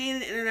hasn't made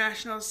an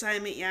international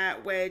assignment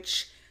yet,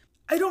 which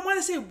I don't want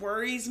to say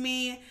worries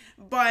me,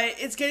 but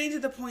it's getting to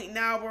the point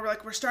now where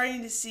we're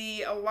starting to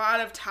see a lot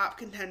of top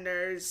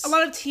contenders. A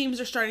lot of teams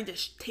are starting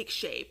to take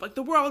shape, like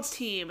the world's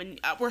team, and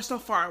we're still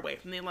far away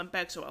from the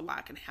Olympics, so a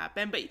lot can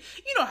happen. But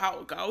you know how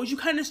it goes. You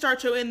kind of start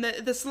to, and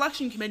the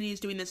selection committee is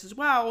doing this as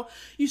well.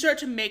 You start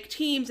to make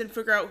teams and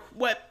figure out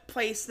what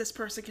place this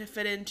person can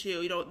fit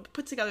into.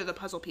 Put together the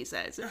puzzle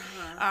pieces.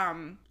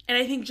 And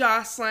I think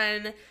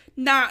Jocelyn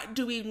not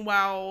doing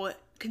well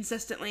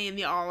consistently in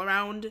the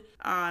all-around,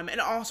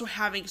 and also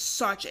having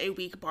such a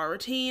weak bar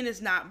routine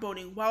is not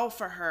boding well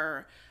for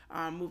her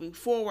moving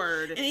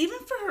forward. And even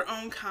for her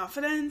own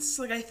confidence,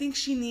 I think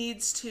she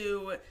needs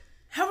to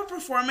have a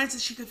performance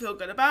that she can feel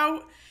good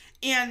about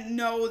and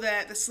know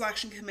that the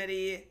selection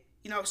committee,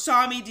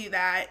 saw me do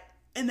that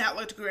and that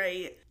looked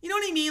great. You know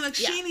what I mean?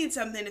 She needs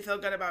something to feel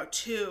good about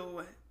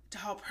too, to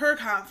help her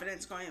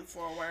confidence going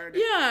forward.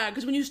 Yeah,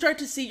 because when you start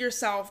to see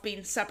yourself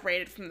being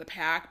separated from the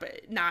pack,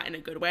 but not in a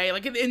good way,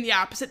 in the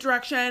opposite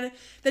direction,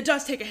 that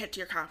does take a hit to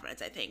your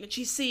confidence, I think. And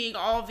she's seeing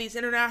all of these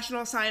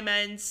international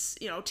assignments,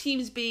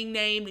 teams being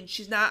named, and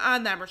she's not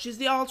on them, or she's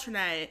the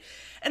alternate.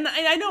 And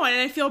I know, and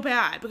I feel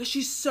bad, because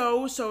she's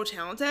so, so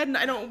talented, and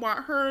I don't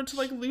want her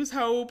to, lose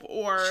hope,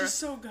 or She's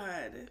so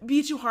good.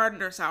 be too hard on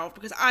herself,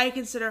 because I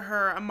consider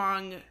her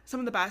among some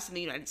of the best in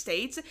the United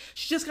States.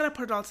 She's just got to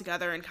put it all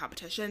together in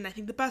competition, and I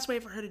think the best way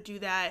for her to do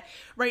that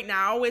right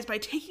now is by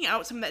taking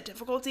out some of that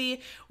difficulty,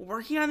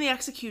 working on the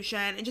execution,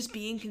 and just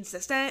being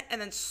consistent,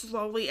 and then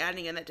slowly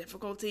adding in that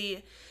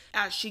difficulty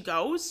as she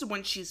goes.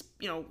 When she's,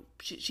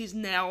 she's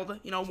nailed,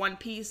 one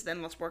piece,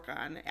 then let's work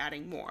on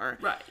adding more.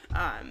 Right.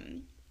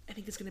 I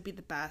think it's going to be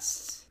the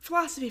best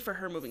philosophy for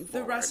her moving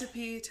forward. The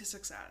recipe to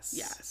success.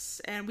 Yes.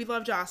 And we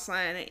love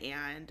Jocelyn,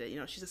 and,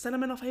 she's a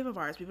sentimental fave of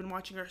ours. We've been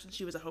watching her since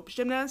she was a Hope's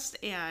gymnast,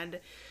 and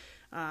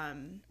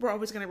we're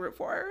always going to root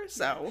for her,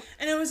 so.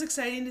 And it was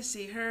exciting to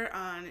see her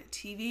on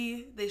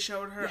TV. They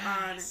showed her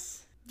on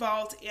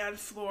vault and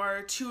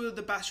floor, two of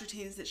the best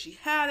routines that she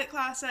had at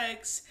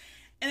Classics.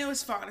 And it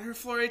was fun. Her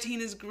floor routine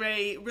is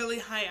great, really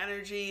high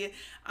energy.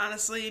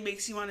 Honestly, it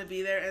makes you want to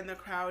be there in the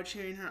crowd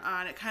cheering her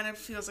on. It kind of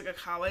feels like a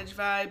college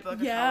vibe, a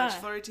college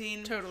floor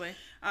routine. Totally.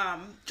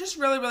 Just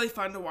really, really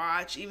fun to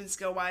watch, even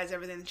skill-wise,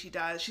 everything that she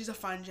does. She's a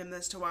fun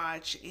gymnast to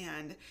watch,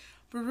 and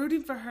we're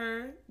rooting for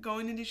her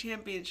going into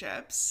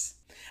championships.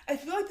 I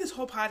feel like this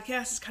whole podcast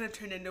has kind of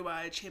turned into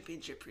a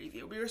championship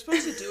preview. We were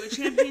supposed to do a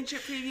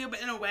championship preview,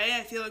 but in a way,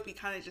 I feel like we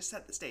kind of just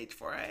set the stage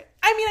for it.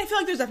 I mean, I feel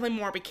like there's definitely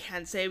more we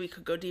can say. We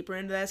could go deeper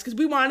into this, because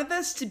we wanted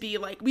this to be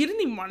we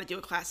didn't even want to do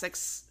a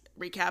Classics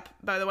recap,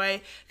 by the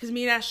way, because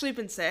me and Ashley have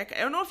been sick.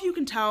 I don't know if you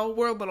can tell,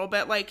 we're a little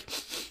bit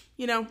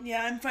Yeah,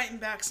 I'm fighting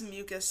back some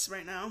mucus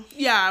right now.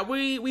 Yeah,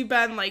 we've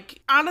been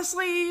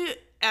honestly,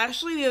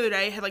 Ashley the other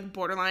day had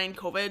borderline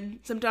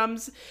COVID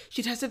symptoms.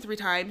 She tested 3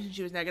 times and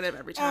she was negative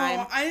every time.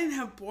 Oh, I didn't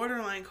have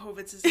borderline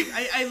COVID symptoms.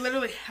 I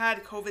literally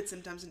had COVID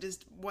symptoms and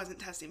just wasn't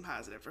testing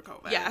positive for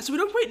COVID. Yeah, so we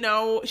don't quite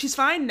know. She's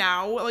fine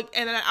now.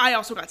 And then I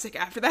also got sick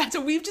after that.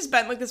 So we've just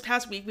been this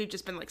past week, we've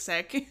just been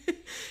sick.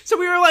 So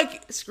we were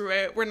screw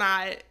it. We're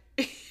not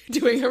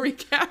doing a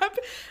recap.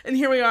 And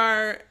here we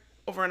are,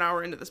 over an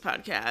hour into this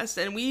podcast,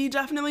 and we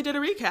definitely did a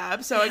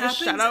recap, so I guess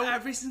shout out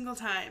every single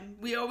time.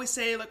 We always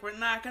say we're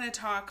not going to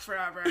talk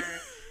forever,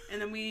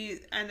 and then we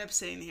end up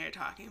sitting here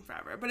talking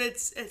forever, but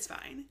it's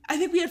fine. I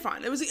think we had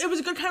fun. It was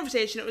a good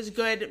conversation. It was a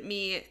good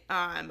meet.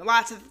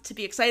 Lots to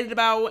be excited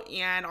about,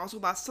 and also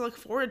lots to look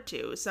forward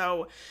to.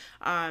 So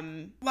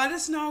let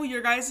us know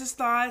your guys'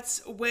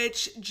 thoughts,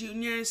 which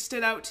juniors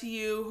stood out to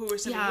you, who were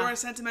some of your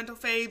sentimental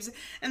faves,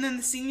 and then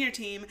the senior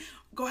team.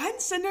 Go ahead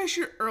and send us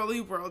your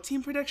early world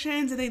team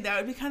predictions. I think that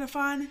would be kind of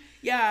fun.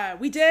 Yeah,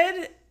 we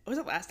did. Was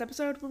it last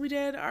episode where we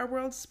did our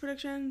world's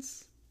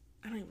predictions?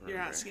 I don't even remember.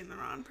 You're asking the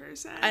wrong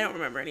person. I don't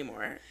remember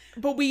anymore.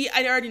 But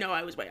I already know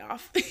I was way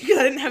off because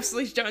I didn't have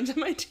Celeste Jones on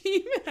my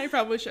team, and I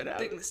probably should have.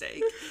 Big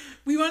mistake.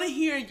 We want to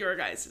hear your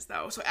guys'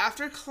 though. So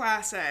after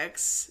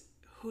Classics,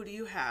 who do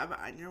you have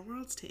on your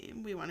world's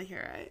team? We want to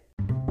hear it.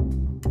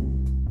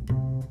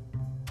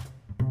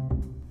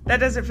 That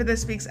does it for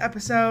this week's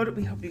episode.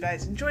 We hope you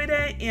guys enjoyed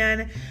it,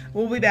 and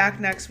we'll be back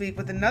next week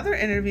with another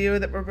interview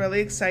that we're really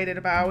excited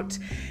about.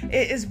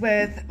 It is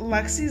with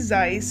Lexi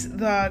Zeiss,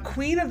 the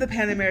queen of the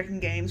Pan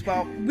American Games.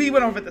 Well, we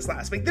went over this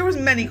last week. There was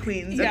many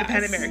queens of the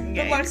Pan American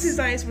Games. But Lexi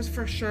Zeiss was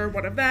for sure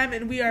one of them,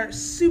 and we are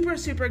super,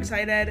 super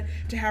excited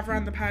to have her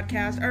on the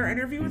podcast. Our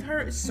interview with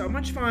her is so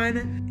much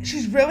fun.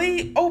 She's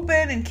really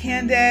open and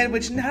candid,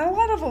 which not a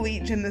lot of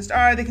elite gymnasts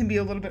are. They can be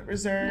a little bit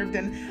reserved,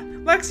 and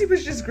Lexi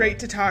was just great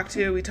to talk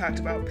to. We talked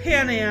about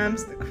Pan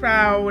Ams, the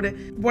crowd,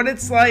 what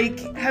it's like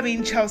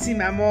having Chelsea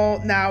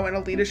Memel now in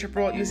a leadership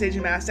role at USA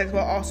Gymnastics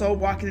while also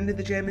walking into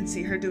the gym and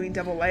see her doing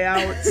double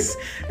layouts.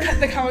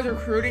 The college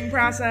recruiting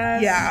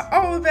process. Yeah,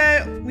 all of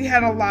it. We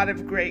had a lot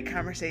of great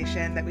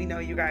conversation that we know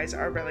you guys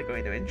are really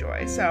going to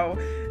enjoy. So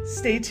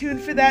stay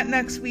tuned for that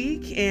next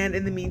week. And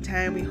in the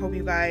meantime, we hope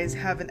you guys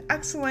have an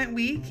excellent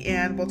week,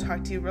 and we'll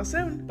talk to you real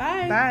soon.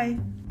 Bye. Bye.